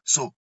wa.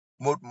 So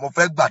mo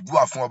fẹ́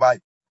gbàdúrà fún ọ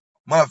báyìí.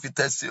 Máa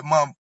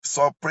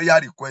sọ prayer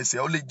request ẹ.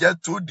 Ó lè jẹ́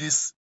through this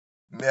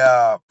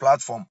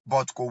platform,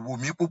 but kò wù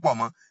mí púpọ̀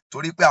mọ́,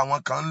 torí pé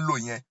àwọn kan ń lò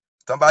yẹn.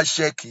 Tán bá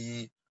ṣẹ́ẹ̀kì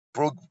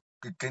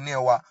kíní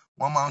wa,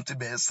 wọ́n máa ń ti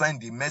bẹ̀rẹ̀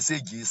send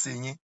message yìí sí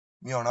yín.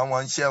 Mi ò rán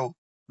wọn iṣẹ́ o.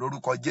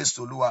 Lórúkọ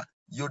Jésù Olúwa,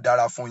 yóò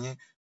dára fún yín.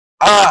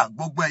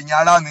 Gbogbo ẹ̀yin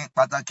ará mi,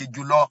 pàtàkì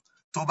jùlọ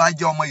tó bá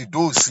jẹ́ ọmọ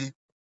Ìdó-òsì,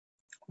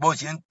 bó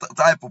ṣe ń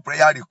type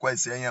prayer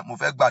request yẹn, mo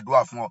fẹ́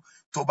gbàdúrà fún ọ.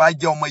 Tó bá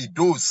jẹ́ ọmọ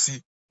Ìdó-òsì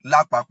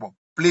lápapọ̀,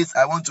 please,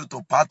 I want you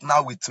to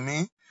partner with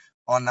me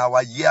on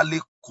our yearly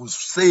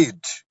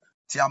crusade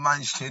tí a máa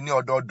ń ṣe ní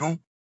ọdọọdún.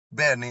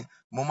 Bẹ́ẹ̀ ni,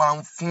 mo máa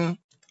ń fún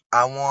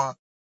àwọn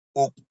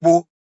opó,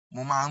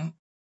 mo máa ń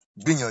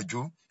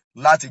gbìyànjú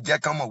láti jẹ́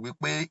kán mọ̀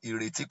wípé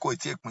ìrètí kò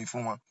tíì pin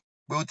fún wọn,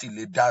 pé ó ti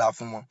lè dára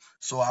fún wọn.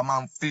 So a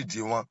máa ń feed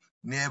wọn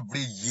ní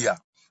every year.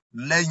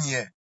 Lẹ́yìn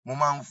ẹ̀, mo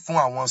máa ń fún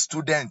àwọn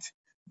student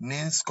ní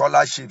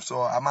scholarship. So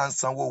a máa ń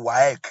sanwó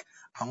WAEC,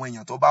 àwọn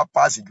èèyàn tó bá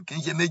pass jù kì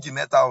í ṣe méjì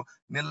mẹ́ta o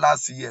ní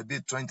last year bíi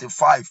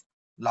 25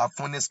 la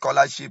fún ní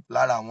scholarship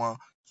lára àwọn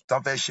tó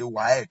fẹ́ ṣe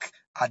WAEC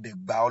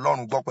àdẹ̀gbà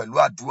Ọlọ́run gbọ́ pẹ̀lú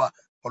àdúrà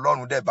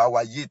Ọlọ́run dẹ̀ bá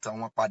wa yí ìtàn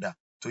wọn padà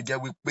tó jẹ́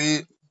wípé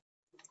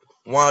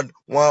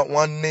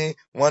wọ́n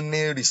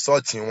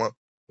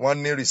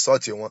ní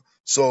result wọn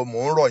so mò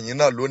ń rọ̀ yín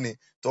náà lónìí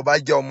tó bá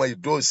jẹ́ ọmọ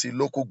Ìdó-Òsì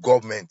local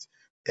government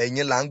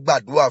ẹ̀yin là ń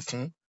gbàdúrà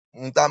fún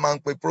ohun tá a máa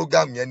ń pe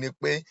program yẹn ni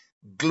pé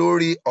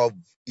glory of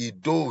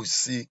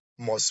Ìdó-Òsì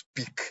must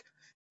speak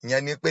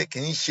ìyẹn ni pé kì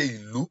í ṣe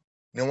ìlú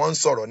ni wọ́n ń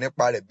sọ̀rọ̀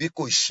nípa rẹ̀ bí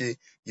kò ṣe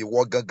ìwọ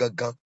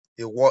gangan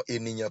ìwọ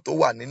ènìyàn tó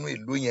wà nínú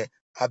ìlú yẹn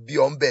àbí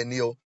ọ̀nbẹ̀ ni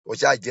o kò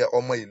ṣáà jẹ́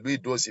ọmọ ìlú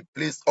Ìdó-Òsì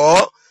please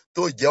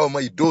tó jẹ́ ọmọ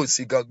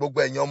Ìdó-Òsì gan gbogbo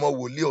ẹ̀yin ọmọ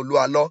wòlíì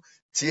Olúalọ́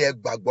tí ẹ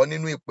gbàgbọ́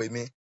nínú ìpè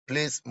mi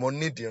please mo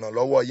need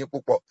ìrànlọ́wọ́ yín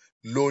púpọ̀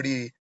lórí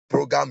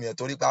program yẹn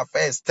torí pé a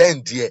fẹ́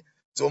extend ẹ̀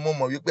tó mú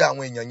mọ̀ wípé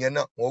àwọn èèyàn yẹn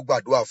náà wọ́n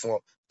gbàdúrà fún ọ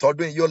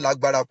tọdún yìí yóò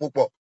lágbára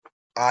púpọ̀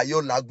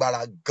yóò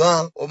lágbára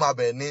gan ó máa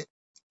bẹ̀rẹ̀ ní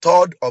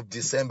 3rd of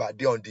December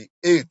dé on the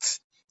 8th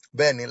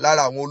bẹ́ẹ̀ ni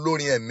lára àwọn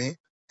olórin ẹ̀mí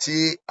tí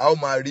a ó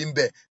máa rí ń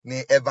bẹ̀ ni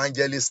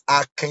evangelist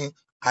Akin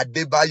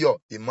Adébáyọ̀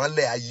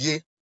Ìmọ́lẹ̀ Ayé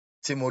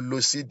tí mo lo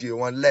CD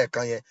wọn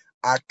lẹ́ẹ̀kan yẹn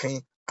Akin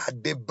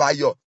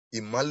Adébáyọ̀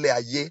Ìmọ́lẹ̀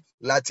Ayé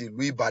láti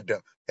ìlú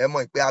Ìbàdàn ẹ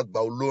mọ̀ pé àgbà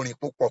olórin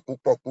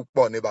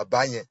púpọ̀ ni bàbá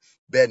yẹn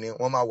bẹ́ẹ̀ ni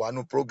wọ́n máa wà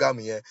nínú program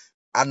yẹn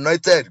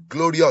Anointed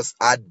Glorious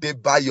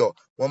Adébáyọ̀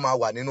wọ́n máa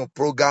wà nínú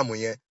program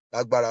yẹn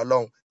lágbára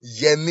Ọlọ́run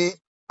Yẹmí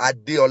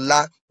Adéọlá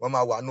wọ́n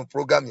máa wà nínú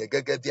program yẹn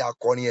gẹ́gẹ́ bí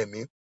akọrin ẹ̀mí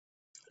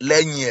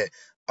lẹ́yìn ẹ̀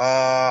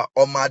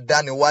ọmọ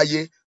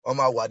adániwáyé wọ́n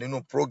máa wà nínú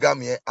program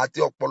yẹn àti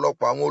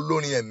ọ̀pọ̀lọpọ̀ àwọn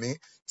olórin ẹ̀mí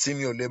tí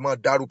mi ò lè mọ̀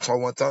dárúkọ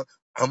wọn tán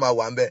wọ́n máa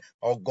wà ńbẹ̀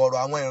ọ̀gọ̀rọ̀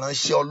àwọn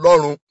ìránṣẹ́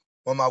Ọlọ́run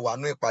wọ́n máa wà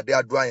nínú ìpàdé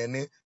àdúrà yẹn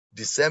ní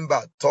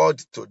December 3rd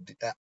to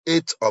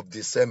 8th of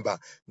December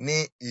ní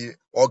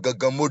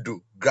Ọ̀gàngànmodù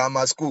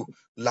Grammar School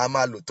la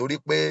máa lò torí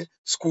pé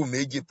school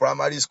méjì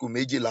primary school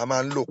méjì la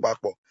máa ń lò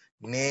papọ̀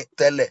ní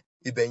tẹ́lẹ̀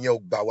ibẹ̀ yẹn ò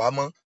gbà wá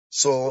mọ́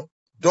so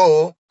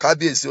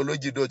kábíyèsí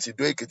Olójìdó ti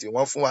Ìdó Èkìtì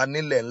wọ́n fún wa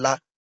nílẹ̀ ńlá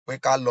pé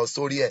ká lọ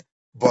sórí ẹ̀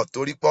but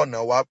torí pé ọ̀nà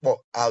wa pọ̀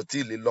a ò tí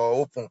ì lè lọ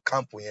open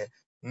camp yẹn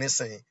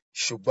nísìnyí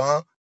ṣùgbọ́n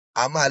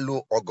a máa lo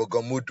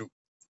Ọ̀gàngànmodù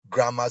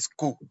Grammar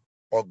School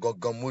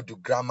Ọ̀gàngànmodù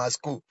Grammar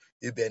School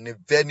ibẹ̀ ni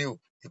venue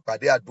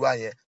ìpàdé àdúrà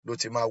yẹn ló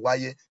ti máa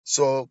wáyé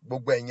so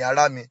gbogbo ẹ̀yin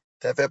ará mi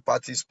tẹ́ fẹ́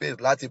participate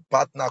láti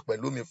partner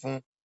pẹ̀lú mi fún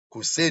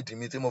crusade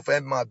mi tí mo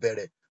fẹ́ máa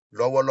bẹ̀rẹ̀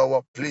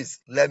lọ́wọ́lọ́wọ́ please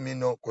let me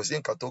know kò sí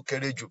nǹkan tó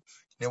kéré jù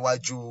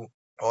níwájú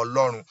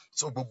Ọlọ́run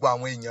so gbogbo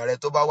àwọn èèyàn rẹ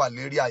tó bá wà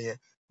lérí àyẹn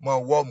mọ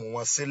wọ́ọ̀mù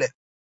wọn sílẹ̀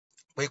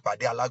pé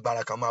ìpàdé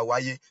alágbára kan máa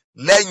wáyé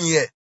lẹ́yìn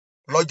ẹ̀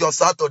lọ́jọ́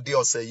Sátọ̀dé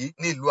ọ̀sẹ̀ yìí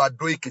ní ìlú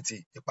Adó Èkìtì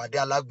ìpàdé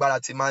alágbára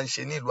tí máa ń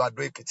ṣe ní ìlú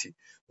Adó Èkìtì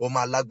ó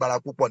máa lágbára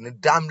púpọ̀ ní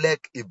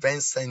Damlek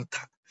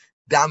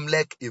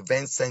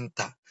Event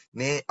Center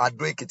ní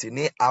Adó Èkìtì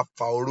ní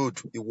Afao Road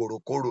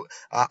Ìwòròkó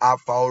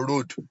Afao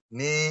Road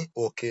ní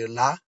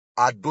Òkèlá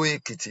Adó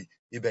Èkìtì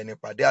ibẹ̀ ní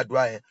ìpàdé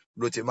àdúrà yẹn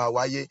ló ti máa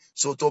wáyé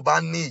so tó bá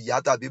ní ìyá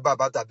tàbí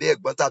bàbá tàbí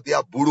ẹ̀gbọ́n tàbí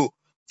àbúrò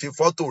fi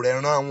fọ́tò rẹ̀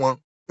rán wọn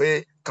pé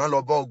kán lọ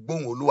bọ́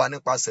gbóhùn Olúwa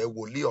nípasẹ̀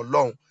wòlíì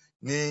Ọlọ́run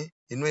ní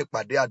inú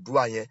ìpàdé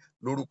àdúrà yẹn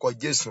lórúkọ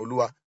Jésù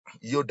Olúwa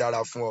yóò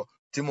dára fún ọ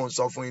tí mò ń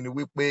sọ fún yín ni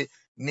wípé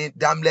ní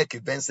Damlek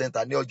Event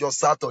Center ní ọjọ́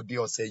Sátọ̀dé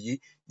ọ̀sẹ̀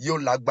yìí yóò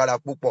lágbára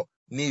púpọ̀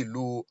ní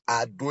ìlú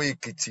Adó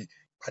Èkìtì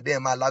ìpàdé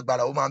yẹn máa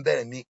lágbára ó máa ń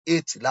bẹ̀rẹ̀ ní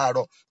 8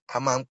 láàárọ̀ a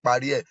máa ń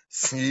parí ẹ̀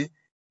sí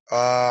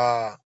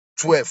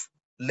 12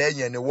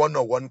 lẹ́yìn ẹni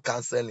one-on-one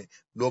counseling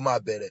ló máa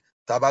bẹ̀rẹ̀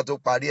tá a bá tó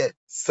parí ẹ̀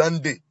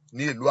Sunday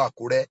ní ìlú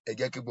Àkúrẹ́ ẹ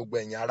jẹ́ kí gbogbo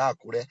ẹ̀yin ará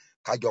Àkúrẹ́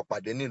kájọ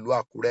pàdé ní ìlú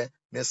Àkúrẹ́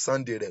ní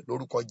Sunday rẹ̀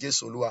lórúkọ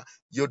Jésù Olúwa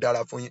yóò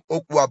dára fún yín ó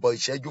kù àbọ̀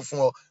ìṣẹ́jú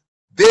fún ọ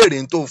béèrè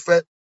tó fẹ́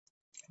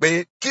pé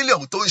kílẹ̀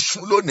ò tó ṣú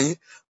lónìí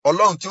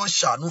Ọlọ́run tí ó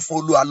ṣàánú fún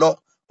Olúalọ́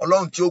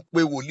Ọlọ́run tí ó pe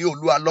wòlíì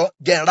Olúalọ́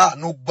jẹ́ n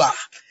ráàánú gbà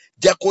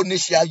jẹ́ kó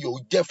níṣẹ́ ayọ̀ ó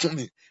jẹ́ fún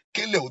mi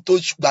kílẹ̀ ò tó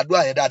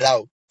gbàdúrà yẹn dáadáa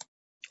o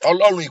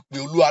Ọlọ́run ìpè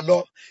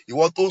Olúalọ́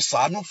ìwọ tó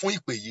ṣàánú fún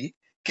ìpè yìí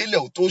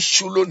kílẹ̀ ò tó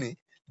ṣú lónìí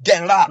jẹ́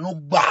n ráàánú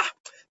gbà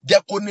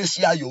jẹ́ kó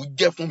níṣẹ́ ayọ̀ ó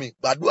jẹ́ fún mi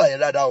gbàdúrà yẹn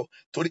dáadáa o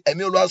torí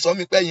ẹ̀mí Olúwa sọ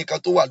mí pé ẹ̀yin kan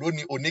tó wà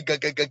lónìí òní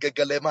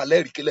gẹ́gẹ́gẹ́gẹ́ lẹ máa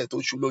lẹ́rìí kílẹ̀ tó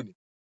ṣú lónìí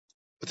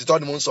òtítọ́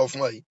ni mo ń sọ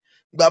fún ọ yìí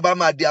gbà bá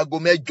máa di aago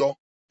 8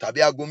 tàbí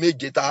aago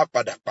 7 tá a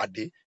padà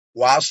pàdé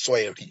wàá sọ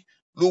ẹ̀rí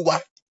ló wá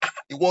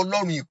ìwọ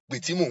Ọlọ́run ìpè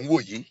tí mò ń wò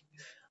yìí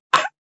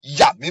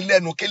yà mí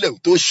lẹ́nu kílẹ̀ ò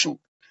tó ṣú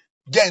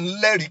jẹ́ n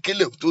lẹ́rìí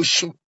kílẹ̀ ò tó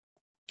ṣú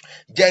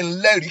jẹ́ n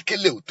lẹ́rìí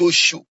kílẹ̀ ò tó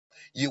ṣú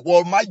ìwọ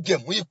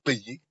májẹ̀mú ìpè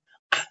yìí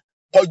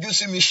kọjú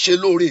sí mi ṣe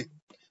lóore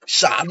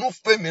ṣàánú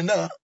fèmí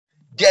náà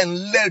jẹ́ n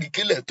lẹ́rìí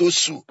kílẹ̀ tó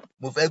ṣú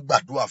mo fẹ́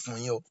gbàdúrà fún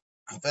yín o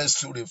mo fẹ́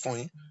súre fún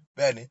yín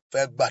bẹ́ẹ̀ ni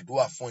fẹ́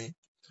gbàdúrà fún yín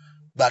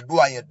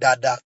gbàdúrà yẹn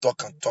dáadáa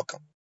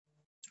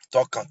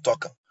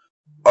tọkàntọkàn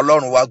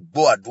Ọlọ́run wa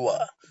gbọ́ àdúrà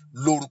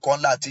lórúkọ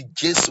ńlá ti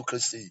Jésù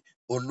Kristi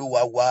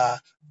Olúwa wa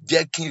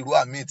jẹ́ kí ìró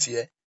àmì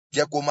tiẹ̀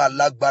jẹ́ kó máa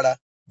lágbára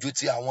ju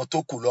ti àwọn tó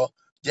kù lọ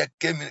jẹ́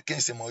kí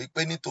n sì mọ̀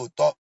wípé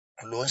nítòótọ́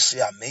ló ń ṣe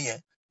àmì yẹn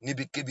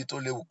níbikíbi tó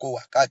léwu kó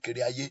wà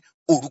káàkiri ayé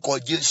orúkọ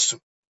Jésù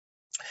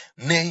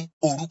ní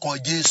orúkọ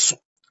Jésù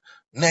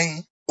ní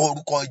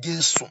orúkọ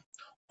Jésù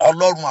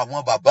Ọlọ́run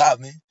àwọn bàbá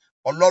mi,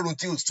 Ọlọ́run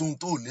tí ò sóhun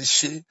tó lè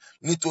ṣe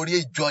nítorí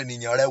ìjọ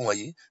ènìyàn rẹ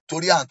wọ̀nyí,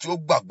 torí àwọn tí ó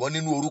gbàgbọ́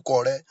nínú orúkọ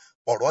rẹ,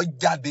 ọ̀rọ̀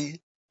jáde,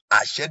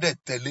 àṣẹ dẹ̀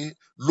tẹ̀lé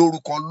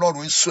lórúkọ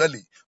Ọlọ́run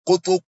Ísírẹ́lì. Kó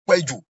tó pẹ́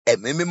jù,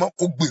 ẹ̀mí mímọ́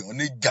kó gbè ọ́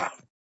níjà.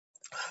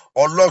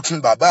 Ọlọ́run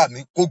bàbá mi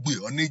kó gbè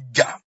ọ́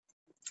níjà.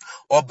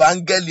 Ọba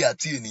áńgẹ́lì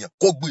àti ènìyàn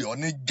kó gbè ọ́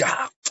níjà.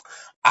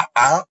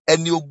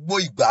 Ẹni ogbó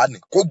ìgbàanì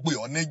kó gbè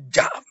ọ́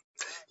níjà.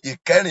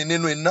 Ìkẹrin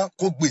nínú iná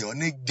kó gbè ọ́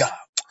níjà.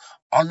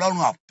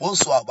 Ọlọ́run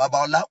àpọ́sù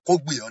àbábáọlá kó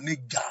gbè ọ́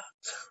níjà.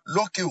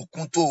 Lókè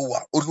òkun tó wà,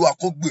 Olúwa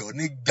kó gbè ọ́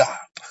níjà.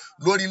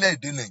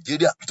 Lórílẹ̀-èdè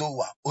Nàìjíríà tó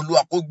wà,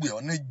 Olúwa kó gbè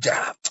ọ́ níjà.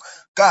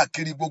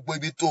 Káàkiri gbogbo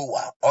ibi tó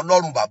wà,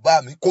 Ọlọ́run bàbá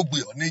mi kó gbè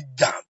ọ́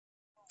níjà.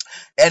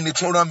 Ẹni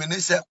tó rán mi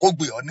níṣẹ́ kó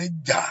gbè ọ́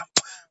níjà.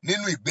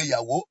 Nínú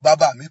ìgbéyàwó,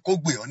 bàbá mi kó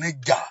gbè ọ́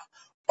níjà.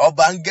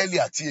 Ọba áńgẹ́lì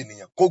àti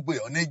ènìyàn kó gbè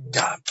ọ́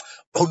níjà.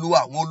 Olúwa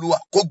àwọn olúwa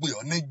kó gbè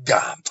ọ́ níjà.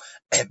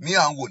 Ẹ̀mí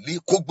àwọn wòlíì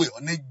kó gbè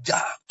ọ́ níjà.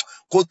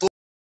 Kó tó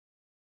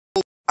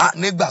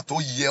nígbà tó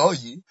yẹ ọ́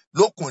yìí,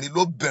 lókùnrin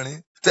lóbìnrin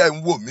tẹ́ ń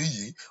wò mí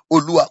yìí,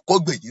 Olúwa kó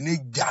gbè yín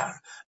níjà.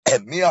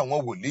 Ẹ̀mí àwọn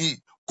wòlíì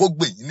kó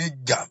gbè yín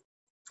níjà.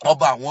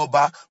 Ọba àwọn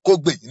ọba kó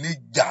gbè yín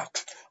níjà.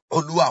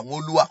 Olúwa àwọn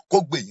olúwa kó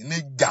gbè yín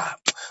níjà.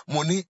 Mo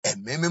ní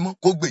ẹ̀mí mímọ́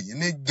kó gbè yín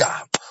níjà.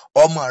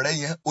 Ọmọ rẹ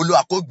yẹn,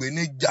 Olúwa kó gbè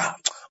níjà.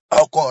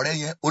 Ọkọ rẹ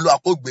yẹn, Olúwa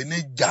kó gbè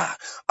níjà.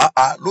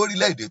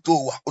 Lórílẹ̀-èdè tó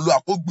wà, Olúwa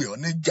kó gbè ọ́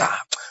níjà.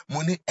 Mo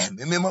ní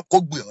ẹ̀mí mímọ́ kó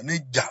gbè ọ́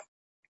níjà.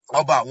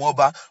 Ọba àwọn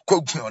ọba kó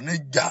gbè ọ́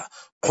níjà.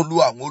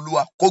 Olúwa àwọn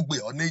olúwa kó gbè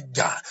ọ́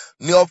níjà.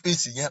 Ní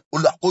ọ́fíìsì yẹn,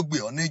 Olúwa kó gbè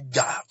ọ́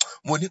níjà.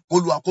 Mo ní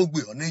Olúwa kó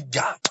gbè ọ́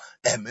níjà.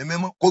 Ẹ̀mí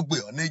mímọ́ kó gbè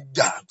ọ́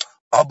níjà.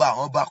 Ọba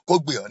àwọn ọba kó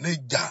gbè ọ́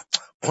níjà.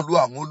 Olúwa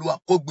àwọn olúwa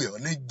kó gbè ọ́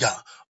níjà.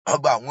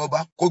 Ọba àwọn ọba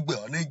kó gbè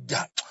ọ́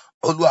níjà.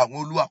 Olúwa àwọn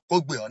olúwa kó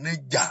gbè ọ́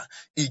níjà.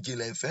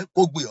 Ìjìnlẹ̀ ìfẹ́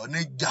kó gbè ọ́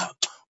níjà.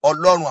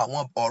 Ọlọ́run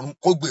àwọn ọ̀run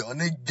kó gbè ọ́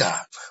níjà.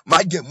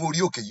 Májẹ̀mú orí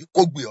òkè yìí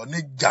kó gbè ọ́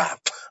níjà.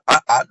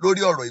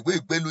 Lórí ọ̀rọ̀ ìwé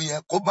ìgbélú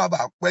yẹn kó má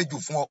bàa pẹ́ jù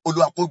fún ọ,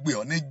 Olúwa kó gbè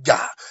ọ́ níjà.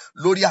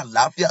 Lórí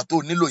àlàáfíà tó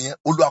nílò yẹn,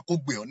 Olúwa kó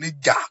gbè ọ́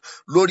níjà.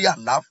 Lórí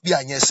àlàáfíà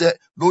yẹn sẹ́,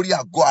 lórí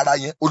àgọ́ ara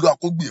yẹn, Olúwa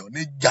kó gbè ọ́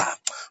níjà.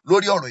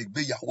 Lórí ọ̀rọ̀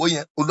ìgbéyàwó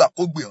yẹn, Olúwa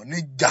kó gbè ọ́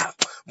níjà.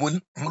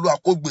 Olúwa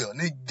kó gbè ọ́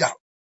níjà.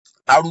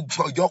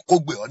 Arúgbó ọjọ́ kó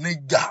gbè ọ́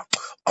níjà.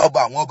 Ọba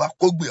àwọn ọba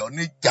kó gbè ọ́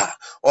níjà.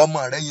 Ọmọ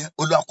rẹ yẹn,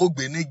 Olúwa kó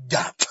gbè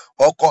níjà.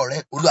 Ọkọ rẹ,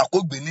 Olúwa kó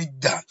gbè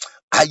níjà.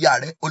 Aya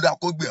rẹ, Olúwa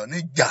kó gbè ọ́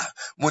níjà.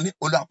 Mo ní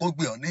Olúwa kó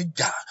gbè ọ́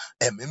níjà.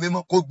 Ẹ̀mí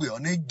mímọ́ kó gbè ọ́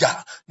níjà.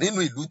 Nínú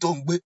ìlú tó ń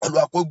gbé,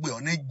 Olúwa kó gbè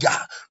ọ́ níjà.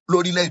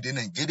 Lórílẹ̀-èdè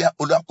Nàìjíríà,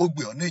 Olúwa kó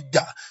gbè ọ́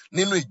níjà.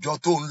 Nínú ìjọ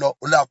tó ń lọ,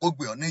 Olúwa kó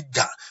gbè ọ́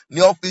níjà. Ní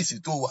ọ́fíìsì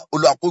tó wà,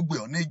 Olúwa kó gbè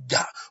ọ́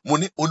níjà. Mo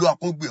ní Olúwa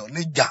kó gbè ọ́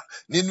níjà.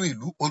 Nínú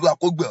ìlú, Olúwa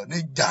kó gbè ọ́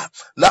níjà.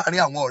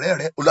 Láàárín àwọn ọ̀rẹ́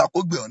rẹ, Olúwa kó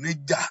gbè ọ́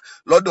níjà.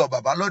 Lọ́dọ̀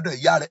bàbá, lọ́dọ̀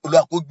ìyá rẹ,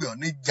 Olúwa kó gbè ọ́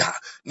níjà.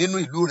 Nínú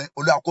ìlú rẹ,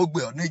 Olúwa kó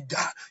gbè ọ́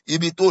níjà.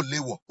 Ibi tó lè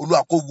wọ̀,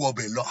 Olúwa kó wọ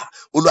ọbẹ̀ lọ.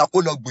 Olúwa kó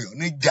lọ gbè ọ́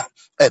níjà.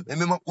 Ẹ̀mí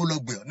mímọ́ kó lọ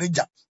gbè ọ́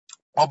níjà.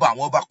 Ọba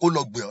àwọn ọba kó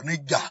lọ gbè ọ́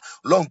níjà.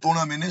 Ọlọ́run tó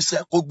rán mi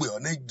níṣẹ́ kó gbè ọ́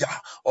níjà.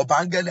 Ọba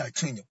áńgẹ́lì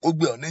àti ènìyàn kó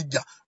gbè ọ́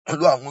níjà.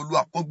 Olúwa àwọn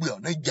olúwa kó gbè ọ́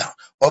níjà.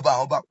 Ọba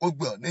àwọn ọba kó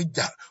gbè ọ́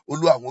níjà.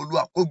 Olúwa àwọn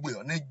olúwa kó gbè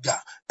ọ́ níjà.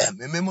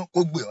 Ẹ̀mí mímọ́ kó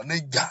gbè ọ́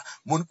níjà.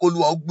 Mo ní kó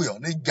Olúwa ó gbè ọ́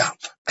níjà.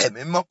 Ẹ̀mí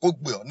mímọ́ kó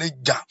gbè ọ́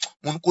níjà.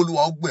 Mo ní kó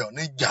Olúwa ó gbè ọ́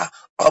níjà.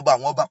 Ọba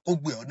àwọn ọba kó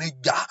gbè ọ́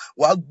níjà.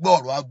 Wàá gbọ́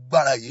ọ̀rọ̀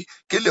agbára yìí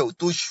kílẹ̀ ò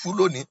tó ṣú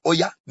lónìí. Ó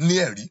yá ní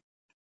ẹ̀rí.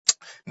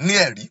 Ní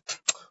ẹ̀rí.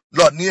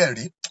 Lọ ní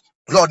ẹ̀rí.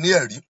 Lọ ní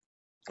ẹ̀rí.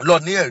 Lọ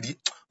ní ẹ̀rí.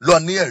 Lọ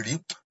ní ẹ̀rí.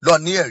 Lọ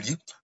ní ẹ̀rí.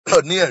 Lọ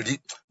ní ẹ̀rí.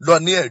 Lọ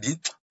ní ẹ̀rí.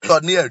 Lọ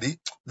ní ẹ̀rí.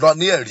 Lọ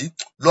ní ẹ̀rí.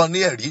 Lọ ní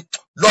ẹ̀rí.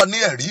 Lọ ní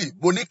ẹ̀rí.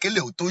 Mo ní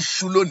kílẹ̀ ò tó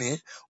ṣú lónìí.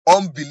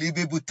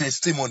 Unbelievable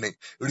testimony.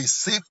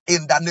 Receive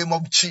in the name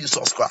of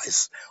Jesus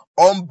Christ.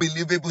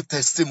 Unbelievable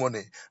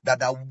testimony that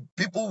the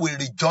people will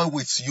rejoice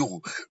with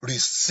you.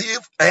 Receive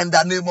in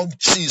the name of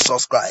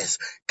Jesus Christ.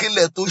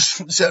 Kílẹ̀ tó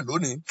ṣú ṣẹ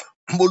lónìí.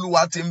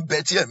 Olúwa ti ń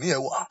bẹ tí ẹ̀mí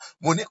ẹ̀ wà.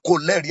 Mo ní kó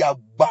lẹ́rìí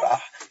agbára,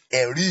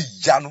 ẹ̀rí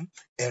ìyanu,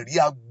 ẹ̀rí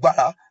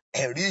agbára,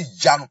 ẹ̀rí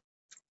ìyanu,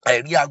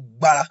 ẹ̀rí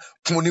agbára.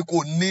 Mo ní kó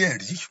ní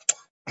ẹ̀rí.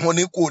 Mo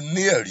ní kó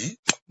ní ẹ̀rí.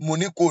 Mo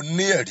ní kó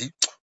ní ẹ̀rí.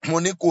 Mo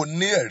ní kó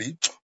ní ẹ̀rí.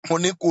 Mo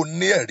ní kó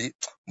ní ẹ̀rí.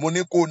 Mo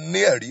ní kó ní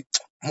ẹ̀rí.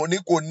 Mo ní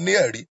kó ní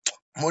ẹ̀rí.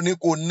 Mo ní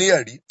kó ní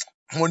ẹ̀rí.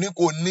 Mo ní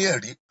kó ní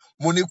ẹ̀rí.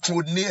 Mo ní kó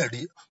ní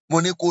ẹ̀rí. Mo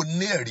ní kó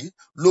ní ẹ̀rí.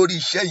 Lórí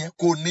iṣẹ́ yẹn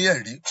kó ní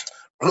ẹ̀rí.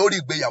 Lórí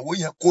ìgbéyàwó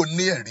yẹn kó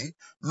ní ẹ̀rí.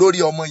 Lórí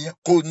ọmọ yẹn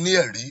kó ní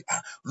ẹ̀rí.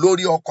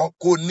 Lórí ọkọ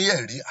kó ní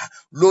ẹ̀rí.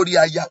 Lórí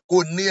aya kó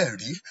ní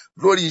ẹ̀rí.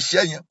 Lórí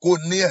iṣẹ́ yẹn kó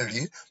ní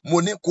ẹ̀rí. Mo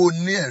ní kó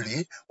ní ẹ̀rí.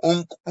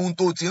 Ohun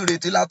tó ti ń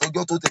retí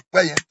látọjọ́ tó ti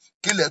pẹ́ yẹn,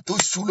 kílẹ̀ tó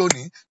ṣú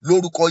lónìí,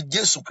 lórúkọ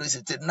Jésù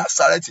Kristi ti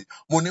Násárẹ́tì,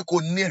 mo ní kó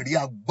ní ẹ̀rí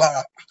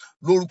agbára.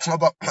 Lórúkọ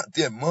Baba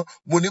àti Ẹ̀mọ́,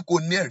 mo ní kó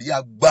ní ẹ̀rí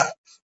agbára.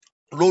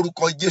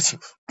 Lórúkọ Jésù,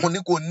 mo ní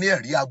kó ní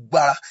ẹ̀rí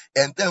agbára.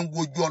 Ẹ̀ǹtẹ́ ń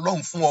wojú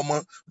Ọlọ́run fún ọmọ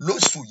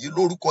lóṣù yìí,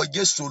 lórúkọ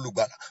Jésù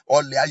olùgbàlà,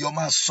 ọ̀lẹ̀ ayọ̀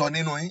máa sọ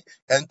nínú yín.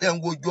 Ẹ̀ǹtẹ́ ń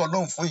wojú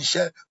Ọlọ́run fún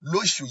iṣẹ́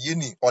lóṣù yìí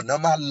ni ọ̀nà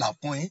máa là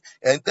fún yín.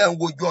 Ẹ̀ǹtẹ́ ń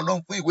wojú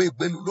Ọlọ́run fún ìwé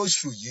ìgbélu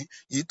lóṣù yìí,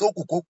 èyí tó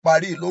kù kó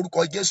parí lórúkọ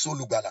Jésù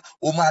olùgbàlà,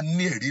 ó máa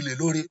ní ẹ̀rí lé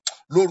lórí.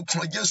 lórúkọ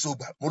Jésù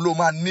gbà mo ló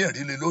máa ní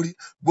ẹ̀rí lé lórí.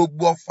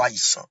 Gbogbo ọfà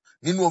àìsàn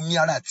nínú omi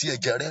ara àti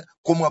ẹ̀jẹ̀ rẹ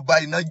kó máa bá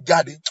iná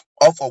jáde.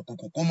 Ọfà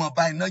òkùnkùn kó máa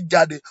bá iná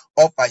jáde.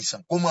 Ọfà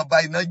àìsàn kó máa bá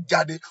iná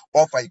jáde.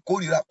 Ọfà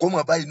ìkórìíra kó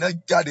máa bá iná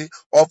jáde.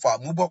 Ọfà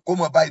àmúbọ́ kó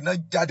máa bá iná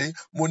jáde.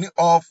 Mo ní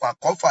ọfà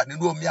kọfà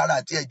nínú omi ara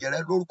àti ẹ̀jẹ̀ rẹ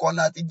lórúkọ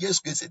ńlá ti Jésù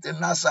Kristi ti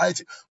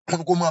Násárẹ́tì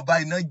kó máa bá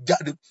iná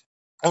jáde.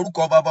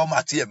 Orúkọ Bàbá ọmọ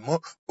àti ẹ̀mọ́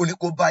ó ní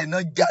kó bá iná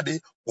jáde.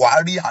 Wàá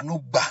rí àánú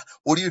gbà,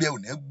 orí rẹ ò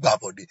ní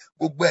gbàbọ̀dé.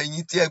 Gbogbo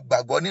ẹ̀yin tí ẹ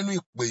gbàgbọ́ nínú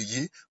ìpè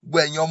yìí, gbogbo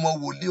ẹ̀yin ọmọ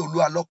wòlíì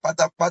Olúwa lọ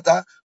pátápátá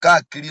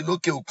káàkiri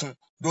lókè òkun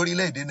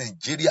lórílẹ̀-èdè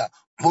Nàìjíríà,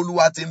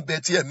 Olúwa ti ń bẹ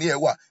tí ẹ̀mí ẹ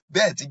wà.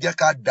 Bẹ́ẹ̀ ti jẹ́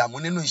ká dààmú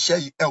nínú iṣẹ́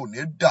yìí, ẹ ò ní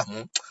dààmú.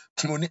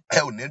 Mo ní ẹ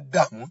ò ní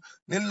dààmú.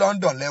 Ní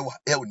London lẹ́wà,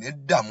 ẹ ò ní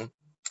dààmú.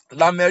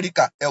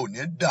 L'Amẹ́ríkà ẹ ò ní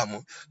dààmú.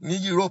 Ní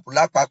Europe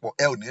lápapọ̀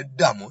ẹ ò ní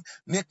dààmú.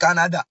 Ní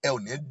Canada ẹ ò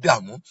ní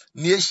dààmú.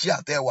 Ní Asia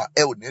tẹ́wà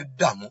ẹ ò ní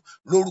dààmú.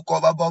 Lórúkọ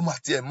Bàbá ọmọ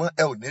àti ẹ̀mọ́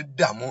ẹ ò ní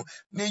dààmú.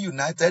 Ní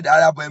United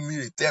Arab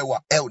Emirates tẹ́wà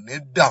ẹ ò ní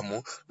dààmú.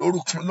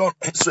 Lórúkọ Ọlọ́run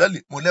Ísírẹ́lì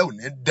mo lẹ́ ò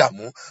ní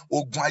dààmú.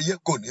 Ogun ayé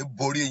kò ní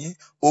borí yín.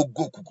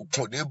 Ogun òkùnkùn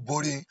kò ní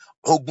borí yín.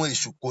 Ogun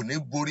èṣù kò ní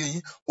borí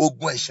yín.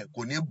 Ogun ẹ̀ṣẹ̀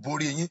kò ní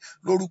borí yín.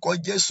 Lórúkọ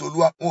Jésù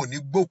Olúwa wọn ò ní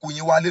gbókù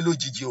yín wálé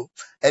lójijì o.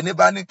 Ẹni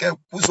bá ní kẹ́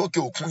kú sókè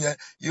òkun yẹn,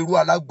 irú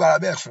alágbára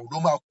bẹ́ẹ̀ fún ló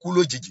máa kú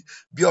lójijì.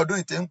 Bí ọdún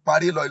yìí ti ń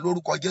parí lọ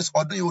lórúkọ Jésù,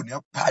 ọdún yìí ò ní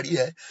parí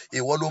ẹ.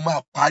 Ìwọ ló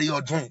máa parí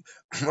ọdún yìí.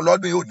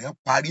 Lọ́dún yìí ò ní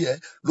parí ẹ.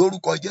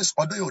 Lórúkọ Jésù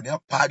ọdún yìí ò ní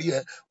parí ẹ.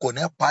 Kò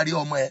ní parí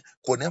ọmọ ẹ.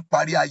 Kò ní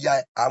parí aya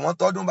ẹ. Àwọn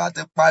tọ́dún bá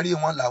ti parí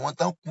wọn làwọn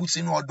tán kú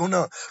sínú ọdún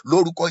náà.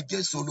 Lórúkọ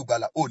Jésù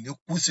olùgbàlà ò ní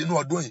kú sínú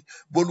ọdún yìí.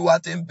 Bólúwa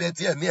ti ń bẹ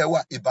tí ẹ̀mí ẹ wà,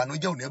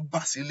 ìbànújẹ́ ò ní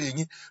bà sílé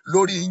yín.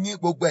 Lórí yín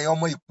gbogbo ẹ̀yin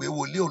ọmọ ìpè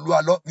wòlíì Olúwa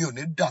lọ, mi ò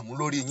ní dààmú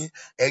lórí yín.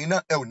 Ẹ̀yin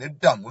náà ẹ ò ní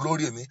dààmú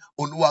lórí mi.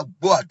 Olúwa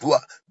gbọ́ àdúrà.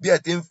 Bí ẹ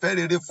ti ń fẹ́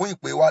rere fún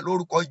ìpè wa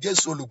lórúkọ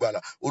Jésù olùgbàlà,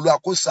 Olúwa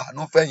kó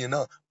ṣàánú fẹ́yìn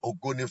náà.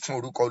 Ògo ni fún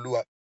orúkọ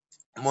Olúwa.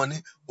 Mo ní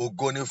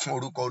ògo ni fún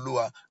orúkọ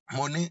Olúwa.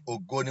 Mo ní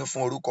ògo ni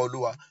fún orúkọ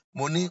Olúwa.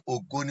 Mo ní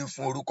ògo ni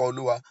fún orúkọ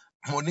Olúwa.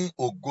 Mo ní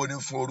ògo ni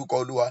fún orúkọ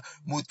Olúwa.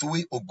 Mo tún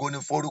wí ògo ni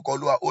fún orúkọ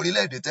Olúwa.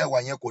 Orílẹ̀-èdè tẹ́wà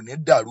yẹn kò ní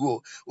dàrú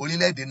o.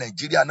 Orílẹ̀-èdè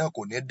Nàìjíríà náà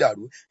kò ní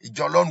dàrú.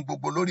 Ìjọ Ọlọ́run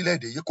gbogbo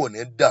lórílẹ̀-èdè yìí kò ní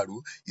dàrú.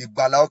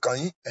 Ìgbàlà ọkàn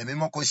yín, ẹ̀mí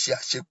mọ́ kó ṣe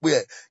àṣepé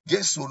ẹ̀.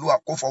 Jésù Olúwa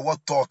kó fọwọ́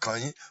tọ́ ọkàn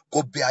yín, kó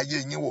bẹ ayé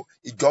yín wò.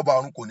 Ìjọba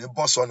ọ̀run kò ní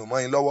bọ́ sọnù mọ́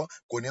yín lọ́wọ́,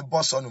 kò ní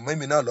bọ́ sọnù mọ́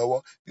èmi náà lọ́wọ́.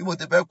 Bí mo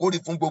ti fẹ́ kórè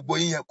fún gbogbo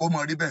yín yẹn kó mọ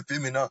rí bẹ́ẹ̀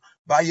fẹ́mi náà.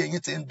 Báyé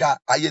yín ti ń dá,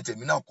 ayé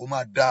tèmi náà kó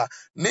máa dá.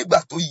 Nígbà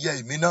tó yẹ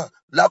èmi náà,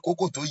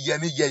 lákòókò tó yẹ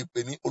mí yẹ ìpè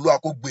mi, Olúwa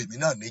kó gbé èmi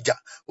náà níjà.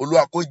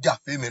 Olúwa kó jà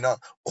fẹ́mi náà.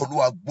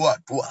 Olúwa gbọ́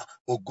àdúrà.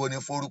 Ògo ni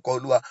fún orúkọ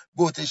Olúwa.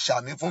 Bó ti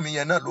ṣàmì fún mi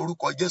yẹn náà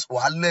lórúkọ Jésù,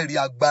 wàá lẹ́rìí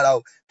agbára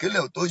o.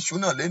 Kílẹ̀ tó ṣú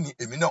náà lénìí,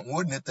 èmi náà n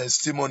ó ní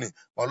testimony.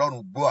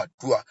 Ọlọ́run gbọ́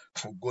àdúrà.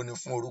 Ògo ni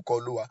fún orúkọ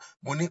Olúwa.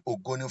 Mo ní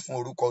ògo ni fún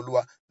orúkọ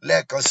Olúwa.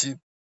 Lẹ́ẹ̀kan sí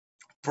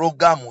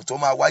prógámù tó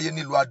máa wáyé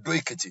nílùú Adó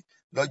Èkìtì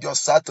lọ́jọ́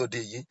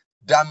Saturday yìí,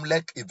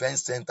 Damlek Event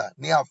Center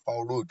ní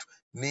Afao Road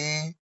ní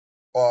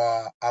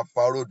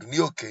Afao Road ní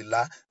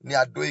Òkèlá ní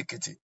Adó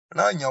Èkìtì.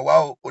 Rán èèyàn wá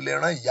o, o lè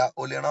rán ìyá,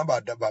 o lè rán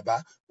bàbá,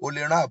 o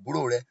lè rán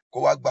àbúrò rẹ kó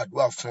wá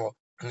gbàdúrà fún ọ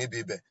níbi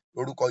ibẹ̀.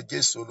 Lórúkọ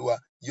Jésù Olúwa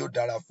yóò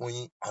dára fún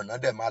yín, ọ̀nà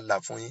dẹ̀ máa là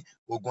fún yín,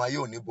 ogun ayé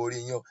ò ní borí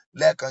yín o.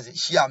 Lẹ́ẹ̀kan sí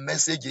share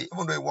message,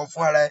 ìfúnná ìwọ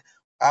fún ara ẹ.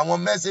 Àwọn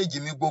message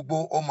mi gbogbo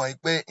ó mọ̀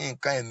pé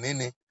nǹkan ẹ̀mí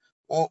ni.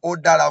 Ó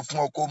dára fún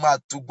ọ kó máa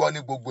tú gbọ́ ní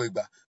gbogbo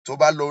ìgbà. Tó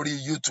bá lórí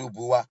YouTube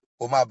wa,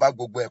 ó máa bá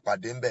gbogbo ẹ̀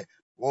pàdé ńbẹ̀.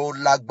 Ó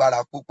lágbára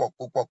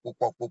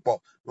púpọ̀.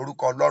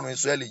 Lórúkọ Ọlọ́run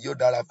Ísírẹ́lì yóò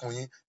dára fún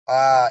yín.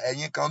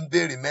 Ẹ̀yin kan ń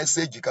béèrè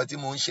mẹ́sẹ̀gì kan tí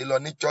mò ń ṣe lọ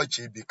ní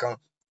chọ́ọ̀chì ibì kan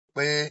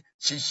pé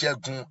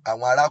ṣíṣẹ́gun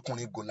àwọn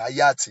arákùnrin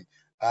Gòláyátì.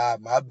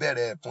 Màá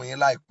bẹ̀rẹ̀ fún yín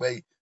láìpẹ́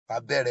yìí. Màá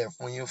bẹ̀rẹ̀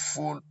fún yín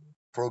full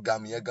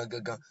program yẹn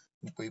gangan.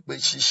 Pé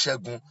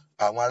ṣíṣẹ́gun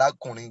àwọn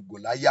arákùnrin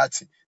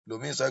Gòláyátì.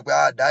 Lòmíì sọ pé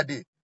dáàdì,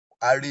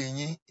 a rí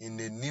yín in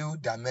a new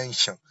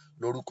dimension.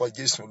 Lórúkọ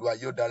Jésù Olúwa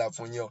yóò dára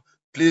fún yín o.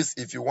 Please,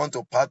 if you want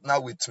to partner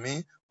with me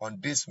on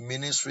this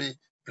ministry,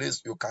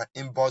 please, you can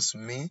inbox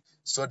me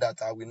so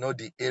that I will know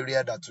the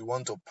area that you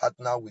want to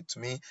partner with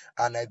me.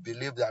 And I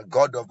believe that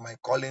God of my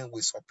calling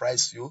will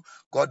surprise you.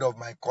 God of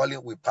my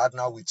calling will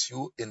partner with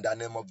you in the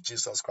name of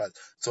Jesus Christ.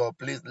 So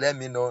please let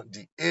me know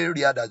the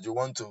area that you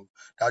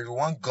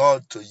want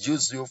God to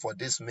use you for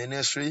this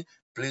ministry.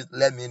 Please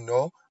let me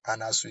know.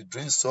 And as we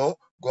drink so,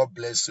 God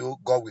bless you.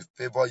 God will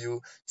favor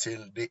you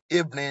till the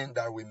evening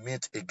that we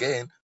meet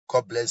again.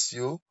 God bless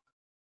you.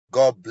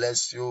 God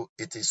bless you.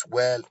 It is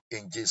well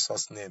in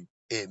Jesus' name.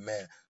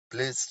 Amen.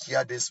 Please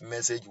share this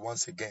message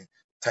once again.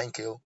 Thank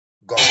you.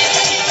 God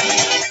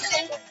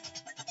bless you.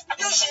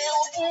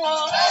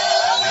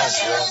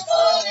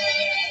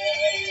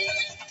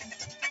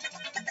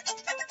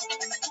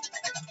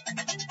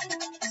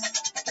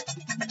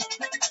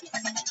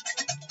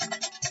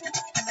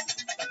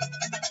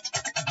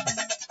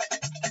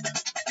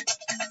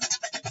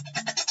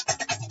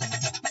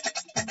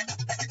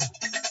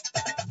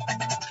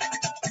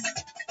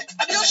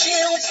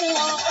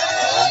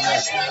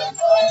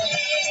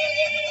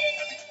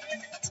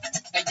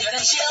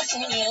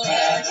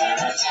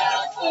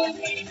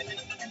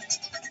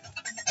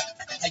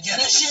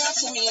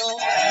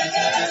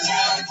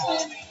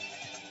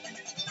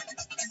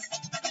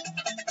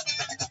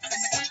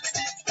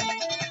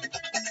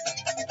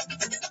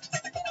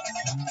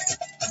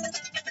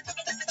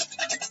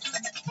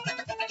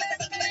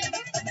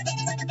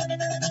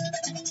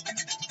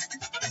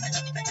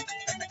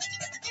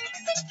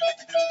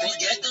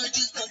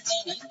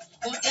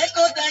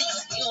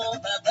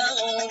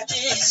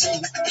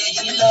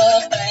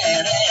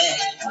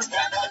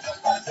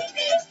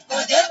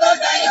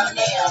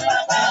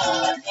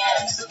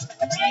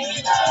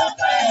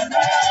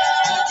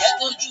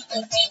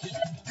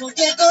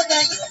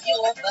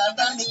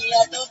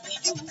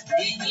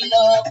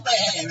 lọ́pẹ́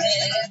rẹ̀.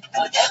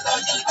 Mo jẹ́ kó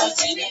ní kó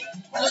ti ní,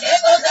 mo jẹ́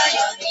kó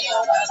dayọ̀ ní o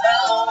bàbá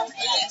o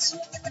Jésù.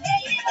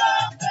 Èyí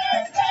lọ́pẹ́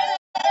rẹ̀.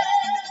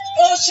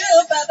 Ó ṣé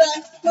o bàbá,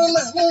 mo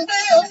máa ń gbé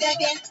o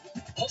gẹ́gẹ́.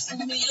 Ó fún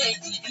mi lè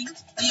dìbí,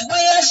 ìwé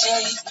àṣẹ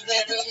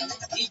ìbẹ̀rẹ̀,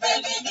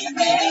 ìbẹ̀rẹ̀ mi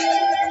bẹ̀rẹ̀,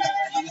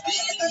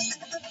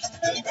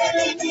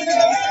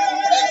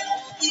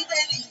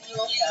 ìbẹ̀rẹ̀ mi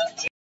ò yà.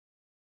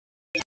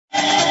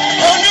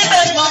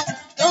 Onígbàgbọ́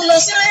tó lọ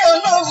sílé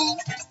Ọlọ́run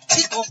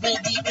tí kò gbé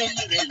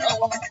bíbélì rẹ̀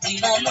lọ́wọ́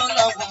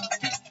ìrànlọ́wọ́.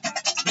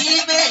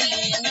 Bíbélì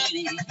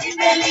mi rè.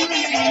 Bíbélì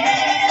mi rè.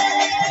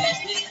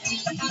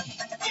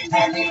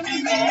 Bíbélì mi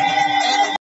rè.